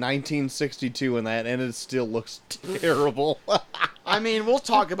could in 1962 in that, and it still looks terrible. I mean, we'll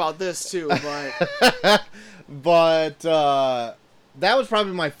talk about this, too, but... But that was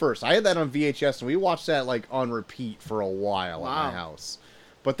probably my first. I had that on VHS, and we watched that, like, on repeat for a while at my house.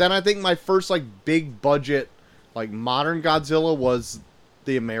 But then I think my first, like, big budget, like, modern Godzilla was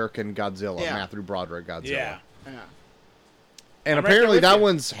the American Godzilla, Matthew Broderick Godzilla. Yeah. Yeah. And I'm right apparently there with that you.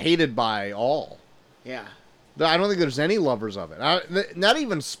 one's hated by all. Yeah. I don't think there's any lovers of it. Not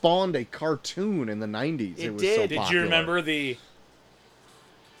even spawned a cartoon in the 90s. It was did. so Did Did popular. you remember the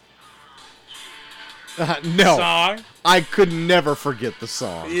No. song? I could never forget the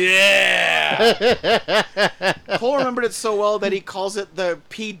song. Yeah. Cole remembered it so well that he calls it the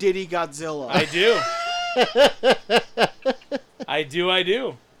P. Diddy Godzilla. I do. I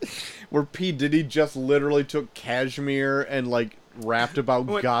do. Where P. Diddy just literally took cashmere and, like, rapped about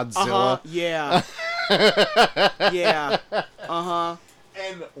Godzilla. Yeah. Yeah. Uh-huh.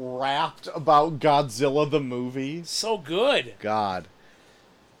 And rapped about Godzilla the movie. So good. God.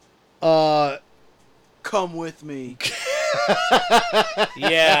 Come with me.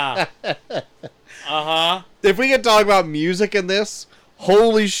 Yeah. Uh-huh. If we could talk about music in this,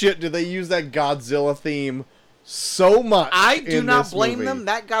 holy shit, did they use that Godzilla theme so much. I do in not this blame movie. them.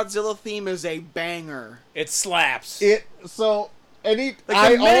 That Godzilla theme is a banger. It slaps. The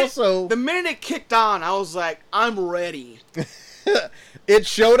minute it kicked on, I was like, I'm ready. it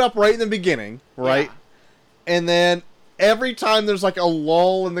showed up right in the beginning, right? Yeah. And then every time there's like a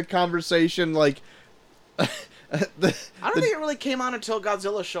lull in the conversation, like I don't think it really came on until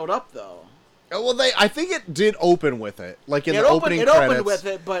Godzilla showed up, though. well, I think it did open with it, like in the opening it credits. opened with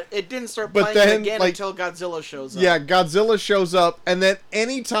it, but it didn't start But playing then, it again like, until Godzilla shows up. Yeah, Godzilla shows up, and then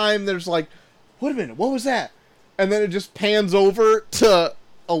anytime there's like, wait a minute, what was that? And then it just pans over to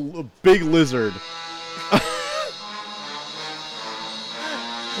a big lizard.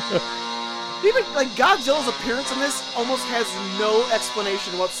 Even like Godzilla's appearance in this almost has no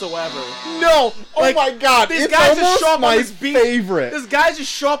explanation whatsoever. No! Oh Like, my god, these it's guys just almost show up on my this beach. favorite. These guys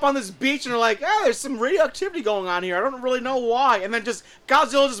just show up on this beach and are like, there's some radioactivity going on here. I don't really know why. And then just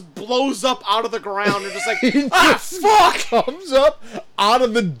Godzilla just blows up out of the ground and just like, He just fuck! comes up out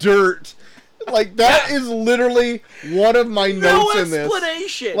of the dirt. Like, that is literally one of my No notes in this.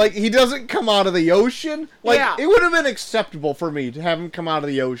 explanation. Like, he doesn't come out of the ocean. Like, Yeah. it would have been acceptable for me to have him come out of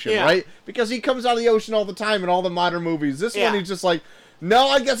the ocean, Yeah. right? Because he comes out of the ocean all the time in all the modern movies. This Yeah. one, he's just like, no,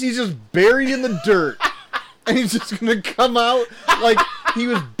 I guess he's just buried in the dirt. And he's just gonna come out like he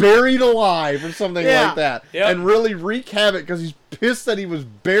was buried alive or something Yeah. like that. Yep. And really wreak havoc because he's pissed that he was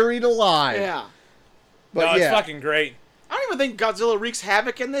buried alive. yeah. But No, it's yeah. fucking great. I don't even think Godzilla wreaks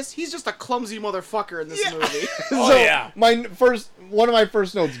havoc in this. He's just a clumsy motherfucker in this movie. Oh, So, yeah. one of my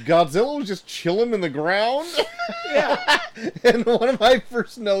first notes, Godzilla was just chilling in the ground. Yeah. And one of my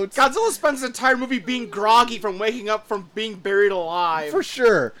first notes, Godzilla spends the entire movie being groggy from waking up from being buried alive. for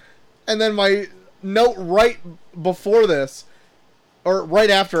sure. And then my note right before this, or right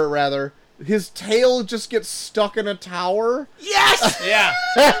after it rather, his tail just gets stuck in a tower. Yes! Yeah.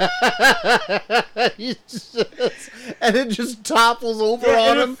 And it just topples over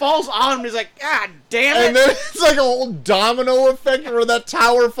on and him. it falls on him and he's like, God damn it! And then it's like a whole domino effect where that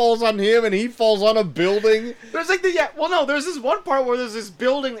tower falls on him and he falls on a building. There's like there's this one part where there's this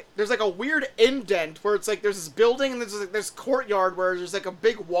building, there's like a weird indent where it's like there's this building and there's like this courtyard where there's like a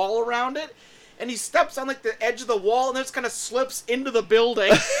big wall around it, and he steps on like the edge of the wall and then just kind of slips into the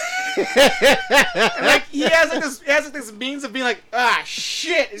building. And, like, he has this means of being like, ah,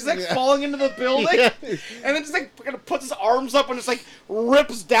 shit. He's like falling into the building, and then just like kind of puts his arms up and just like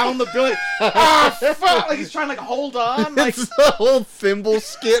rips down the building. Ah, fuck! Like he's trying to like hold on. Like It's the whole thimble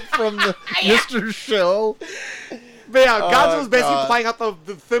skit from the Mr. Show. But yeah, Godzilla's basically playing out the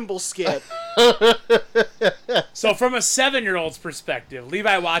thimble skit. So from a 7-year-old's perspective,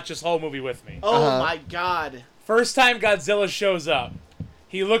 Levi watched this whole movie with me. Oh my god. First time Godzilla shows up,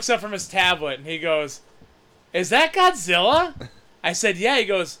 he looks up from his tablet and he goes, "Is that Godzilla?" I said, "Yeah." He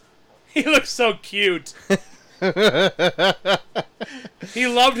goes, "He looks so cute." He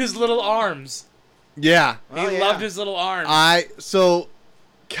loved his little arms. Yeah. He loved his little arms.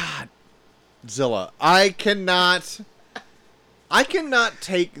 Godzilla. I cannot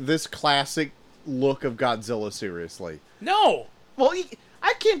take this classic look of Godzilla seriously. No. Well,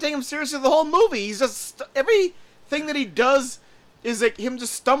 I can't take him seriously the whole movie. He's just everything that he does is like him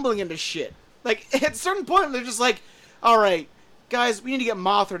just stumbling into shit. Like at a certain point, they're just like, "All right, guys, we need to get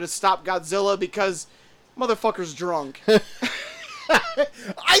Mothra to stop Godzilla because motherfucker's drunk."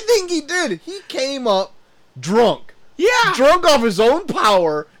 I think he did. He came up drunk. Yeah. Drunk off his own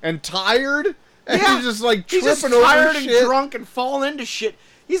power and tired. And he's just like tripping he's just over tired and shit. drunk and falling into shit.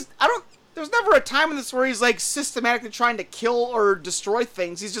 There's never a time in this where he's like systematically trying to kill or destroy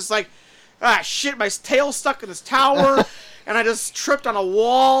things. He's just like, ah, shit, my tail's stuck in this tower and I just tripped on a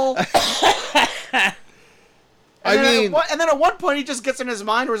wall. And then at one point he just gets in his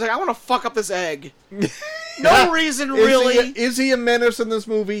mind where he's like, I want to fuck up this egg. No reason, really. Is he a menace in this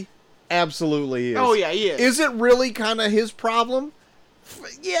movie? Absolutely he is. Oh, yeah, he is. Is it really kind of his problem?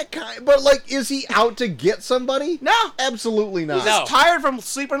 Yeah, kind. But, like, is he out to get somebody? No. Absolutely not. He's just tired from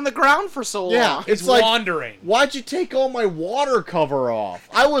sleeping on the ground for so long. Yeah, He's it's like, wandering. Why'd you take all my water cover off?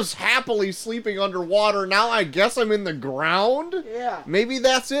 I was happily sleeping underwater. Now I guess I'm in the ground? Yeah. Maybe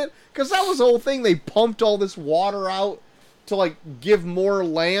that's it? Because that was the whole thing. They pumped all this water out to, like, give more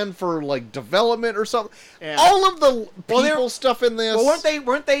land for, like, development or something. Yeah. All of the people stuff in this. Well,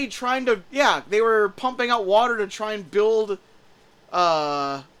 weren't they trying to... Yeah, they were pumping out water to try and build...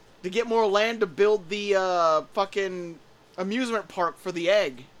 to get more land to build the, fucking amusement park for the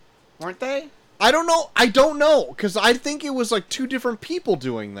egg. Weren't they? I don't know, because I think it was, like, 2 different people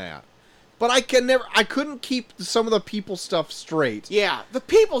doing that. But I couldn't keep some of the people stuff straight. Yeah, the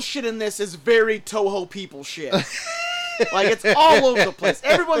people shit in this is very Toho people shit. Like, it's all over the place.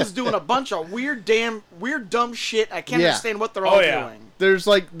 Everyone's doing a bunch of weird, dumb shit. I can't understand what they're all doing. There's,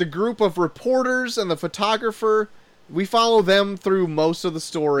 like, the group of reporters and the photographer. We follow them through most of the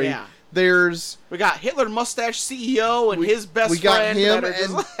story. Yeah. We got Hitler Mustache CEO and his best friend. We got him,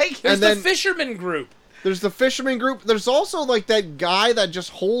 there's the fisherman group. There's the fisherman group. There's also, like, that guy that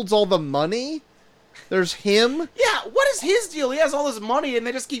just holds all the money. There's him. Yeah, what is his deal? He has all this money, and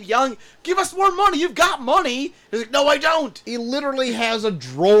they just keep yelling, "Give us more money! You've got money!" He's like, "No, I don't!" He literally has a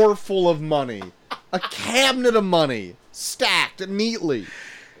drawer full of money. A cabinet of money. Stacked neatly.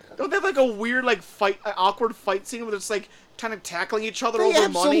 Don't they have, like, a weird, like, awkward fight scene where they're just, like, kind of tackling each other over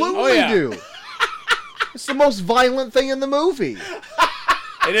money? They absolutely do. It's the most violent thing in the movie.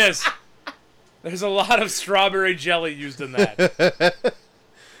 It is. There's a lot of strawberry jelly used in that.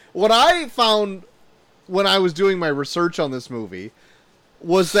 What I found when I was doing my research on this movie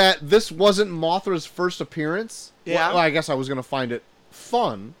was that this wasn't Mothra's first appearance. Yeah. Well, I guess I was going to find it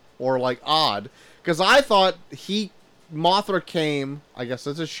fun or, like, odd. Because I thought Mothra came, I guess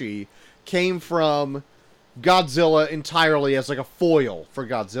it's a she, came from Godzilla entirely as, like, a foil for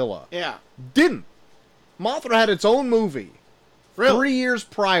Godzilla. Yeah. Didn't. Mothra had its own movie. Really? 3 years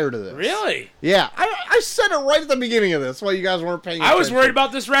prior to this. Really? Yeah. I said it right at the beginning of this while you guys weren't paying attention. I was worried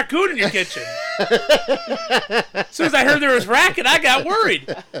about this raccoon in your kitchen. As soon as I heard there was racket, I got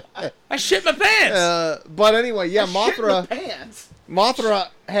worried. I shit my pants. But anyway, yeah, Mothra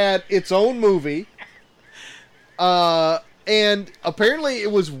had its own movie. And apparently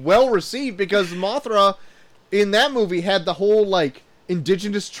it was well received because Mothra in that movie had the whole, like,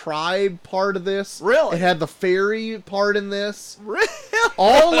 indigenous tribe part of this. Really? It had the fairy part in this. Really?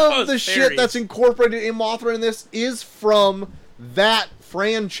 All of the shit that's incorporated in Mothra in this is from that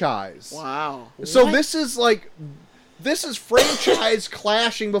franchise. Wow. So this is franchise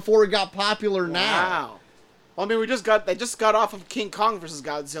clashing before it got popular now. Wow. Well, I mean, they just got off of King Kong versus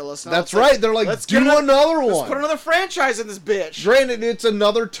Godzilla. So that's right. They're like, let's do another one. Let's put another franchise in this bitch. Granted, it's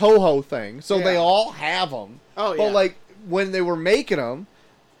another Toho thing, so they all have them. Oh, yeah. But, like, when they were making them,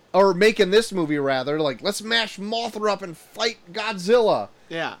 or making this movie, rather, like, let's mash Mothra up and fight Godzilla.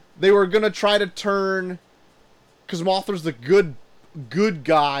 Yeah. They were going to try to turn, because Mothra's the good good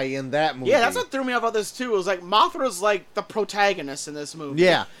guy in that movie. Yeah, that's what threw me off about this too. It was like Mothra's like the protagonist in this movie.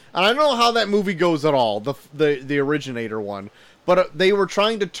 Yeah, and I don't know how that movie goes at all, the originator one, but they were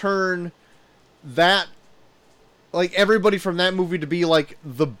trying to turn that, like, everybody from that movie to be like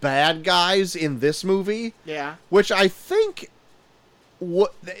the bad guys in this movie. Yeah. Which I think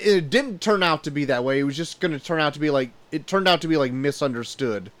it didn't turn out to be that way. It was just going to turn out to be like, it turned out to be like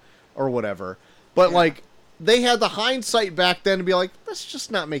misunderstood or whatever. But like, they had the hindsight back then to be like, let's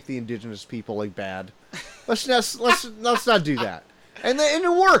just not make the indigenous people like bad. Let's not do that. And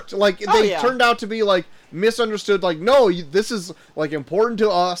it worked. Like, they turned out to be like misunderstood. Like, no, this is like important to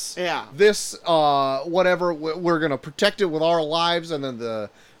us. Yeah. This whatever, we're gonna protect it with our lives. And then the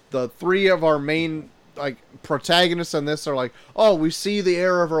three of our main like protagonists in this are like, oh, we see the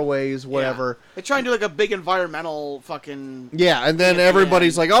error of our ways, whatever. Yeah. They try and do like a big environmental fucking. Yeah, and then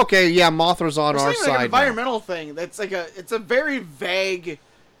everybody's like, okay, yeah, Mothra's on our side. Like an environmental thing. That's like it's a very vague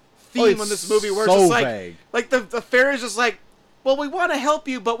theme in this movie where it's just like vague. Like the fairy's just like, well, we want to help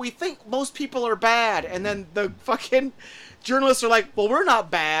you, but we think most people are bad. And then the fucking journalists are like, well, we're not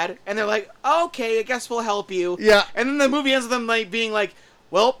bad. And they're like, okay, I guess we'll help you. Yeah. And then the movie ends with them like being like,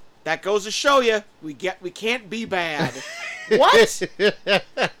 well, that goes to show you, we can't be bad. What? You're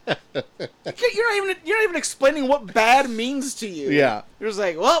not even explaining what bad means to you. Yeah. You're just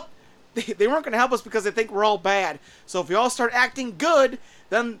like, well, they weren't going to help us because they think we're all bad. So if we all start acting good,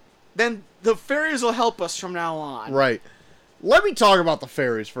 then the fairies will help us from now on. Right. Let me talk about the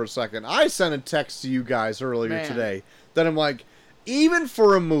fairies for a second. I sent a text to you guys earlier today that I'm like, even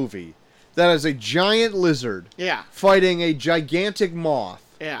for a movie that has a giant lizard fighting a gigantic moth,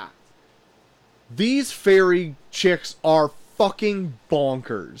 these fairy chicks are fucking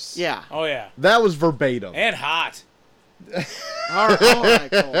bonkers. Yeah. Oh, yeah. That was verbatim. And hot. All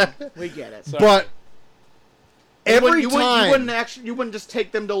right, Cole. We get it. Sorry. But every time... You wouldn't just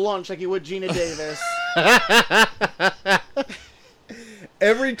take them to lunch like you would Gina Davis.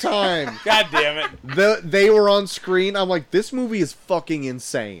 Every time... God damn it. They were on screen, I'm like, this movie is fucking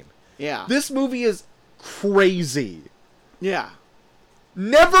insane. Yeah. This movie is crazy. Yeah.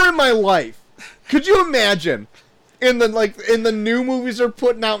 Never in my life. Could you imagine in the new movies they're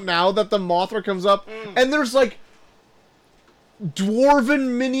putting out now that the Mothra comes up and there's like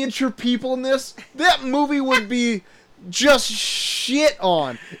dwarven miniature people in this? That movie would be just shit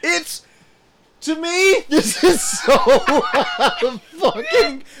on. To me, this is so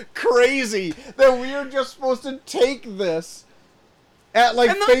fucking crazy that we are just supposed to take this at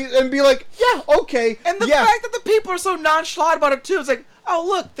like face and be like, yeah, okay. And the fact that the people are so nonchalant about it too, it's like, oh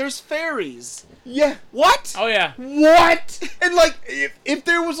look, there's fairies. Yeah. What? Oh yeah. What? And like, if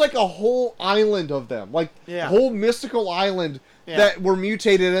there was like a whole island of them, like a whole mystical island that were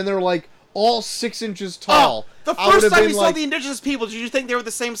mutated and they're like all 6 inches tall. The first time you saw the indigenous people, did you think they were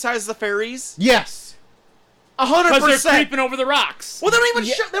the same size as the fairies? Yes. 100%. Because they're creeping over the rocks. Well, they don't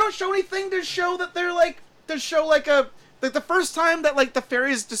even they don't show anything to show that they're like the first time that like the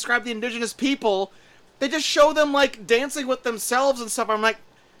fairies describe the indigenous people, they just show them like dancing with themselves and stuff. I'm like,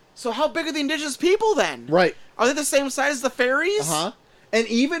 so how big are the indigenous people then? Right. Are they the same size as the fairies? Uh-huh. And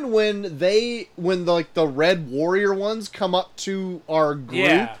even when the red warrior ones come up to our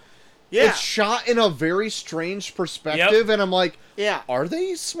group, it's shot in a very strange perspective, and I'm like, are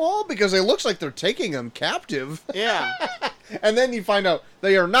they small? Because it looks like they're taking them captive. Yeah. And then you find out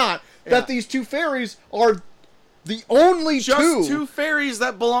they are not. That these two fairies are the only two fairies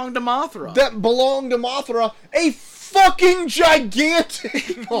that belong to Mothra. That belong to Mothra, a fucking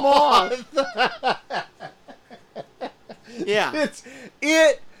gigantic moth. Yeah.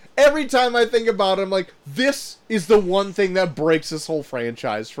 Every time I think about it, I'm like, this is the one thing that breaks this whole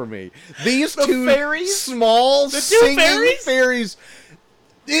franchise for me. These two fairies? Small singing fairies.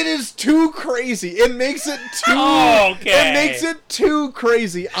 It is too crazy. It makes it too It makes it too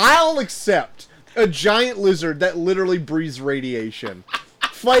crazy. I'll accept a giant lizard that literally breathes radiation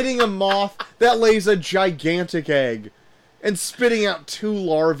fighting a moth that lays a gigantic egg and spitting out 2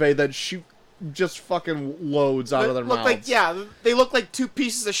 larvae that shoot just fucking loads out of their mouths. They look like 2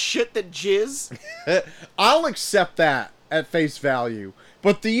 pieces of shit that jizz. I'll accept that at face value.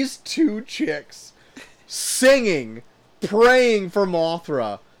 But these 2 chicks singing, praying for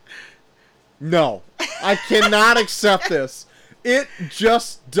Mothra. No. I cannot accept this. It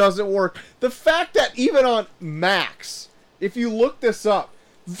just doesn't work. The fact that even on Max, if you look this up,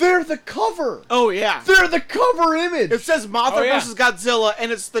 they're the cover. Oh, yeah. They're the cover image. It says Mothra versus Godzilla,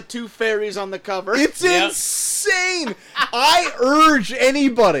 and it's the 2 fairies on the cover. It's insane. I urge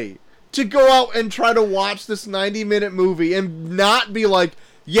anybody to go out and try to watch this 90-minute movie and not be like,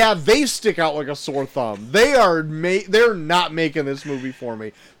 Yeah, they stick out like a sore thumb. They're not making this movie for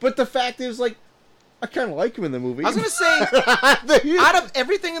me. But the fact is, like, I kind of like him in the movie. I was gonna say, out of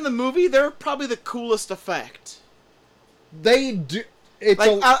everything in the movie, they're probably the coolest effect. They do. It's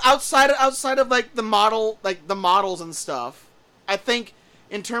like outside of like the models and stuff. I think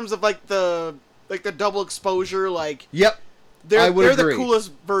in terms of like the double exposure, like yep, they're agree. The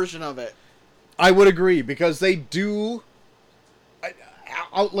coolest version of it. I would agree because they do.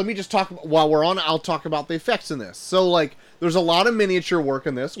 Let me just talk while we're on. I'll talk about the effects in this. So like, there's a lot of miniature work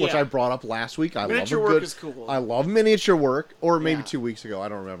in this, which I brought up last week. Miniature work is cool. I love miniature work, or maybe 2 weeks ago. I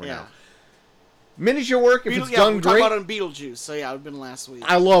don't remember now. Miniature work, if it's done great. We talked about it on Beetlejuice, so yeah, it would have been last week.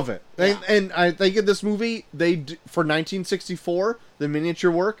 I love it. Yeah. And I think in this movie, for 1964, the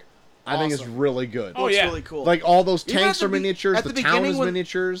miniature work, I think is really good. Oh, yeah. It's really cool. Like, all those tanks are miniatures, the town is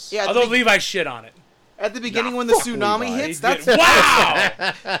miniatures. Yeah, although Levi shit on it. At the beginning when the tsunami hits, that's... Wow!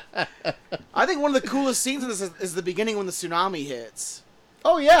 I think one of the coolest scenes in this is the beginning when the tsunami hits.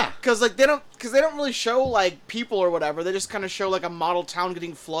 Oh, yeah. Because like, they don't really show, like, people or whatever. They just kind of show, like, a model town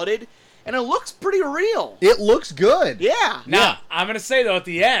getting flooded. And it looks pretty real. It looks good. Yeah. Now, I'm going to say, though, at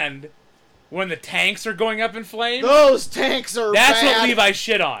the end, when the tanks are going up in flames... Those tanks are That's bad. what Levi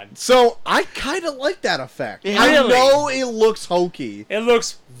shit on. So, I kind of like that effect. Really? I know it looks hokey. It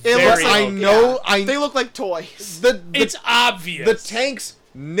looks very hokey. They look like toys. It's obvious. The tanks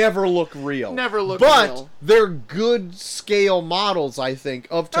never look real. Never look real. But they're good scale models, I think,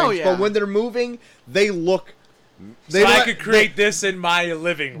 of tanks. Oh, yeah. But when they're moving, they look... So I could create this in my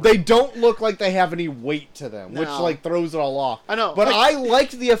living room. They don't look like they have any weight to them, which No. like throws it all off. I know. But I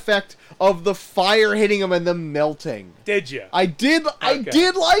liked the effect of the fire hitting them and them melting. Did you? I did. I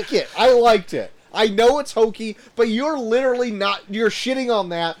did like it. I liked it. I know it's hokey, but you're literally not. You're shitting on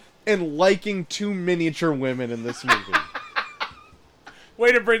that and liking 2 miniature women in this movie.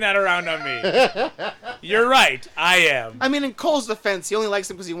 Way to bring that around on me. You're right. I am. I mean, in Cole's defense, he only likes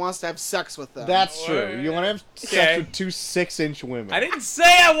them because he wants to have sex with them. That's true. You want to have sex with 2 6-inch women. I didn't say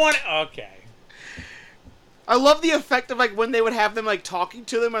I wanted... Okay. I love the effect of like when they would have them like talking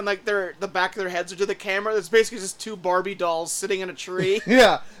to them and like the back of their heads are to the camera. It's basically just 2 Barbie dolls sitting in a tree.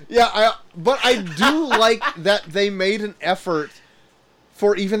 Yeah. But I do like that they made an effort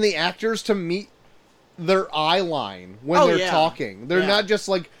for even the actors to meet their eye line when they're talking. They're not just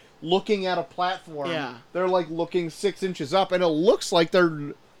like looking at a platform. Yeah. They're like looking 6 inches up, and it looks like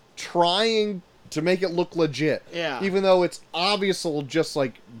they're trying to make it look legit. Yeah. Even though it's obviously just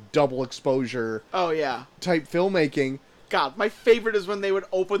like double exposure. Oh yeah. Type filmmaking. God, my favorite is when they would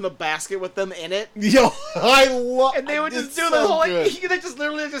open the basket with them in it. Yo, I love. And they would just do the whole. Like, they just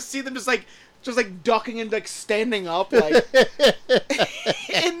literally just see them just like ducking and like standing up like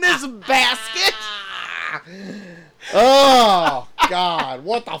in this basket. Oh God!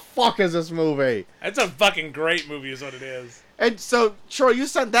 What the fuck is this movie? That's a fucking great movie, is what it is. And so, Troy, you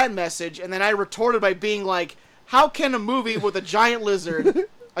sent that message, and then I retorted by being like, "How can a movie with a giant lizard,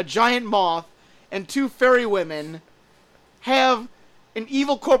 a giant moth, and 2 fairy women have an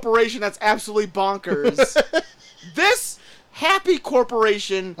evil corporation that's absolutely bonkers?" This happy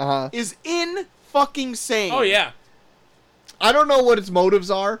corporation is in fucking sane. Oh yeah. I don't know what its motives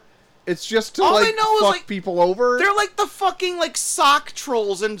are. It's just to like fuck people over. They're like the fucking like sock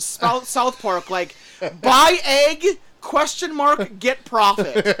trolls in South Park. Like, buy egg ? Get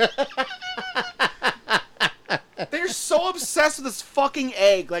profit. They're so obsessed with this fucking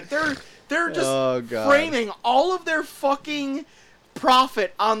egg. Like they're just framing all of their fucking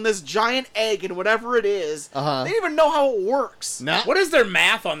profit on this giant egg and whatever it is. They don't even know how it works. What is their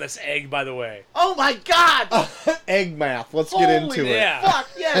math on this egg, by the way? Oh my God! Egg math. Let's get into it. Fuck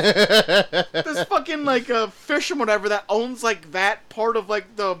yes! This fucking like fish and whatever that owns like that part of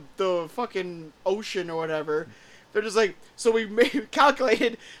like the fucking ocean or whatever. They're just like, so we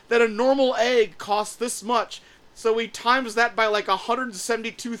calculated that a normal egg costs this much. So we times that by like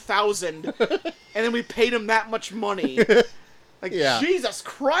 172,000, and then we paid him that much money. Like, Jesus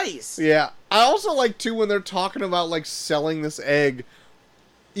Christ. Yeah. I also like, too, when they're talking about, like, selling this egg.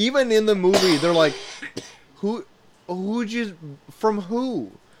 Even in the movie, they're like, who'd you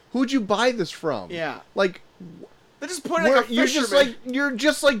buy this from? Yeah. Like, they're just putting like a fisherman. You're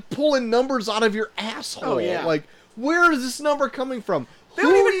just, like, pulling numbers out of your asshole. Oh, yeah. Like, where is this number coming from? They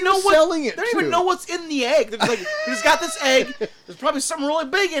don't even know selling it. They don't even know what's in the egg. They're just like, we just got this egg. There's probably something really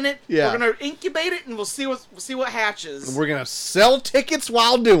big in it. Yeah. We're gonna incubate it and we'll see what hatches. We're gonna sell tickets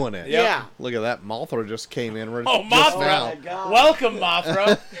while doing it. Yep. Yeah. Look at that. Mothra just came in. Oh, Mothra! Welcome,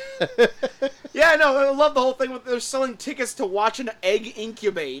 Mothra. Yeah, no, I love the whole thing with they're selling tickets to watch an egg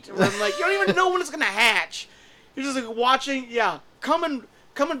incubate. Where I'm like, you don't even know when it's gonna hatch. You're just like watching. Yeah, come and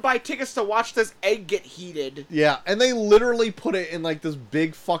come and buy tickets to watch this egg get heated. Yeah, and they literally put it in like this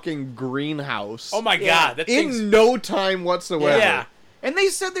big fucking greenhouse. Oh my god, that thing's... in no time whatsoever. Yeah. And they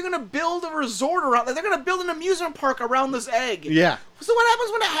said they're gonna build a resort around. They're gonna build an amusement park around this egg. Yeah. So what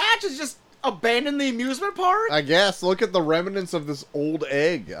happens when it hatches? Just abandon the amusement park? I guess. Look at the remnants of this old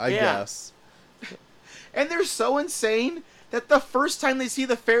egg. I guess. And they're so insane that the first time they see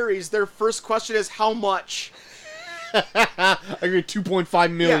the fairies, their first question is how much. I agree.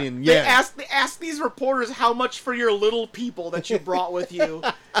 2.5 million. They ask these reporters how much for your little people that you brought with you.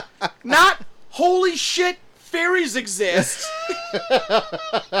 Not holy shit. Fairies exist.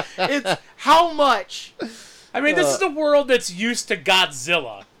 It's how much. I mean, this is a world that's used to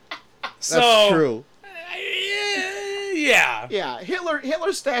Godzilla. So, That's true. Yeah. Yeah,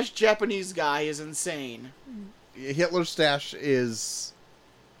 Hitler stashed Japanese guy is insane. Hitler Stash is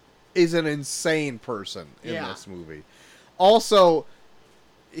an insane person in this movie. Also,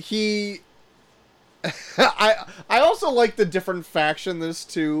 I also like the different faction this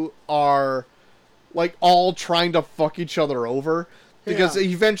two are like all trying to fuck each other over because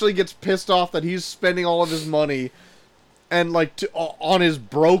he eventually gets pissed off that he's spending all of his money and like on his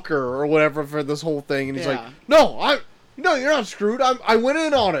broker or whatever for this whole thing, and he's like, no, you're not screwed. I went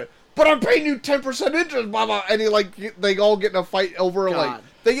in on it, but I'm paying you 10% interest, blah blah. And they all get in a fight over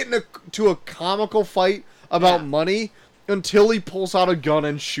they get into a comical fight about money until he pulls out a gun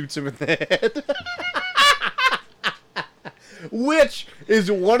and shoots him in the head. Which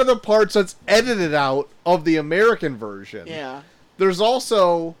is one of the parts that's edited out of the American version. Yeah. There's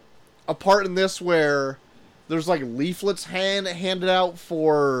also a part in this where there's like leaflets handed out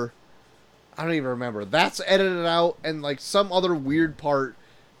for... I don't even remember. That's edited out, and like some other weird part...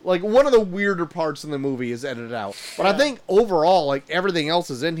 Like one of the weirder parts in the movie is edited out. But I think overall, like everything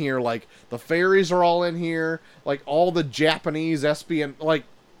else is in here. Like the fairies are all in here. Like all the Japanese espionage, like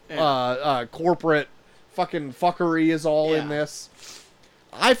corporate... fucking fuckery is all in this.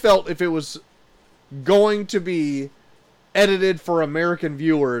 I felt if it was going to be edited for American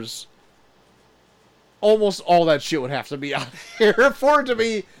viewers, almost all that shit would have to be out here for it to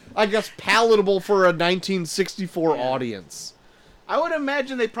be, I guess, palatable for a 1964 audience. I would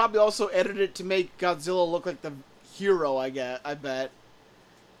imagine they probably also edited it to make Godzilla look like the hero, I bet.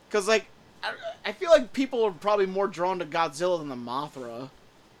 Because, like, I feel like people are probably more drawn to Godzilla than the Mothra.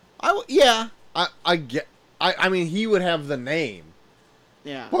 I mean, he would have the name.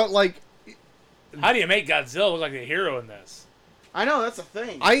 Yeah. But, like... How do you make Godzilla look like a hero in this? I know, that's a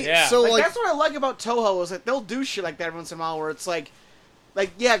thing. Yeah. That's what I like about Toho, is that they'll do shit like that every once in a while, where it's like,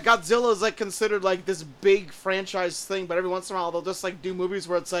 Godzilla is, like, considered, like, this big franchise thing, but every once in a while they'll just, like, do movies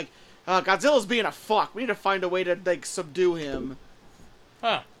where it's like, Godzilla's being a fuck. We need to find a way to, like, subdue him.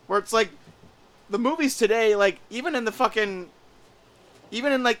 Huh. Where it's like, the movies today, like, even in, like, the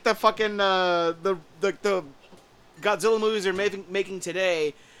fucking, the Godzilla movies they're making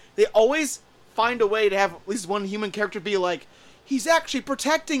today, they always find a way to have at least one human character be like, he's actually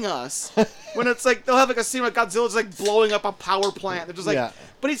protecting us. When it's like, they'll have like a scene where Godzilla's like blowing up a power plant. They're just like,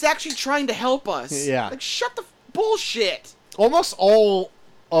 but he's actually trying to help us. Yeah. Like, shut the bullshit. Almost all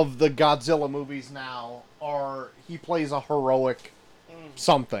of the Godzilla movies now he plays a heroic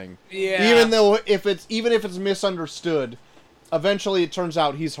something. Yeah. Even if it's misunderstood, eventually it turns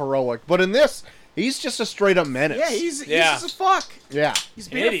out he's heroic. But in this, he's just a straight up menace. Yeah, he's just a fuck. Yeah. He's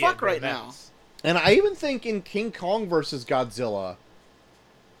being a fuck right now. And I even think in King Kong versus Godzilla,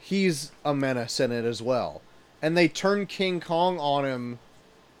 he's a menace in it as well. And they turn King Kong on him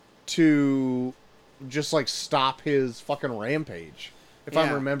to just like stop his fucking rampage. If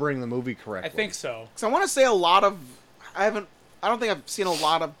I'm remembering the movie correctly. I think so. Because I want to say a lot of... I don't think I've seen a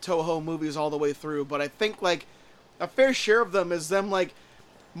lot of Toho movies all the way through, but I think like a fair share of them is them like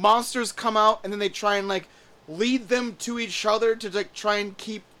monsters come out and then they try and like lead them to each other to like try and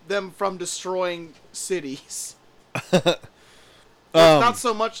keep them from destroying cities. It's not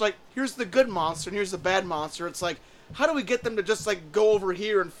so much like, here's the good monster and here's the bad monster. It's like, how do we get them to just like go over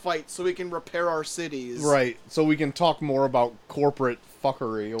here and fight so we can repair our cities? Right. So we can talk more about corporate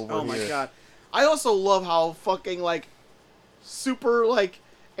fuckery over here. Oh my god. I also love how fucking like super like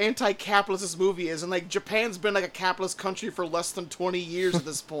anti-capitalist this movie is, and like Japan's been like a capitalist country for less than 20 years at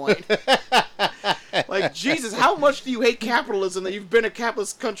this point. Like, Jesus, how much do you hate capitalism that you've been a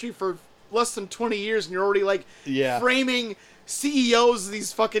capitalist country for less than 20 years and you're already like framing CEOs as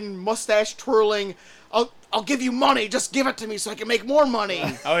these fucking mustache twirling, I'll give you money, just give it to me so I can make more money.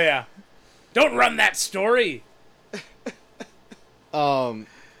 Oh yeah. Don't run that story. I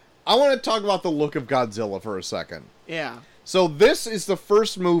want to talk about the look of Godzilla for a second. Yeah. So this is the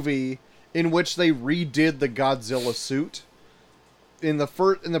first movie in which they redid the Godzilla suit. in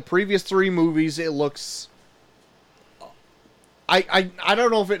the previous 3 movies, it looks. I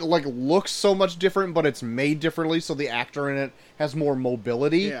don't know if it like looks so much different, but it's made differently, so the actor in it has more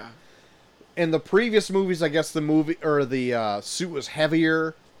mobility. Yeah. In the previous movies, I guess the suit was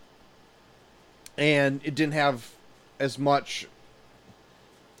heavier, and it didn't have as much.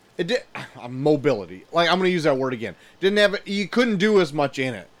 It did mobility. Like, I'm gonna use that word again. Didn't have. You couldn't do as much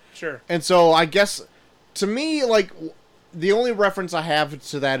in it. Sure. And so I guess, to me, like, the only reference I have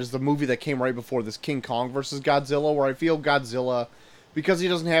to that is the movie that came right before this, King Kong versus Godzilla, where I feel Godzilla, because he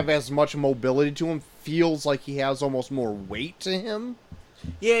doesn't have as much mobility to him, feels like he has almost more weight to him.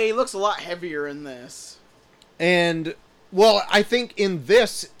 Yeah, he looks a lot heavier in this. And, well, I think in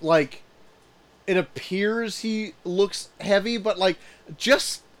this, like, it appears he looks heavy, but, like,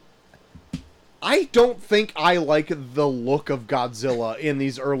 just... I don't think I like the look of Godzilla in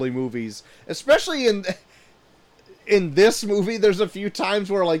these early movies. Especially in this movie, there's a few times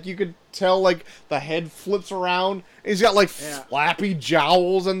where, like, you could tell, like, the head flips around. He's got, like, flappy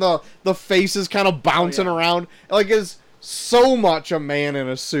jowls, and the face is kind of bouncing around. Like, it's so much a man in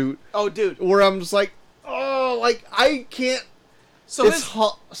a suit. Oh, dude. Where I'm just like, oh, like, I can't... So it's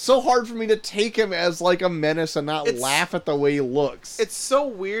so hard for me to take him as, like, a menace and not laugh at the way he looks. It's so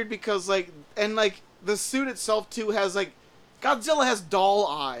weird because, like, and, like, the suit itself, too, has, like, Godzilla has doll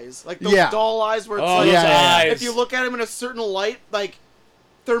eyes. Like, those doll eyes where it's eyes. If you look at him in a certain light, like,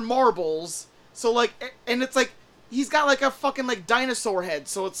 they're marbles. So, like, and it's like, he's got, like, a fucking, like, dinosaur head.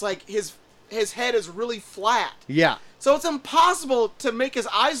 So it's like, his head is really flat. Yeah. So it's impossible to make his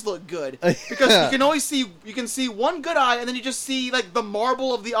eyes look good because you can see one good eye and then you just see like the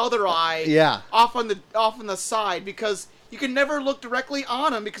marble of the other eye off on the side because you can never look directly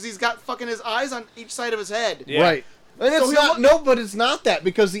on him because he's got fucking his eyes on each side of his head. Yeah. Right. And it's not but it's not that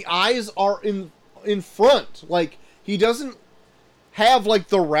because the eyes are in front. Like he doesn't have like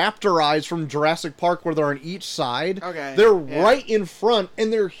the raptor eyes from Jurassic Park where they're on each side. Okay. They're right in front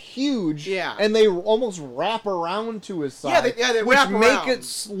and they're huge. Yeah. And they almost wrap around to his side. They which wrap make around.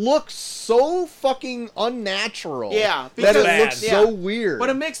 it look so fucking unnatural. Yeah. That it looks so weird. But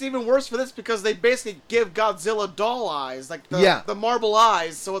it makes it even worse for this because they basically give Godzilla doll eyes, like the marble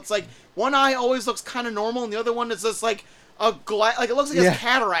eyes. So it's like one eye always looks kind of normal and the other one is just like like it looks like he has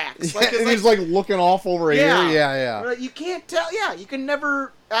cataracts. Like, and he's like looking off over here. Yeah. You can't tell. Yeah, you can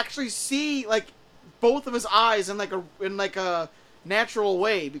never actually see like both of his eyes in like a natural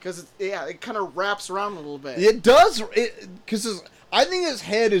way because it kind of wraps around a little bit. It does because I think his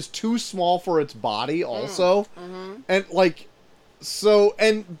head is too small for its body also, and like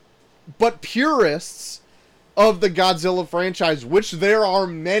but purists of the Godzilla franchise, which there are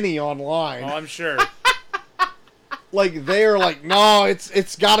many online. Oh, I'm sure. Like they're like, no,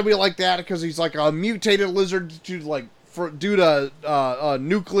 it's got to be like that because he's like a mutated lizard due to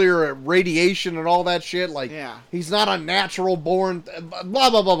nuclear radiation and all that shit. Like, he's not a natural born. Blah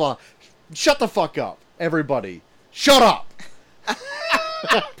blah blah blah. Shut the fuck up, everybody. Shut up.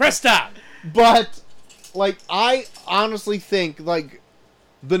 Press stop. But like, I honestly think like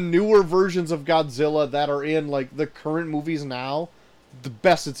the newer versions of Godzilla that are in like the current movies now, the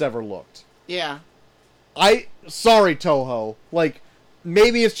best it's ever looked. Yeah. Sorry, Toho. Like,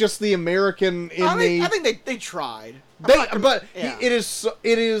 maybe it's just the American in me. I think they tried. It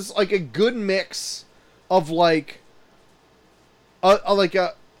is like a good mix of like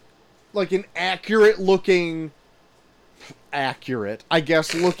an accurate looking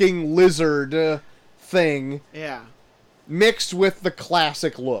lizard thing. Yeah. Mixed with the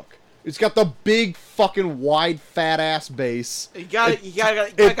classic look. It's got the big fucking wide fat ass base. You got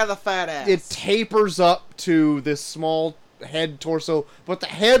the fat ass. It tapers up to this small head torso, but the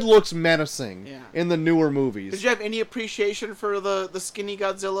head looks menacing in the newer movies. Did you have any appreciation for the skinny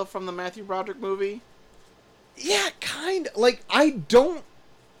Godzilla from the Matthew Broderick movie? Yeah, kind of. Like, I don't...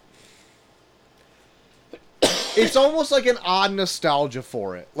 It's almost like an odd nostalgia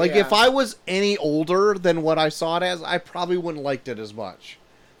for it. Like, if I was any older than what I saw it as, I probably wouldn't liked it as much.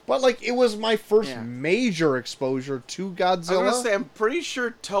 But, like, it was my first major exposure to Godzilla. I was going to say, I'm pretty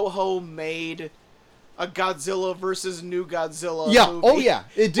sure Toho made a Godzilla versus New Godzilla movie. Oh yeah,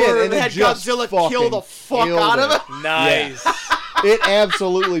 it did. Where and they had Godzilla kill the fuck out of it. Nice. Yeah. It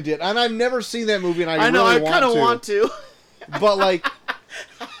absolutely did. And I've never seen that movie, and I really kind of want to. But, like,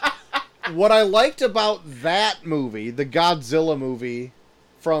 what I liked about that movie, the Godzilla movie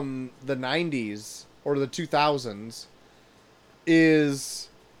from the 90s, or the 2000s, is...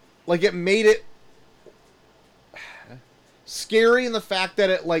 like, it made it scary in the fact that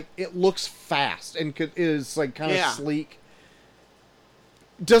it looks fast and is like kind of sleek.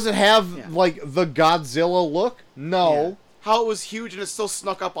 Does it have like the Godzilla look? No, how it was huge and it still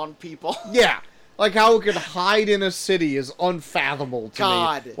snuck up on people. Yeah. Like, how it could hide in a city is unfathomable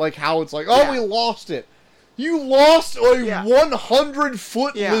to me. Like, how it's like, we lost it. You lost a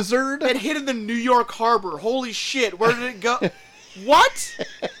 100-foot lizard? It hit in the New York Harbor. Holy shit, where did it go? What?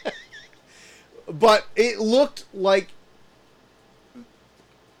 But it looked like...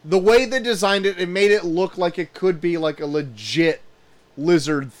 The way they designed it, it made it look like it could be like a legit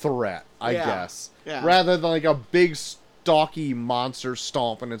lizard threat, I guess. Yeah. Rather than like a big... stocky monster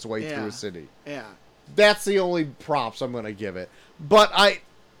stomping its way through a city. Yeah. That's the only props I'm gonna give it. But I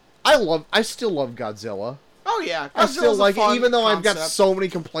still love Godzilla. Oh yeah. I still like it, even though concept. I've got so many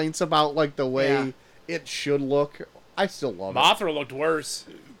complaints about like the way it should look. I still love it. Mothra looked worse.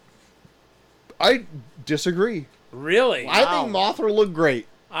 I disagree. Really? I think Mothra looked great.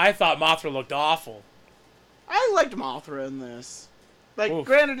 I thought Mothra looked awful. I liked Mothra in this. Like, Oof.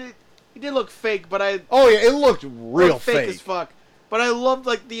 granted, it did look fake, but I... Oh, yeah, it looked real fake as fuck. But I loved,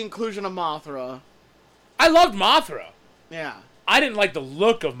 like, the inclusion of Mothra. I loved Mothra. Yeah. I didn't like the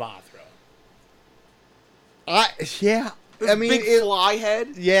look of Mothra. Yeah. I mean, big fly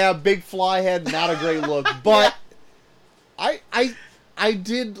head. Yeah, big fly head, not a great look. But I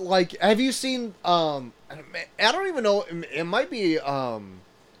did like... Have you seen... I don't even know... It might be a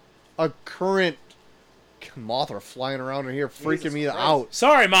current... Mothra flying around in here, freaking me out.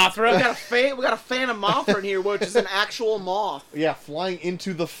 Sorry, Mothra. We got a fan of Mothra in here, which is an actual moth. Yeah, flying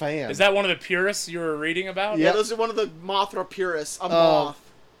into the fan. Is that one of the purists you were reading about? Yeah, those are one of the Mothra purists. A moth.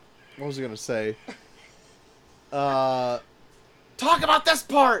 What was I gonna say? Talk about this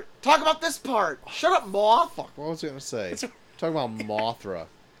part. Talk about this part. Shut up, moth. Fuck. What was I gonna say? Talking about Mothra.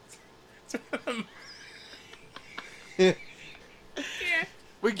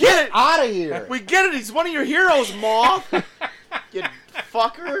 We get it! Out of here! We get it! He's one of your heroes, Moth! You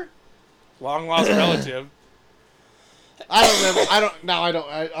fucker! Long lost relative. I don't remember.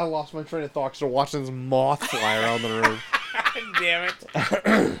 I lost my train of thought because we're watching this moth fly around the room.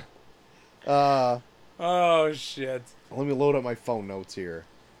 Damn it. Oh, shit. Let me load up my phone notes here.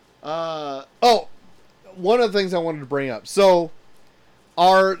 Oh, one of the things I wanted to bring up. So,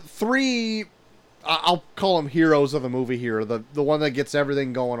 our three... I'll call them heroes of the movie here. The one that gets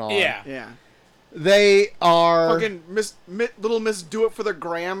everything going on. Yeah. Yeah. They are... Fucking little Miss Do It for the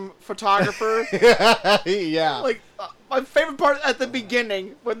Gram photographer. Yeah. Like, my favorite part at the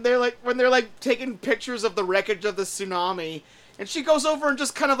beginning, when they're like taking pictures of the wreckage of the tsunami, and she goes over and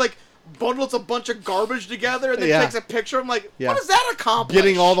just kind of like bundles a bunch of garbage together and then takes a picture. I'm like, what does that accomplish?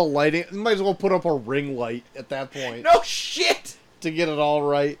 Getting all the lighting. You might as well put up a ring light at that point. No shit! To get it all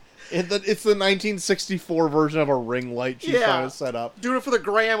right. It's the 1964 version of a ring light she's trying to set up. Doing it for the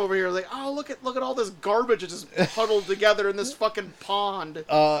gram over here. Like, oh, look at all this garbage that's just huddled together in this fucking pond.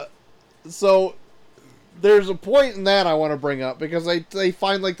 So there's a point in that I want to bring up because they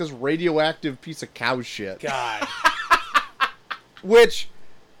find like this radioactive piece of cow shit. God. Which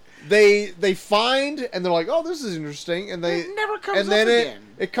they find and they're like, oh, this is interesting, and it never comes and up then again.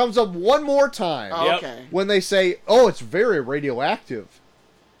 it comes up one more time. Oh, okay. When they say, oh, it's very radioactive.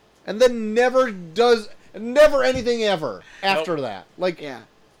 And then never anything ever after that. Like, yeah.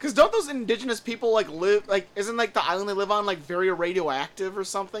 Because don't those indigenous people, like, live, like, isn't, like, the island they live on, like, very radioactive or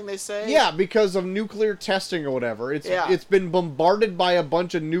something, they say? Yeah, because of nuclear testing or whatever. It's been bombarded by a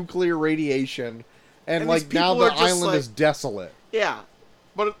bunch of nuclear radiation, and like, now the island is desolate. Yeah.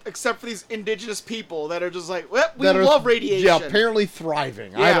 But except for these indigenous people that are just like, well, we love radiation. Yeah, apparently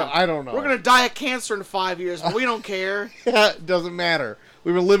thriving. Yeah. I don't know. We're going to die of cancer in 5 years, but we don't care. It doesn't matter.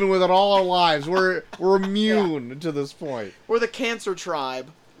 We've been living with it all our lives. We're immune to this point. We're the cancer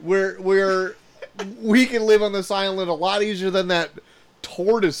tribe. We can live on this island a lot easier than that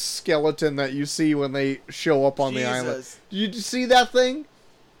tortoise skeleton that you see when they show up on the island. Did you see that thing?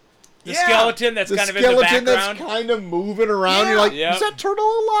 The skeleton that's kind of in the background. That's kind of moving around. Yeah. You're like, is that turtle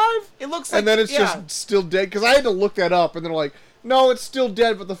alive? It looks like... And then it's just still dead. Because I had to look that up, and they're like, no, it's still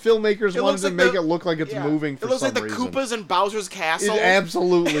dead, but the filmmakers wanted to make it look like it's moving for some reason. It looks like the Koopas in Bowser's Castle. It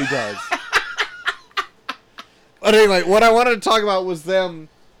absolutely does. But anyway, what I wanted to talk about was them...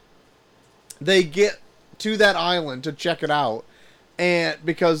 They get to that island to check it out, and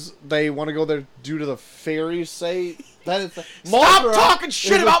because they want to go there due to the fairies say that it's... Stop talking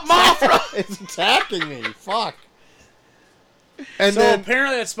shit about Mothra! It's attacking me. Fuck. And so then,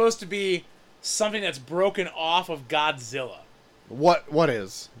 apparently it's supposed to be something that's broken off of Godzilla. What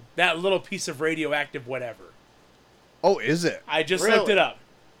is? That little piece of radioactive whatever. Oh, is it? I just looked it up.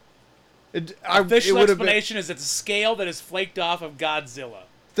 Official explanation is it's a scale that is flaked off of Godzilla.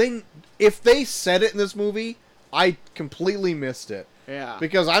 If they said it in this movie, I completely missed it. Yeah.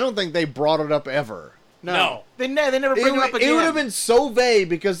 Because I don't think they brought it up ever. No. They never bring it up again. It would have been so vague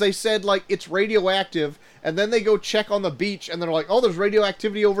because they said, like, it's radioactive, and then they go check on the beach, and they're like, oh, there's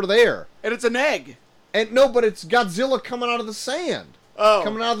radioactivity over there. And it's an egg. And no, but it's Godzilla coming out of the sand. Oh.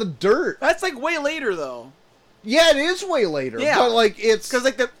 Coming out of the dirt. That's, like, way later, though. Yeah, it is way later. Yeah. But, like, it's... Because,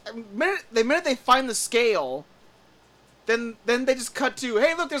 like, the minute they find the scale, then they just cut to,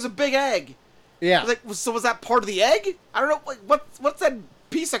 hey, look, there's a big egg. Yeah. Like, so was that part of the egg? I don't know. Like, what's that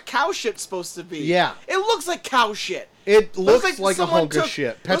piece of cow shit supposed to be? Yeah. It looks like cow shit. It looks like a someone hunk of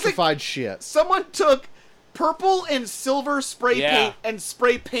shit. Petrified shit. Someone took purple and silver spray Yeah. paint and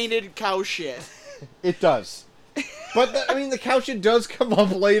spray painted cow shit. It does. But, the cow shit does come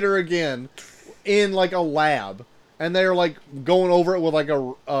up later again in, like, a lab. And they're, like, going over it with, like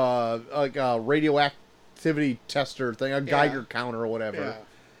a radioactivity tester thing, a Geiger counter or whatever. Yeah.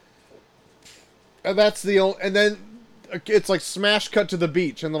 And that's the only... And then it's, like, smash cut to the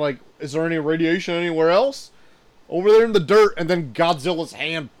beach. And they're like, is there any radiation anywhere else? Over there in the dirt. And then Godzilla's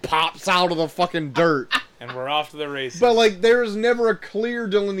hand pops out of the fucking dirt. And we're off to the races. But, like, there's never a clear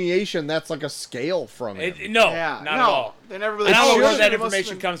delineation that's, like, a scale from it. No, Yeah. not at all. They never really I don't know showed where it. that It must have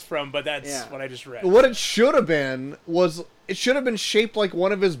information been- comes from, but that's what I just read. What it should have been was... It should have been shaped like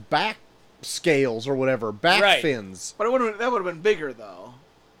one of his back scales or whatever. Back Right. fins. But that would have been bigger, though.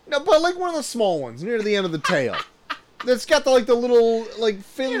 No, but like one of the small ones near the end of the tail. That's got the little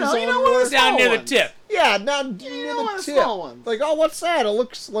fins You know on one of where- the Down near the ones. tip. Yeah, not near one the of the tip. small ones. Like, oh, what's that? It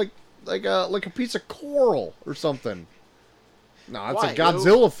looks like a piece of coral or something. No, it's Why, a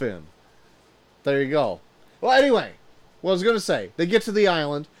Godzilla fin. There you go. Well, anyway, what I was gonna say, they get to the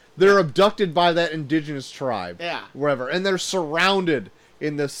island. They're abducted by that indigenous tribe. Yeah. Wherever, and they're surrounded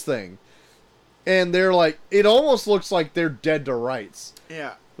in this thing, and they're like, it almost looks like they're dead to rights.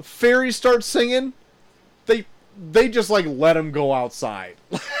 Yeah. The fairies start singing. They just like let them go outside.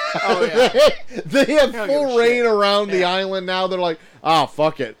 Oh, yeah. They have They don't full give a reign shit. around the Yeah. island now. They're like,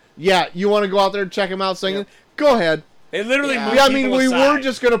 fuck it. Yeah, you want to go out there and check them out singing? Yep. Go ahead. They literally Yeah. moved Yeah, I mean, people we aside. were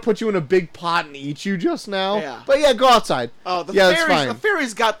just gonna put you in a big pot and eat you just now. Yeah. But yeah, go outside. Oh, the yeah, that's fairies! fine. The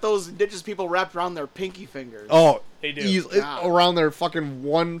fairies got those indigenous people wrapped around their pinky fingers. Oh, They do. God. around their fucking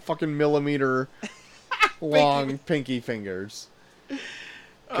 1 millimeter long pinky fingers.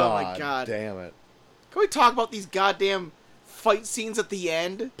 Oh my God. Damn it. Can we talk about these goddamn fight scenes at the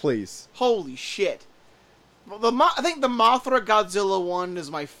end? Please. Holy shit! Well, I think the Mothra Godzilla one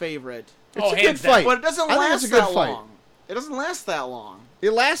is my favorite, It's Oh, a good hands down. fight. but it doesn't I think last it's a good that fight. long. It doesn't last that long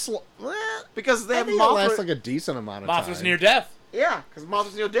It lasts. because they I have think it Mothra. lasts like a decent amount of time. Mothra's near death. Yeah, because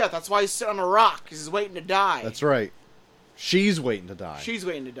Mothra's near death. That's why he's sitting on a rock because he's waiting to die. That's right. She's waiting to die. She's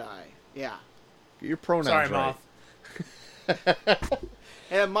waiting to die. Yeah. Get your pronouns Sorry, right. Moth.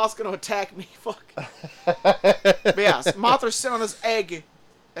 And Moth's gonna attack me. Fuck. But yeah, Mothra's sitting on this egg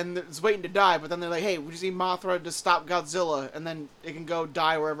and it's waiting to die, but then they're like, hey, we just need Mothra to stop Godzilla, and then it can go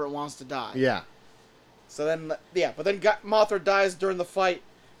die wherever it wants to die. Yeah. So then, yeah, but then Mothra dies during the fight,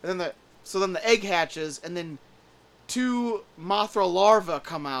 and then the egg hatches, and then 2 Mothra larvae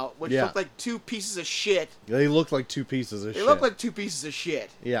come out, which Yeah. look like 2 pieces of shit. They look like 2 pieces of They shit. look like 2 pieces of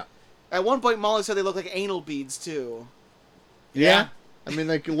shit. Yeah. At one point, Molly said they look like anal beads, too. Yeah. I mean,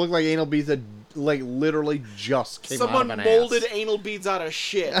 they could look like anal beads that, like, literally just came Someone out of an molded ass. anal beads out of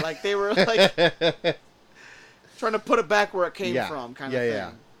shit. Like, they were, like, trying to put it back where it came Yeah. from, kind Yeah, of yeah.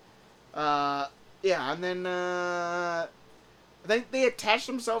 thing. Yeah, and then, I think they attach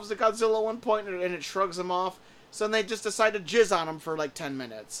themselves to Godzilla at one point, and it shrugs them off. So then they just decide to jizz on him for, like, 10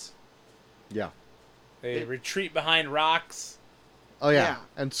 minutes. Yeah. They retreat behind rocks. Oh, yeah. Yeah.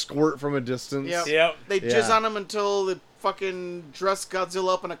 And squirt from a distance. Yep. Yep. They jizz Yeah. on him until they fucking dress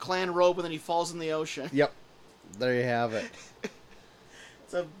Godzilla up in a clan robe, and then he falls in the ocean. Yep. There you have it.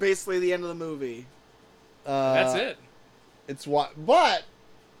 So basically the end of the movie. That's it. It's what, but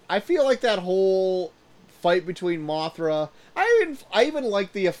I feel like that whole fight between Mothra. I even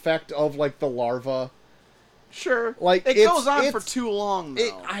like the effect of like the larva. Sure. Like, it goes on for too long,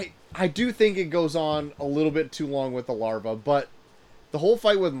 though. I do think it goes on a little bit too long with the larva, but the whole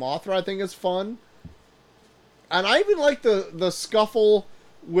fight with Mothra I think is fun. And I even like the scuffle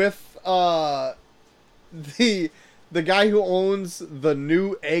with the guy who owns the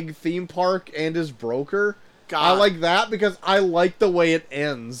new egg theme park and his broker. God. I like that because I like the way it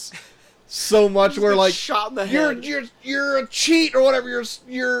ends so much. Just Where get like shot in the head. you're a cheat or whatever.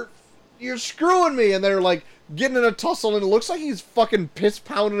 You're screwing me, and they're like getting in a tussle, and it looks like he's fucking piss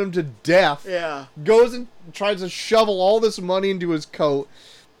pounding him to death. Yeah. Goes and tries to shovel all this money into his coat,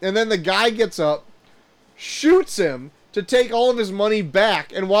 and then the guy gets up, shoots him to take all of his money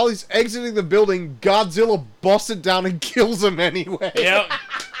back, and while he's exiting the building, Godzilla busts it down and kills him anyway. Yep.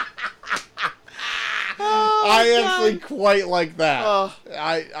 I actually quite like that. Oh.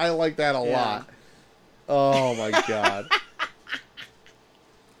 I like that a lot. Oh my god.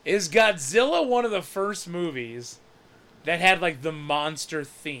 Is Godzilla one of the first movies that had like the monster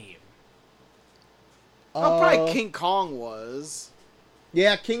theme? Probably King Kong was.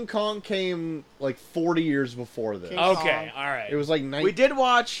 Yeah, King Kong came like 40 years before this. King Okay, Kong. all right. It was like We did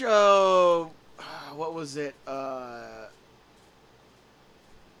watch, what was it?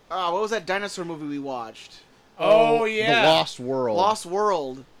 What was that dinosaur movie we watched? Oh, yeah. The Lost World. Lost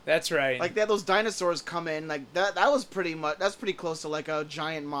World. That's right. Like, they had those dinosaurs come in. Like, that was that's pretty close to, like, a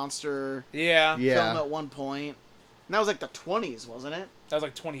giant monster yeah. film at one point. And that was, like, the 20s, wasn't it? That was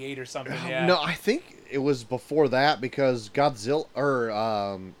like 28 or something, yeah. No, I think it was before that because Godzilla,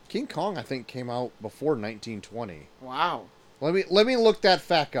 or King Kong, I think, came out before 1920. Wow. Let me look that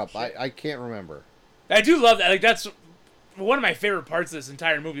fact up. I can't remember. I do love that. Like, that's one of my favorite parts of this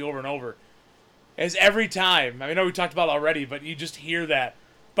entire movie over and over. Is every time, I know we talked about it already, but you just hear that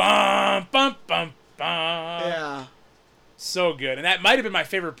bum, bum, bum, bum. Yeah. So good. And that might have been my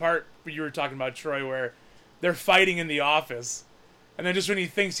favorite part you were talking about, Troy, where they're fighting in the office. And then just when he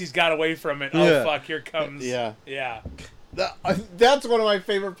thinks he's got away from it, oh, fuck, here comes. Yeah. Yeah. That's one of my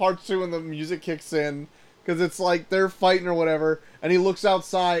favorite parts, too, when the music kicks in. Because it's like they're fighting or whatever, and he looks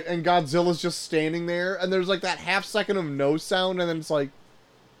outside, and Godzilla's just standing there, and there's like that half second of no sound, and then it's like,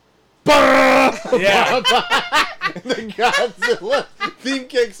 bah! Yeah. And the Godzilla theme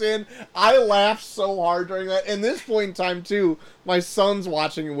kicks in. I laughed so hard during that. And this point in time, too, my son's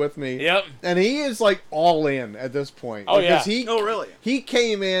watching it with me. Yep. And he is like all in at this point. Oh, yeah. Oh, really? He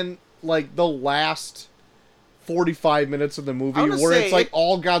came in like the last 45 minutes of the movie I wanna where say it's like it-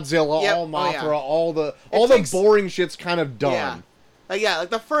 all Godzilla, Yep. all Oh, Mothra, yeah. all the takes- boring shit's kind of done. Yeah. Like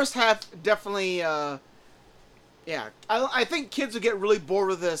the first half definitely, yeah. I think kids would get really bored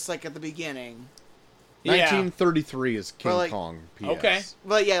with this, like, at the beginning. Yeah. 1933 is King like- Kong. PS. Okay.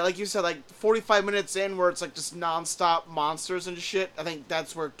 But yeah, like you said, like 45 minutes in where it's like just nonstop monsters and shit, I think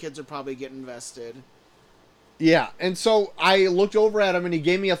that's where kids would probably get invested. Yeah, and so I looked over at him and he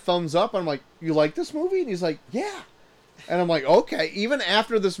gave me a thumbs up. I'm like, "You like this movie?" And he's like, "Yeah." And I'm like, "Okay." Even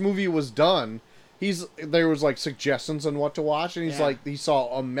after this movie was done, there was like suggestions on what to watch, and he's Yeah. like, he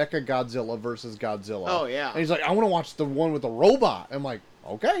saw a Mecha Godzilla versus Godzilla. Oh, yeah. And he's like, "I want to watch the one with the robot." I'm like,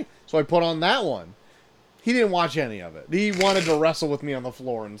 "Okay." So I put on that one. He didn't watch any of it. He wanted to wrestle with me on the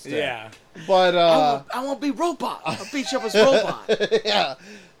floor instead. Yeah. But I won't be robot. I'll beat you up as robot. yeah.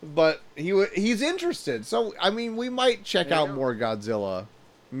 But he's interested. So I mean, we might check There you out go. more Godzilla.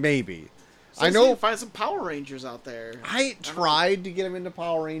 Maybe. So I see, know. find some Power Rangers out there. I tried to get him into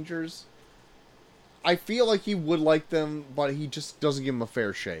Power Rangers. I feel like he would like them, but he just doesn't give them a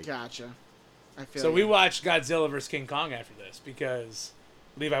fair shake. Gotcha. I feel So you. we watched Godzilla vs. King Kong after this because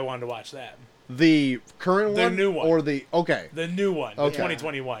Levi wanted to watch that. The current The one? new one. Or the... Okay. The new one, Okay.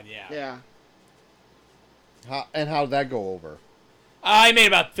 2021, yeah. Yeah. And how'd that go over? I made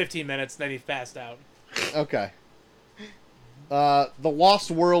about 15 minutes, then he passed out. Okay. The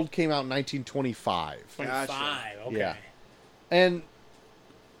Lost World came out in 1925. 25, okay. Yeah. And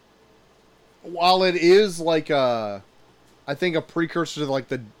while it is like I think a precursor to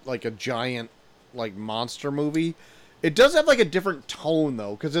like a giant like monster movie, it does have like a different tone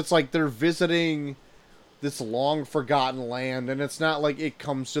though, because it's like they're visiting this long forgotten land, and it's not like it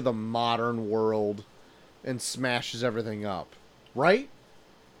comes to the modern world and smashes everything up, right?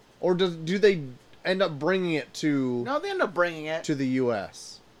 Or do they end up bringing it to No, they end up bringing it. the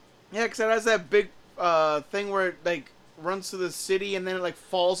U.S.? Yeah, because it has that big thing where it, like, runs through the city and then it, like,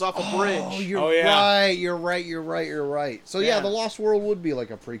 falls off a bridge. Oh, you're Oh, yeah. right. You're right. So yeah, Yeah. the Lost World would be like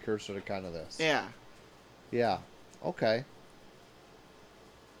a precursor to kind of this. Yeah. Yeah. Okay.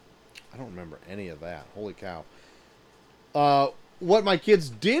 I don't remember any of that. Holy cow. What my kids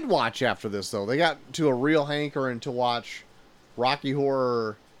did watch after this, though, they got to a real hankering to watch Rocky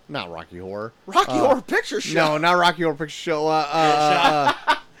Horror. Not Rocky Horror. Rocky Horror Picture Show. No, not Rocky Horror Picture Show.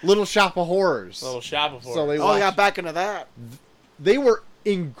 Little Shop of Horrors. Little shop before. So they Oh, watched, I got back into that. they were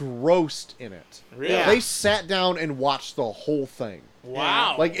engrossed in it. Really? Yeah. They sat down and watched the whole thing.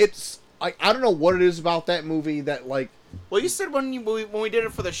 Wow. Like, it's... I don't know what it is about that movie that, like... Well, you said when we did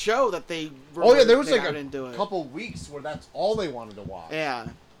it for the show that they were, Oh, yeah, there was they like got a into it. couple weeks where that's all they wanted to watch. Yeah.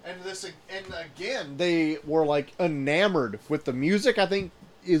 And again, they were, like, enamored with the music, I think,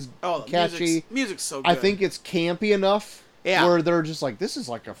 is Oh, the catchy. music's so good. I think it's campy enough. Yeah. Where they're just like, this is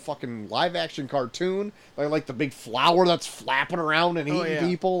like a fucking live-action cartoon. They like the big flower that's flapping around and eating yeah.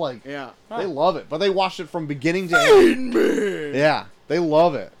 people. Like, Yeah. they love it. But they watched it from beginning to end. Yeah, they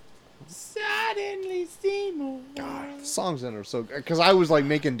love it. Suddenly Seymour. God, the songs in it are so good. Because I was like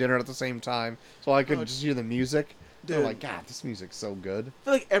making dinner at the same time, so I could just hear the music. Dude. I'm like, God, this music's so good. I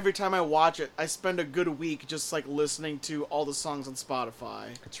feel like every time I watch it, I spend a good week just like listening to all the songs on Spotify.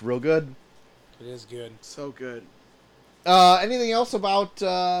 It's real good. It is good. So good. Anything else about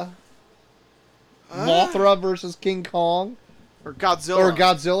Mothra versus King Kong? Or Godzilla. Or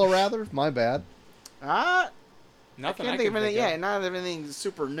Godzilla, rather? My bad. Nothing. I can't think of anything. Yeah, not anything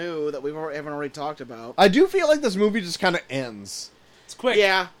super new that we haven't already talked about. I do feel like this movie just kind of ends. It's quick.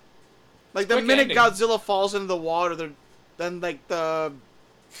 Yeah. Like the Quick minute ending. Godzilla falls into the water, then like the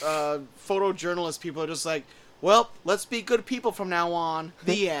photojournalist people are just like, well, let's be good people from now on.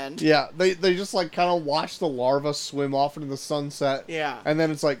 The end. Yeah, they just like kind of watch the larva swim off into the sunset. Yeah. And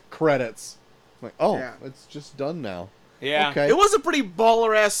then it's like credits. Like, oh, Yeah. it's just done now. Yeah. Okay. It was a pretty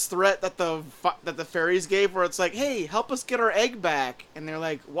baller ass threat that the fairies gave, where it's like, "Hey, help us get our egg back," and they're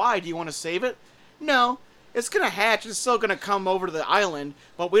like, "Why? Do you want to save it?" No, it's gonna hatch. It's still gonna come over to the island,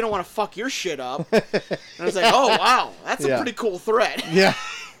 but we don't want to fuck your shit up. And I was like, "Oh wow, that's a pretty cool threat." Yeah.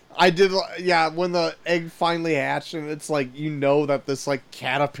 I did, yeah, when the egg finally hatched, and it's like, you know that this, like,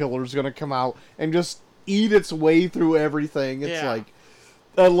 caterpillar's gonna come out and just eat its way through everything. It's like,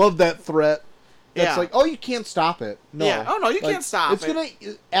 I love that threat. It's like, oh, you can't stop it. No. Yeah. Oh, no, you can't stop it's it. It's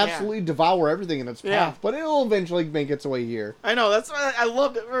gonna absolutely devour everything in its path, but it'll eventually make its way here. I know, that's why I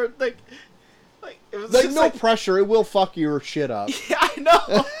loved it. Where, like it was Like, just no pressure, it will fuck your shit up. Yeah, I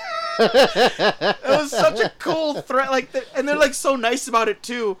know. It was such a cool threat, like, and they're like so nice about it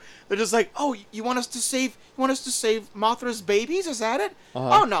too. They're just like, "Oh, you want us to save Mothra's babies? Is that it?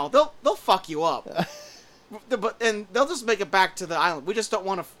 Oh no, they'll fuck you up." And they'll just make it back to the island. We just don't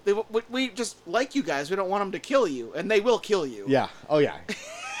want to. We just like you guys. We don't want them to kill you, and they will kill you. Yeah. Oh yeah.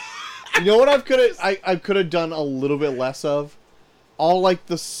 You know what I could have done a little bit less of? All like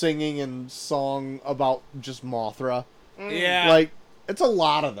the singing and song about just Mothra. Yeah. Like, it's a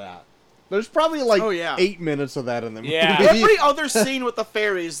lot of that. There's probably like 8 minutes of that in the movie. Yeah. Every other scene with the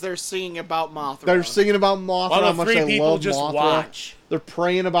fairies, they're singing about Mothra. They're singing about Mothra. While How the much three they people love just Mothra. watch. They're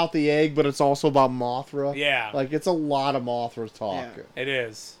praying about the egg, but it's also about Mothra. Yeah. Like, it's a lot of Mothra talk. Yeah. It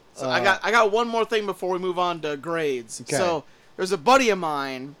is. So I got one more thing before we move on to grades. Okay. So there's a buddy of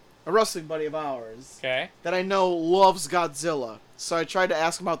mine, a wrestling buddy of ours, Okay. that I know loves Godzilla. So I tried to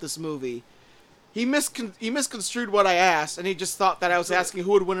ask him about this movie. He misconstrued what I asked, and he just thought that I was asking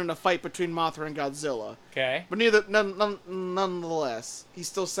who would win in a fight between Mothra and Godzilla. Okay. But nonetheless, he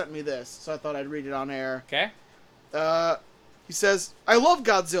still sent me this, so I thought I'd read it on air. Okay. He says, "I love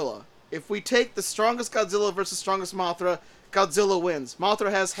Godzilla. If we take the strongest Godzilla versus strongest Mothra, Godzilla wins.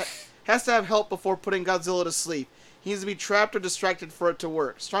 Mothra has to have help before putting Godzilla to sleep. He needs to be trapped or distracted for it to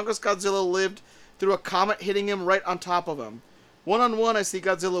work. Strongest Godzilla lived through a comet hitting him right on top of him. One-on-one, I see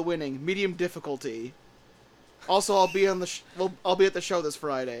Godzilla winning. Medium difficulty. Also, I'll be at the show this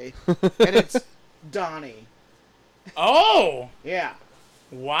Friday, and it's Donnie. Oh! Yeah.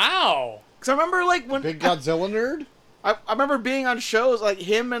 Wow. Because I remember, like, when... Big Godzilla nerd? I remember being on shows, like,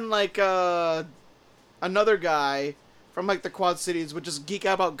 him and, like, another guy from, like, the Quad Cities would just geek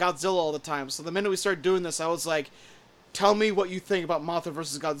out about Godzilla all the time. So the minute we started doing this, I was like, tell me what you think about Mothra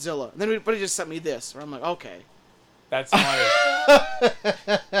versus Godzilla. And then he just sent me this, where I'm like, okay. That's funny.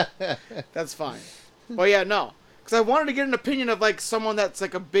 That's fine. But yeah, no. Because I wanted to get an opinion of, like, someone that's,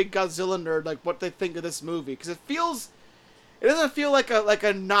 like, a big Godzilla nerd, like, what they think of this movie. Because it doesn't feel like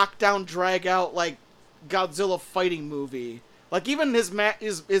a knockdown, drag-out, like, Godzilla fighting movie. Like, even his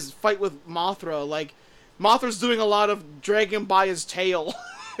fight with Mothra, like, Mothra's doing a lot of dragging him by his tail.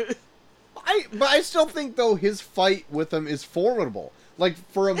 But I still think, though, his fight with him is formidable. Like,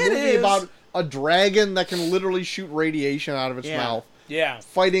 for a movie is. about a dragon that can literally shoot radiation out of its mouth, Yeah.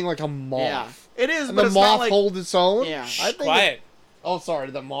 fighting like a moth. Yeah. It is, And but the it's moth not like... holds its own? Yeah. I think Quiet. Oh,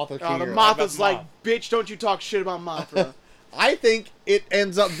 sorry, the moth. the moth is like, bitch, don't you talk shit about Mothra. I think it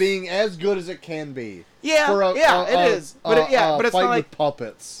ends up being as good as it can be. Yeah, it is. But but it's fight not like... with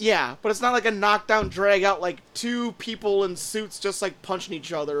puppets. Yeah, but it's not like a knockdown, drag-out, like, two people in suits just, like, punching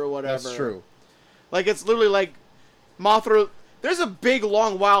each other or whatever. That's true. Like, it's literally like Mothra... There's a big,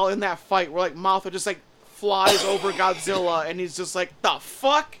 long while in that fight where, like, Mothra just, like, flies over Godzilla, and he's just like, the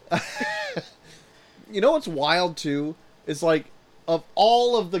fuck? You know what's wild, too? Is, like, of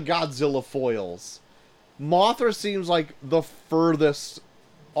all of the Godzilla foils, Mothra seems like the furthest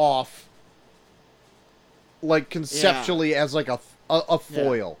off, like, conceptually as, like, a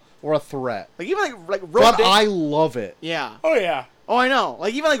foil or a threat. Like, even, like Rodan... But I love it. Yeah. Oh, yeah. Oh, I know.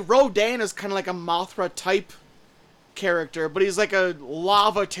 Like, even, like, Rodan is kind of like a Mothra-type character, but he's like a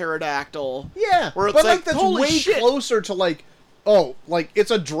lava pterodactyl. Yeah, Where it's but like, that's holy way shit. closer to, like, Oh, like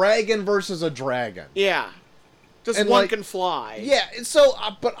it's a dragon versus a dragon. Yeah. Just And, one like, can fly. Yeah, so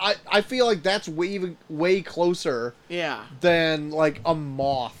but I feel like that's way closer Yeah. than like a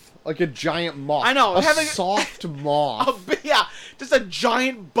moth, like a giant moth. I know, a having soft moth. Yeah, just a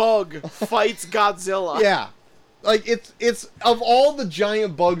giant bug fights Godzilla. Yeah, like it's of all the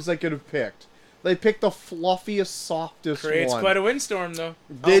giant bugs they could have picked, they picked the fluffiest, softest Creates one. quite a windstorm, though.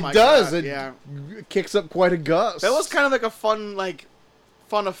 It my does. God, It yeah. kicks up quite a gust. That was kind of like a fun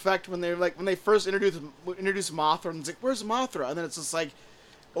effect when they first introduced Mothra, and it's like, where's Mothra? And then it's just like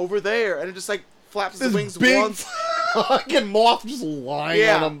over there, and it just like flaps its wings once. Fucking moth just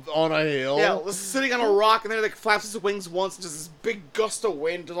lying on a hill. Yeah, sitting on a rock, and then it like flaps its wings once, and just this big gust of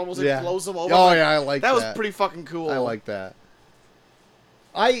wind just almost blows them over. Oh yeah, I like that. That was pretty fucking cool. I like that.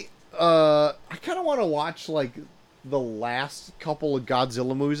 I kind of want to watch like the last couple of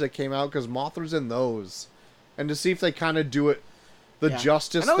Godzilla movies that came out because Mothra's in those, and to see if they kind of do it the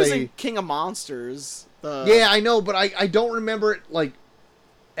justice I know they. he's in King of Monsters. Yeah, I know, but I don't remember it like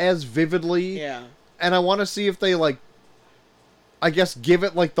as vividly. Yeah. And I want to see if they like, I guess, give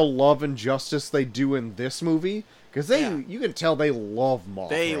it like the love and justice they do in this movie because you can tell they love Mothra.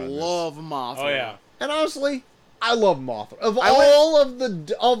 They love Mothra. Oh yeah. And honestly, I love Mothra. Of all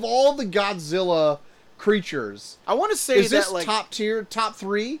the Godzilla creatures, I want to say is this that like top tier, top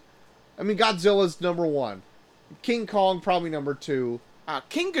 3? I mean, Godzilla's number 1. King Kong probably number 2.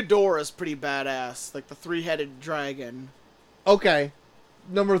 King Ghidorah is pretty badass, like the 3-headed dragon. Okay,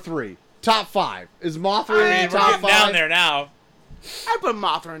 number 3. Top 5 is Mothra in We're top getting 5. down there now. I'd put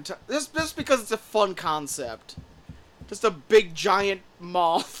Mothra in just because it's a fun concept. Just a big giant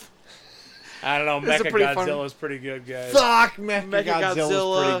moth. I don't know. It's a pretty Mechagodzilla's pretty good, guys. Fuck, Mechagodzilla.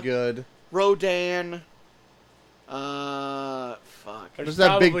 Mechagodzilla's pretty good. Rodan. Fuck. There's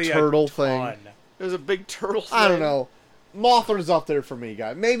that big probably a turtle ton. thing. There's a big turtle thing. I don't know. Mothra's up there for me,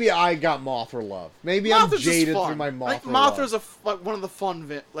 guys. Maybe I got Mothra love. Maybe I'm Mothra's just jaded fun. through my Mothra Like, love. Mothra's one of the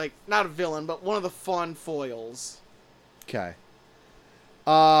fun, not a villain, but one of the fun foils. Okay.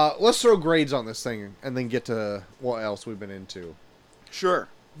 Let's throw grades on this thing and then get to what else we've been into. Sure.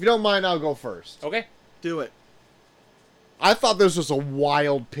 If you don't mind, I'll go first. Okay. Do it. I thought this was a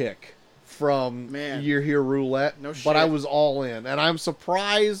wild pick from Man. Year Here Roulette, No shit. but I was all in. And I'm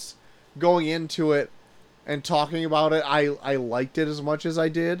surprised going into it and talking about it, I liked it as much as I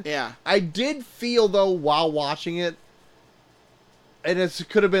did. Yeah. I did feel, though, while watching it, and it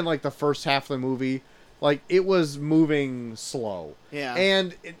could have been like the first half of the movie, like it was moving slow. Yeah.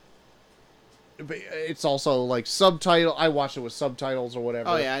 And it's also like subtitle. I watched it with subtitles or whatever.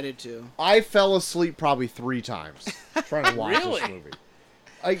 Oh, yeah, I did too. I fell asleep probably 3 times trying to watch Really? this movie.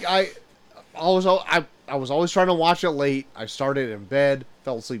 I was always trying to watch it late. I started in bed,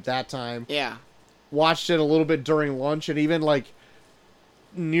 fell asleep that time. Yeah. Watched it a little bit during lunch, and even like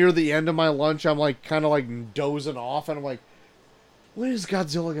near the end of my lunch, I'm like kind of like dozing off, and I'm like, when is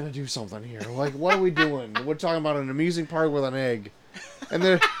Godzilla gonna do something here? Like, what are we doing? We're talking about an amusing park with an egg, and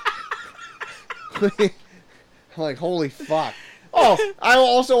then I'm like, holy fuck! Oh, I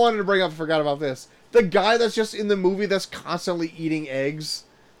also wanted to bring up. I forgot about this. The guy that's just in the movie that's constantly eating eggs.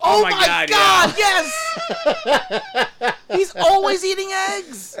 Oh, my my God, yes! He's always eating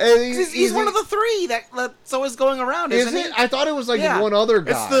eggs. And He's one of the 3 that's always going around, isn't Is he? it? I thought it was like Yeah. one other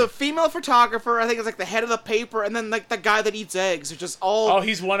guy. It's the female photographer. I think it's like the head of the paper, and then like the guy that eats eggs. It's just all. Oh,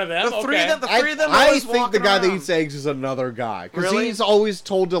 he's one of them. the three. Okay. The three of them. I always think the walking guy that around. eats eggs is another guy because Really? he's always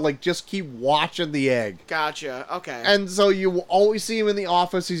told to like just keep watching the egg, Gotcha. Okay. and so you will always see him in the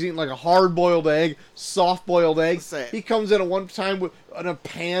office. He's eating like a hard-boiled egg, soft-boiled egg. Let's say it. He comes in at one time with in a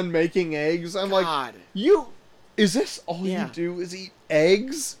pan making eggs. I'm like, God. is this all Yeah. you do? Is eat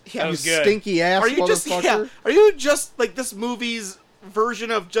eggs? Yeah. That you was good. stinky ass Are you just motherfucker. Are you just like this movie's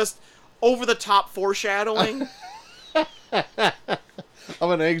version of just over the top foreshadowing?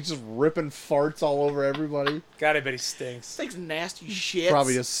 Of an egg just ripping farts all over everybody. God, I bet he stinks. Thing's nasty shit.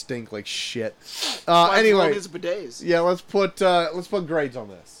 Probably just stink like shit. Anyway, Anyway, bidets. yeah, let's put grades on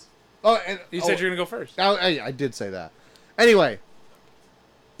this. Oh, and You said you're gonna go first. I did say that. Anyway,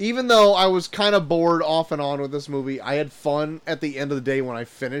 even though I was kind of bored off and on with this movie, I had fun at the end of the day when I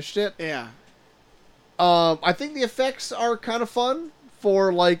finished it. Yeah. I think the effects are kind of fun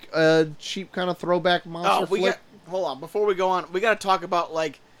for like a cheap kind of throwback monster flick. Hold on, before we go on, we got to talk about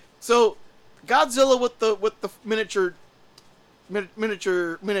like, so Godzilla with the miniatures,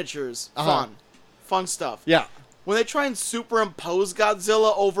 fun stuff. Yeah. When they try and superimpose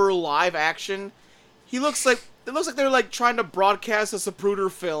Godzilla over live action, it looks like they're like trying to broadcast a Zapruder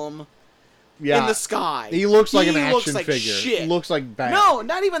film in the sky. He looks like an He looks action like figure. shit. He looks like bad. No,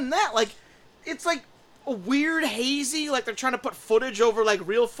 not even that. Like, it's like weird hazy, like they're trying to put footage over like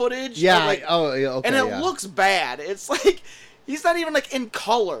real footage. Yeah. like, Okay. and it looks bad. It's like he's not even like in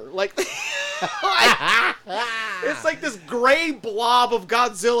color. Like, it's like this gray blob of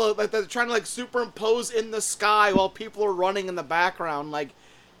Godzilla that they're trying to like superimpose in the sky while people are running in the background. Like,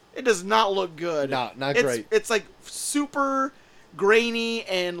 it does not look good. No, not it's, great. It's like super grainy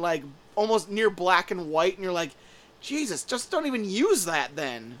and like almost near black and white, and you're like, Jesus, just don't even use that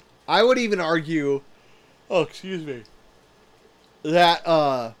then. I would even argue. Oh, excuse me. That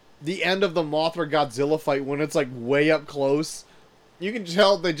the end of the Mothra Godzilla fight, when it's like way up close, you can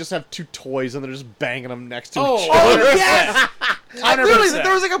tell they just have two toys and they're just banging them next to each other. Oh, yes! Literally, 100%.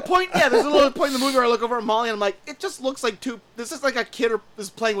 there was like a point, there's a little point in the movie where I look over at Molly and I'm like, it just looks like this is like a kid is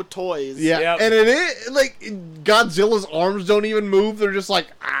playing with toys. Yeah, Yep. and it is, like, Godzilla's arms don't even move, they're just like,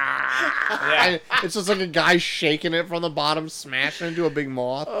 Yeah. And it's just like a guy shaking it from the bottom, smashing into a big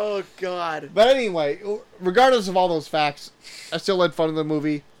moth. Oh, God. But anyway, regardless of all those facts, I still had fun in the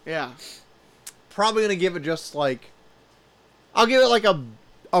movie. Yeah. Probably gonna give it just like, I'll give it like a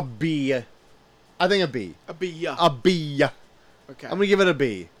B. I think a B. A B, yeah. A B. Okay. I'm gonna give it a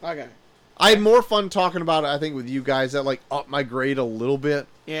B. Okay. I had more fun talking about it, I think, with you guys. That like upped my grade a little bit,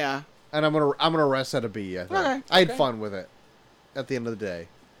 Yeah. and I'm gonna rest at a B. I think. Okay, I had okay. fun with it. At the end of the day,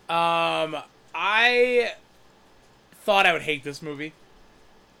 I thought I would hate this movie.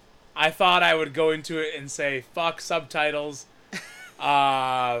 I thought I would go into it and say, fuck subtitles.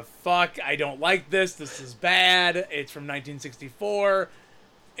 Fuck, I don't like this. This is bad. It's from 1964.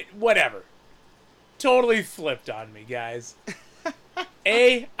 Whatever. Totally flipped on me, guys.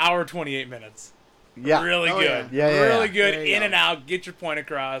 Hour 28 minutes. yeah, Really Oh, good. yeah. Yeah, Really yeah. good. There you In go. and out. Get your point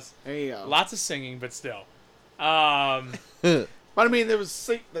across. There you go. Lots of singing, but still. But I mean, there was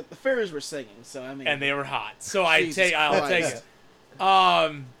the fairies were singing, so I mean. And they were hot. So Jesus I'll take Christ.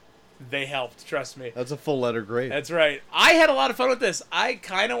 it. They helped, trust me. That's a full letter grade. That's right. I had a lot of fun with this. I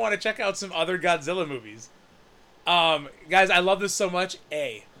kind of want to check out some other Godzilla movies. Guys, I love this so much.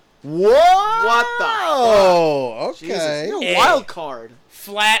 What the fuck? Oh, okay. Jesus, you're a A. wild card.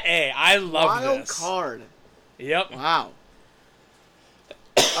 Flat A. I love Wild this. card. Yep. Wow.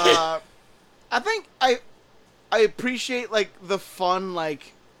 I think I appreciate like the fun,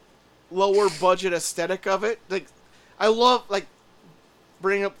 like lower budget aesthetic of it. Like, I love like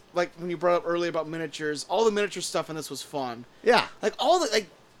bring up like when you brought up earlier about miniatures. All the miniature stuff in this was fun. Yeah. Like all the like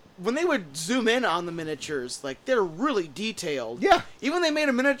when they would zoom in on the miniatures, like they're really detailed. Yeah. Even they made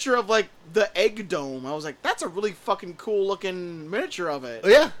a miniature of like the egg dome. I was like, that's a really fucking cool looking miniature of it.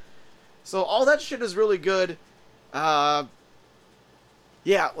 Yeah. So all that shit is really good.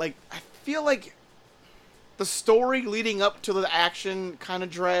 Yeah, like I feel like the story leading up to the action kind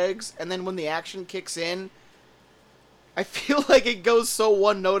of drags, and then when the action kicks in, I feel like it goes so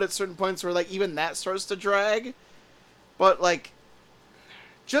one note at certain points where like even that starts to drag. But like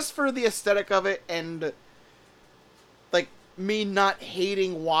just for the aesthetic of it and like me not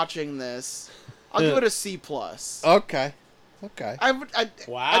hating watching this, I'll give it a C+. Okay. Okay.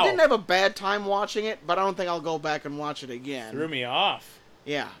 Wow. I didn't have a bad time watching it, but I don't think I'll go back and watch it again. Threw me off.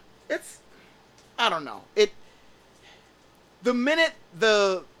 Yeah. I don't know. The minute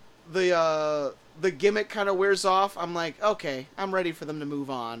the gimmick kind of wears off, I'm like, okay, I'm ready for them to move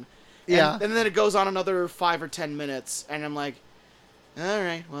on. Yeah. And then it goes on another 5 or 10 minutes, and I'm like, all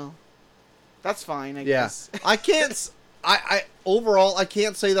right, well, that's fine, I guess. I can't. I overall, I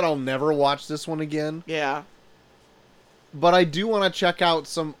can't say that I'll never watch this one again. Yeah. But I do want to check out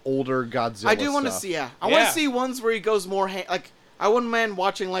some older Godzilla. I do want to stuff. see, I want to see ones where he goes more, like, I wouldn't mind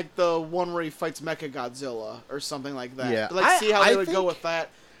watching, like, the one where he fights Mecha Godzilla or something like that. Yeah. To, like, see how they would go think- with that.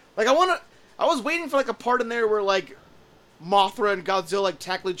 Like, I was waiting for, like, a part in there where, like, Mothra and Godzilla, like,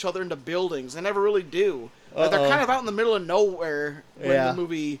 tackle each other into buildings. They never really do. Like, they're kind of out in the middle of nowhere when the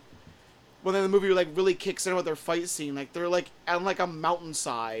movie like really kicks in with their fight scene. Like they're like on like a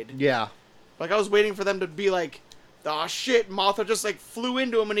mountainside. Yeah. Like I was waiting for them to be like, "Oh shit!" Mothra just like flew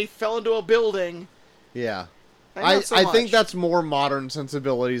into him and he fell into a building. Yeah. Like, I not so think much. that's more modern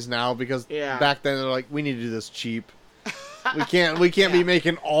sensibilities now because Yeah. back then they're like, we need to do this cheap. We can't be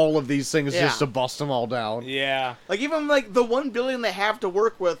making all of these things Yeah. just to bust them all down. Yeah. Like even like the one building they have to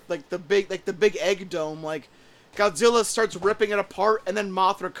work with, like the big egg dome, like Godzilla starts ripping it apart, and then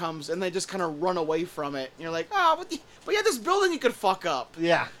Mothra comes, and they just kind of run away from it. And you're like, oh, but yeah, this building you could fuck up.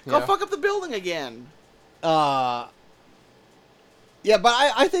 Yeah. Go fuck up the building again. Yeah, but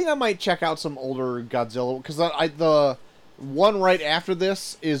I think I might check out some older Godzilla because the one right after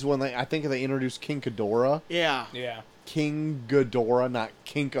this is when I think they introduced King Ghidorah. Yeah. Yeah. King Ghidorah, not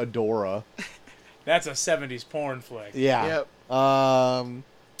Kink Adora. That's a 70s porn flick. Yeah. Yep.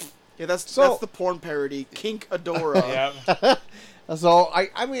 Yeah, Yeah, that's the porn parody. Kink Adora. Yeah. So,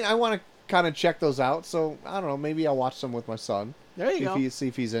 I mean, I want to kind of check those out. So, I don't know. Maybe I'll watch them with my son. There you go. See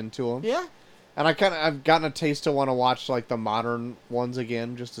if he's into them. Yeah. And I've gotten a taste to want to watch, like, the modern ones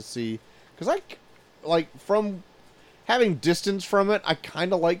again, just to see. Because from having distance from it, I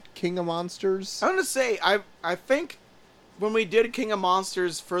kind of like King of Monsters. I'm going to say, I think when we did King of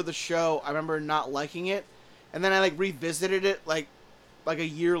Monsters for the show, I remember not liking it. And then I, revisited it, like a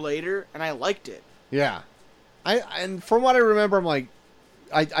year later, and I liked it. Yeah. And from what I remember, I'm like,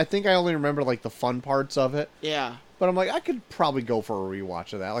 I think I only remember, like, the fun parts of it. Yeah. But I'm like, I could probably go for a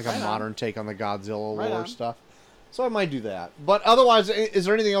rewatch of that, like a modern take on the Godzilla lore stuff. So I might do that. But otherwise, is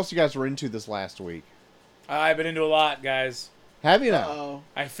there anything else you guys were into this last week? I've been into a lot, guys. Have you now? Uh-oh.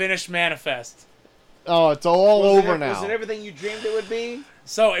 I finished Manifest. Oh, it's all over now. Was it everything you dreamed it would be?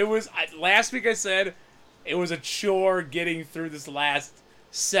 So it was, last week I said it was a chore getting through this last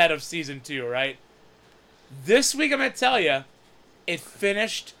set of season 2, right? This week I'm going to tell you, it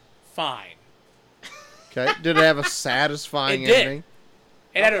finished fine. Okay. Did it have a satisfying It did. ending?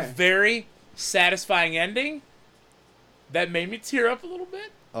 It had a very satisfying ending that made me tear up a little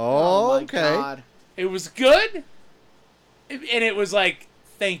bit. Oh, my okay. God. It was good. And it was like,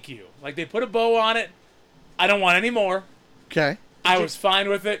 thank you. Like, they put a bow on it. I don't want any more. Okay. I was fine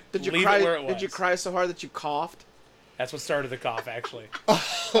with it. Did you Leave cry? it where it was. Did you cry so hard that you coughed? That's what started the cough, actually.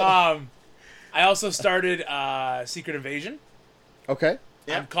 I also started Secret Invasion. Okay.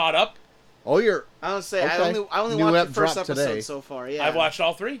 Yeah. I'm caught up. Oh, you're... I was say Okay. I only New watched ep the first dropped episode today. so far. Yeah. I've watched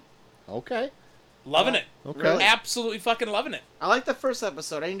all 3. Okay. Loving it. Okay. Really? Absolutely fucking loving it. I like the first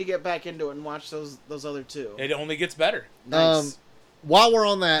episode. I need to get back into it and watch those other 2. It only gets better. Nice. While we're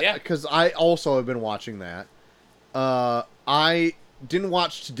on that, Yeah. because I also have been watching that, I didn't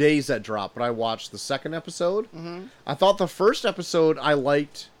watch today's that dropped, but I watched the second episode. Mm-hmm. I thought the first episode I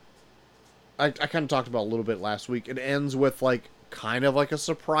liked. I kind of talked about a little bit last week. It ends with, like, kind of like a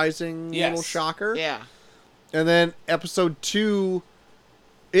surprising little shocker. Yeah. And then episode 2,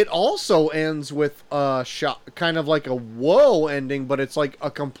 it also ends with kind of like a whoa ending, but it's like a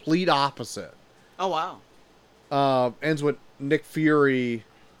complete opposite. Oh, wow. Ends with Nick Fury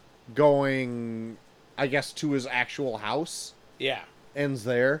going, I guess, to his actual house. Yeah. Ends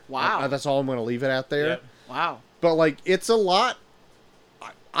there. Wow. That's all I'm going to leave it at there. Yep. Wow. But, like, it's a lot.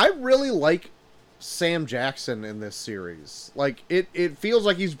 I really like Sam Jackson in this series. Like, it feels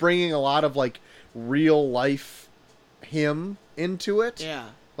like he's bringing a lot of, like, real life him into it. Yeah.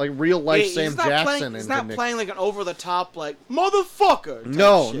 Like, real life He's Sam not Jackson playing, into he's not Nick. playing like an over the top, like, motherfucker.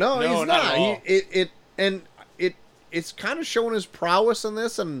 No, shit. no, No, he's not not. at all. It's kind of showing his prowess in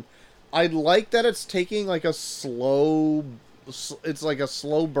this, and I like that it's taking like a slow. It's like a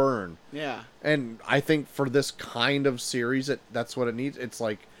slow burn. Yeah. And I think for this kind of series, that's what it needs. It's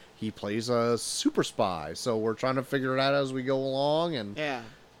like he plays a super spy, so we're trying to figure it out as we go along, and Yeah.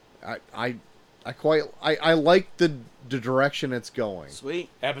 I like the direction it's going. Sweet.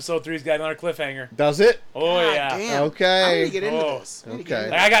 Episode 3's got another cliffhanger. Does it? Oh, God yeah. damn. Okay. I need to get into Oh, this. I need to okay. get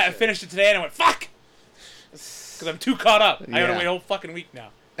into Like, this I shit. finished it today and I went, fuck! Because I'm too caught up. I gotta Yeah. wait a whole fucking week now.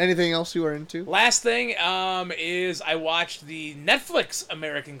 Anything else you are into? Last thing is I watched the Netflix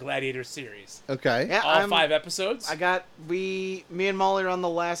American Gladiator series. Okay. Yeah, All 5 episodes. me and Molly are on the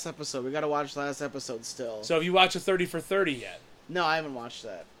last episode. We got to watch the last episode still. So have you watched a 30 for 30 yet? No, I haven't watched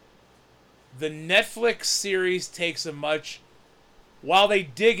that. The Netflix series takes while they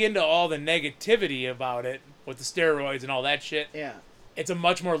dig into all the negativity about it with the steroids and all that shit, Yeah. it's a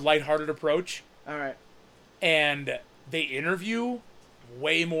much more lighthearted approach, All right. and they interview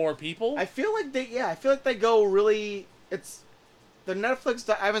way more people. I feel like they go really. It's the Netflix.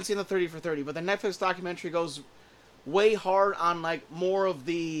 I haven't seen the 30 for 30, but the Netflix documentary goes way hard on like more of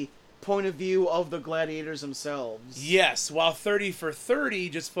the point of view of the gladiators themselves. Yes, while 30 for 30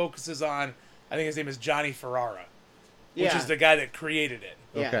 just focuses on, I think his name is Johnny Ferrara, which is the guy that created it.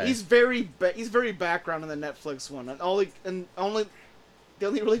 Yeah, Okay. he's very background in the Netflix one, and only they only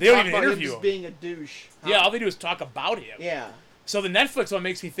really They don't talk even about him interview just him. being a douche. Huh? Yeah, all they do is talk about him. Yeah. So the Netflix one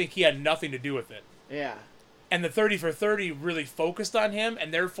makes me think he had nothing to do with it. Yeah. And the 30 for 30 really focused on him,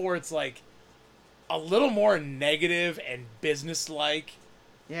 and therefore it's like a little more negative and business-like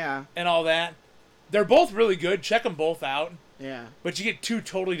Yeah. and all that. They're both really good. Check them both out. Yeah. But you get 2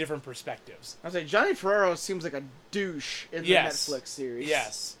 totally different perspectives. I was like, Johnny Ferraro seems like a douche in the Netflix series.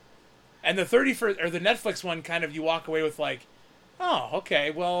 Yes. And the the Netflix one kind of you walk away with like, oh,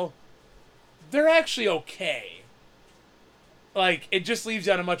 okay, well, they're actually okay. Like, it just leaves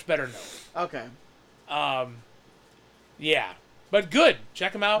you on a much better note. Okay. Yeah. But good.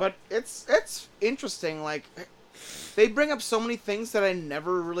 Check them out. But it's interesting. Like, they bring up so many things that I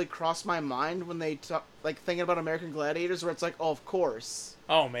never really crossed my mind when they talk, like thinking about American Gladiators, where it's like, oh, of course.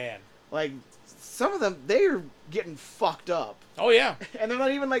 Oh man. Like some of them, they're getting fucked up. Oh yeah. And they're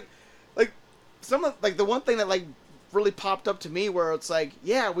not even like some of the one thing that like really popped up to me where it's like,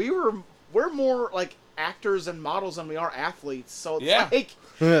 yeah, we're more like actors and models than we are athletes. So it's like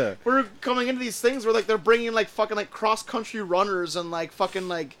we're coming into these things where like they're bringing like fucking like cross country runners and like fucking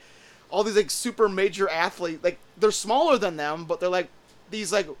like all these like super major athletes. Like they're smaller than them, but they're like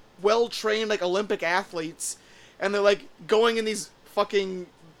these like well trained like Olympic athletes, and they're like going in these fucking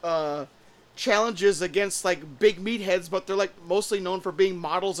challenges against like big meatheads, but they're like mostly known for being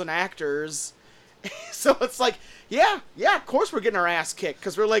models and actors. So it's like, yeah, of course we're getting our ass kicked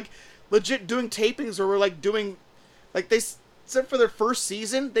because we're like legit doing tapings where we're like doing, like they said for their first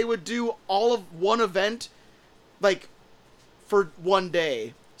season they would do all of one event, like for one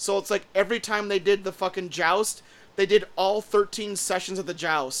day. So it's like every time they did the fucking joust, they did all 13 sessions of the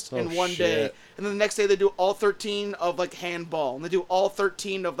joust in one day, and then the next day they do all 13 of like handball, and they do all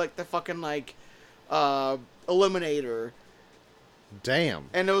 13 of like the fucking like eliminator. Damn.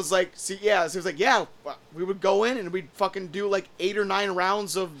 And it was like, so it was like, yeah, we would go in and we'd fucking do like 8 or 9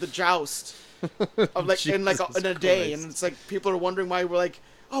 rounds of the joust, of like in a day, and it's like people are wondering why we're like,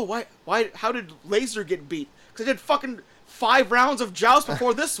 oh, why, how did Laser get beat? Because I did fucking 5 rounds of joust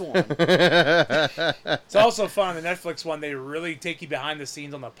before this one. It's also fun on the Netflix one. They really take you behind the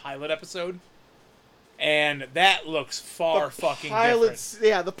scenes on the pilot episode. And that looks fucking different.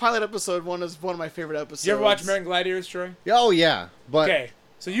 Yeah, the pilot episode one is one of my favorite episodes. You ever watch American Gladiators, Troy? Oh, yeah. But okay,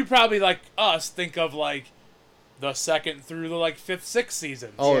 so you probably, like us, think of, like, the 2nd through the, like, 5th, 6th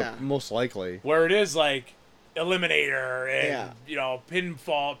seasons. Oh, yeah. Most likely. Where it is, like, Eliminator and, you know,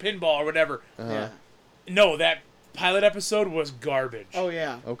 pinball or whatever. Yeah. No, that pilot episode was garbage. Oh,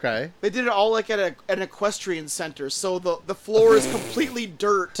 yeah. Okay. They did it all, like, at an equestrian center, so the floor is completely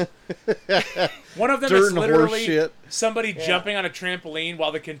dirt. One of them Dirt is and literally horseshit. somebody jumping on a trampoline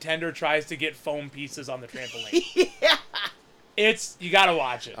while the contender tries to get foam pieces on the trampoline. Yeah. You gotta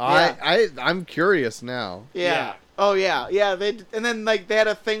watch it. I'm curious now. Yeah. Oh yeah. And then like they had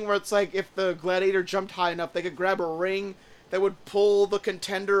a thing where it's like if the gladiator jumped high enough, they could grab a ring that would pull the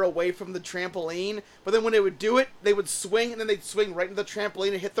contender away from the trampoline. But then when they would do it, they would swing, and then they'd swing right into the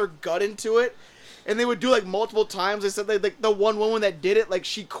trampoline and hit their gut into it. And they would do like multiple times. They said like the one woman that did it, like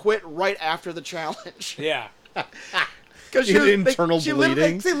she quit right after the challenge. Yeah. Because she had internal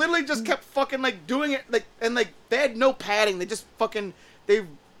bleeding. They literally just kept fucking like doing it, like, and like they had no padding. They just fucking they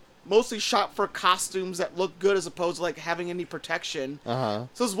mostly shot for costumes that look good as opposed to like having any protection. So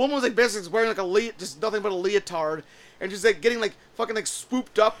this woman was like basically wearing like just nothing but a leotard, and she's like getting like fucking like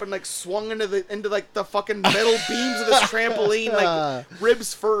swooped up and like swung into like the fucking metal beams of this trampoline, like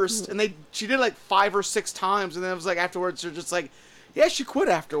ribs first, and she did like 5 or 6 times, and then it was like afterwards they're just like, yeah, she quit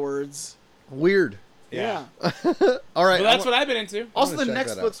afterwards. Weird. Yeah. All right. Well, that's what I've been into. Also, the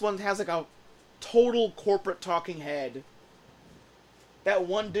Netflix one has like a total corporate talking head. That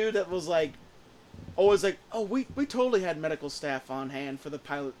one dude that was like, always like, oh, we totally had medical staff on hand for the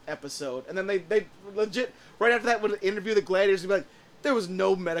pilot episode. And then they legit, right after that, would interview the gladiators and be like, there was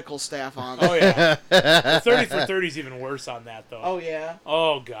no medical staff on. Oh, yeah. The 30 for 30 is even worse on that, though. Oh, yeah?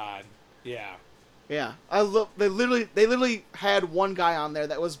 Oh, God. Yeah. Yeah. They literally had one guy on there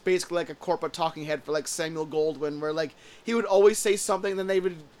that was basically like a corporate talking head for like Samuel Goldwyn, where like he would always say something, then they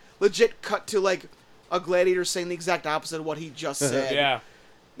would legit cut to like a gladiator saying the exact opposite of what he just said. Yeah.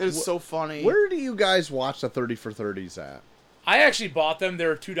 It was so funny. Where do you guys watch the 30 for 30s at? I actually bought them. They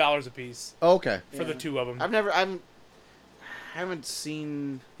were $2 a piece. Okay. For the 2 of them. I haven't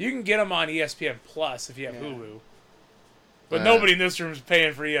seen. You can get them on ESPN Plus if you have Hulu. But nobody in this room is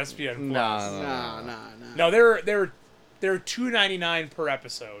paying for ESPN Plus. No, they're $2.99 per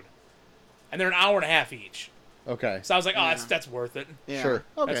episode, and they're an hour and a half each. Okay. So I was like, oh, that's worth it. Yeah. Sure.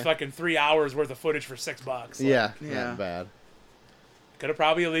 Okay. That's fucking 3 hours worth of footage for $6. Like, yeah. Not bad. Could have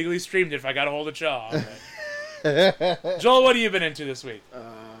probably illegally streamed it if I got a hold of Shaw. Joel, what have you been into this week?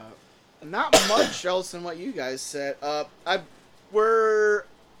 Not much else than what you guys said.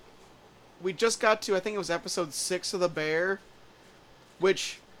 We just got to, I think it was episode 6 of The Bear,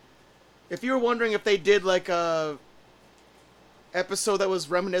 which, if you were wondering if they did like a episode that was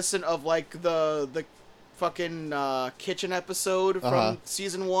reminiscent of like the fucking kitchen episode from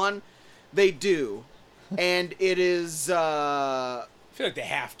season 1, they do. And it is I feel like they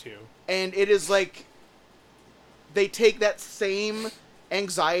have to. And it is like they take that same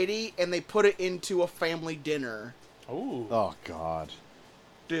anxiety and they put it into a family dinner. Ooh. Oh, God.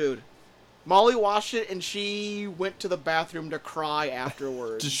 Dude. Molly watched it, and she went to the bathroom to cry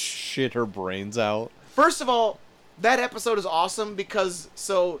afterwards. Just shit her brains out. First of all, that episode is awesome because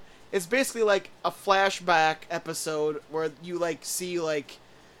it's basically like a flashback episode where you like see like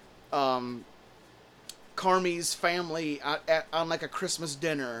Carmi's family on like a Christmas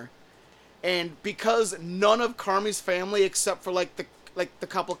dinner, and because none of Carmi's family except for like the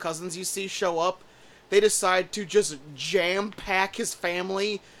couple cousins you see show up, they decide to just jam pack his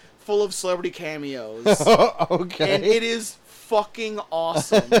family full of celebrity cameos. Okay. And it is fucking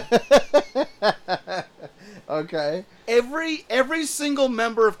awesome. Okay. Every single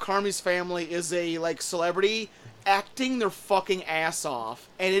member of Carmi's family is a like celebrity acting their fucking ass off,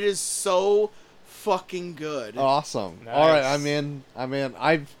 and it is so fucking good. Awesome. Nice. All right, I'm in.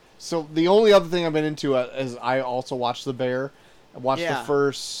 So the only other thing I've been into is I also watched The Bear. I watched the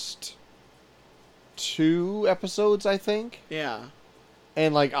first 2 episodes, I think. Yeah.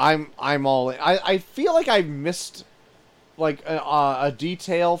 And like I'm all in. I feel like I missed like a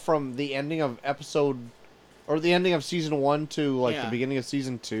detail from the ending of episode or the ending of season 1 to like the beginning of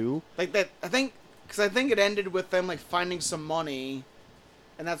season 2. Like that, I think it ended with them like finding some money,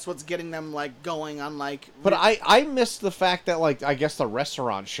 and that's what's getting them like going on like. But I missed the fact that like I guess the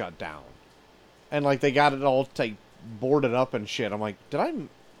restaurant shut down, and like they got it all like boarded up and shit. I'm like, did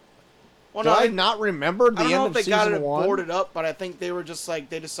I not remember the end of season 1? I don't know if they got it boarded up, but I think they were just like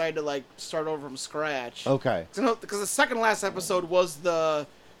they decided to like start over from scratch. Okay. Because the second to last episode was the.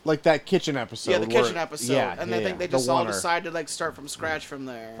 Like that kitchen episode. Yeah, the kitchen episode. Yeah, and I think they just all decided to like start from scratch from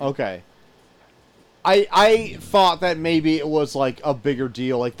there. Okay. I thought that maybe it was like a bigger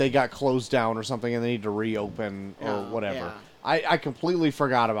deal, like they got closed down or something and they need to reopen or whatever. Yeah. I completely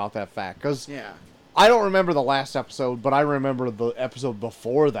forgot about that fact because yeah. I don't remember the last episode, but I remember the episode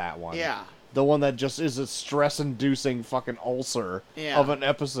before that one. Yeah. The one that just is a stress-inducing fucking ulcer of an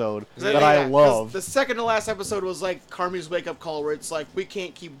episode that I love. The second to last episode was like Carmi's wake-up call, where it's like, we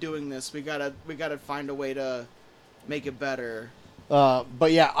can't keep doing this. We gotta find a way to make it better.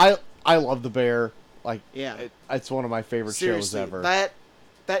 But yeah, I love The Bear. Like, it's one of my favorite shows ever.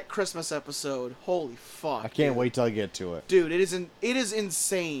 That Christmas episode, holy fuck! I can't wait till I get to it, dude. It is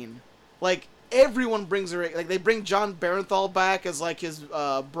insane. Like. Everyone brings her, like, they bring John Barenthal back as, like, his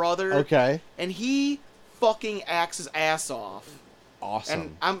brother. Okay. And he fucking acts his ass off.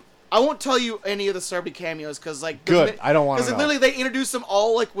 Awesome. And I won't tell you any of the celebrity cameos, because, like... Good, I don't want to know. Because literally they introduce them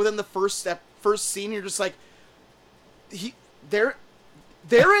all, like, within the first scene. You're just like... They're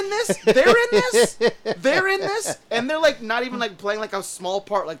in this? They're in this? They're in this? And they're, like, not even, like, playing, like, a small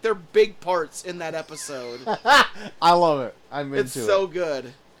part. Like, they're big parts in that episode. I love it. I'm into it. It's so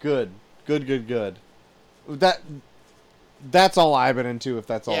good. Good. That's all I've been into, if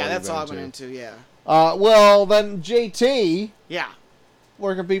that's all Yeah, you've that's been all into. I've been into, yeah. Well, then, JT... Yeah.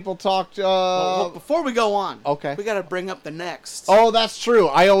 Where can people talk to... Well, before we go on... Okay. We gotta bring up the next. Oh, that's true.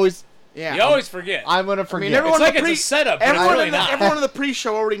 I always... Yeah. You always forget. I'm gonna forget. I mean, everyone it's like it's a setup, but it's really not. Everyone in the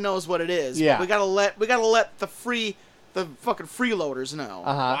pre-show already knows what it is. Yeah. But we gotta let the fucking freeloaders know.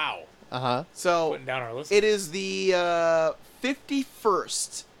 Uh-huh. Wow. Uh-huh. So... Putting down our list. It is the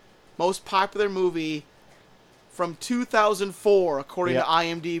 51st... most popular movie from 2004, according to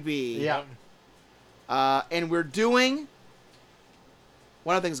IMDb. Yeah. And we're doing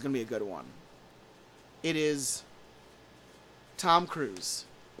one I think is going to be a good one. It is Tom Cruise.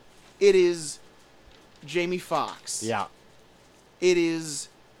 It is Jamie Foxx. Yeah. It is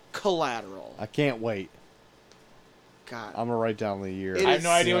Collateral. I can't wait. God. I'm going to write down the year. I have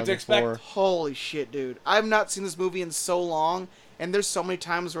no idea what to expect. Holy shit, dude. I've not seen this movie in so long. And there's so many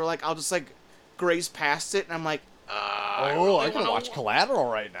times where, like, I'll just, like, graze past it, and I'm like, I can watch Collateral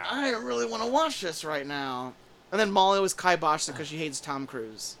right now. I really want to watch this right now. And then Molly always kiboshed it because she hates Tom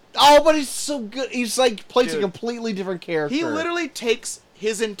Cruise. Oh, but he's so good. He's, like, plays a completely different character. He literally takes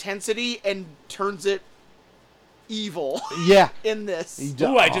his intensity and turns it evil. Yeah. In this.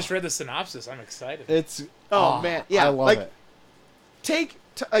 Ooh, I just read the synopsis. I'm excited. It's... Oh, man. Yeah. I love it. Take,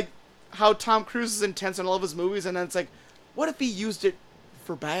 like, how Tom Cruise is intense in all of his movies, and then it's like, what if he used it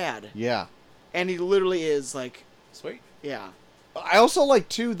for bad? Yeah. And he literally is, like... Sweet. Yeah. I also like,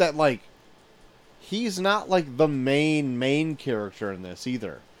 too, that, like, he's not, like, the main character in this,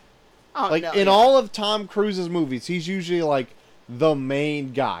 either. Oh, like, no, in all of Tom Cruise's movies, he's usually, like, the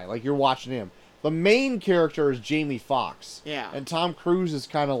main guy. Like, you're watching him. The main character is Jamie Foxx. Yeah. And Tom Cruise is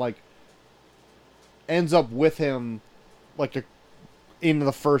kind of, like, ends up with him, like, in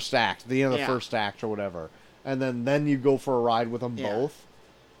the first act. The end of the first act or whatever. And then you go for a ride with them both.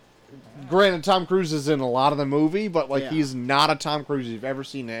 Granted, Tom Cruise is in a lot of the movie, but, like, he's not a Tom Cruise you've ever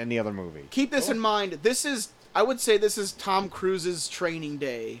seen in any other movie. Keep this in mind. This is I would say this is Tom Cruise's training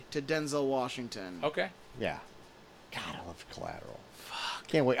day to Denzel Washington. Okay. Yeah. God, I love Collateral. Fuck.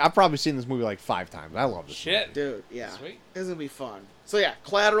 Can't wait. I've probably seen this movie like 5 times. I love this Shit. movie. Dude, yeah. Sweet. It's going to be fun. So, yeah,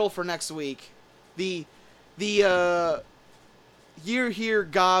 Collateral for next week. The Year Here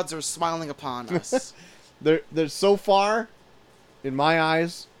gods are smiling upon us. They're so far, in my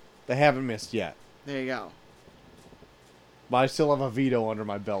eyes, they haven't missed yet. There you go. But I still have a veto under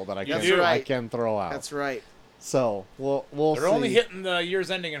my belt that I That's can right. I can throw out. That's right. So we'll They're see. only hitting the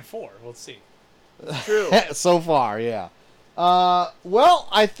years ending in 4. We'll see. True. So far, yeah. Well,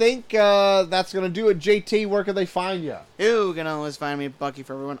 I think that's gonna do it. JT, where can they find you? You can always find me, Bucky,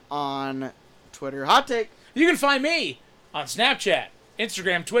 for everyone, on Twitter. Hot take. You can find me on Snapchat,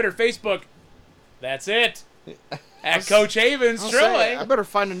 Instagram, Twitter, Facebook. That's it. At Coach Havens, I'll Troy. say, I better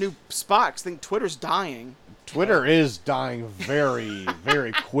find a new spot 'cause I think Twitter's dying. Twitter is dying very,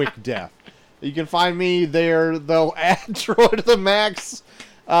 very quick death. You can find me there, though, at Troy to the Max.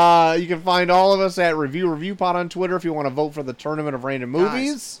 You can find all of us at Review Pod on Twitter if you want to vote for the Tournament of Random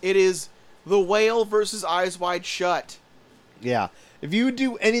Movies. Guys, it is The Whale versus Eyes Wide Shut. Yeah. If you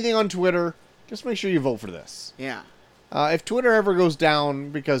do anything on Twitter, just make sure you vote for this. Yeah. If Twitter ever goes down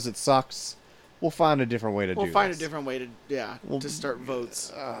because it sucks, we'll find a different way to do it. We'll find a different way to start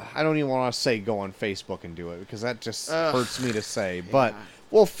votes. I don't even want to say go on Facebook and do it because that just hurts me to say. But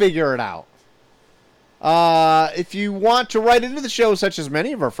we'll figure it out. If you want to write into the show, such as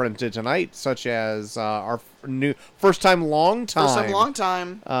many of our friends did tonight, such as our new first time long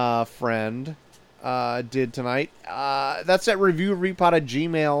time friend did tonight, that's at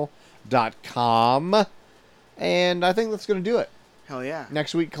reviewrepod@gmail.com. And I think that's going to do it. Hell yeah.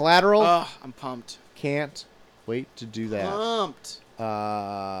 Next week, Collateral. Oh, I'm pumped. Can't wait to do that. Pumped.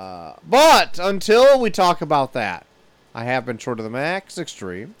 But until we talk about that, I have been Short of the Max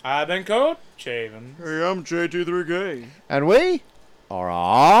Extreme. I've been Coach Havens. Hey, I'm JT3K. And we are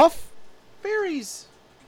off. Fairies.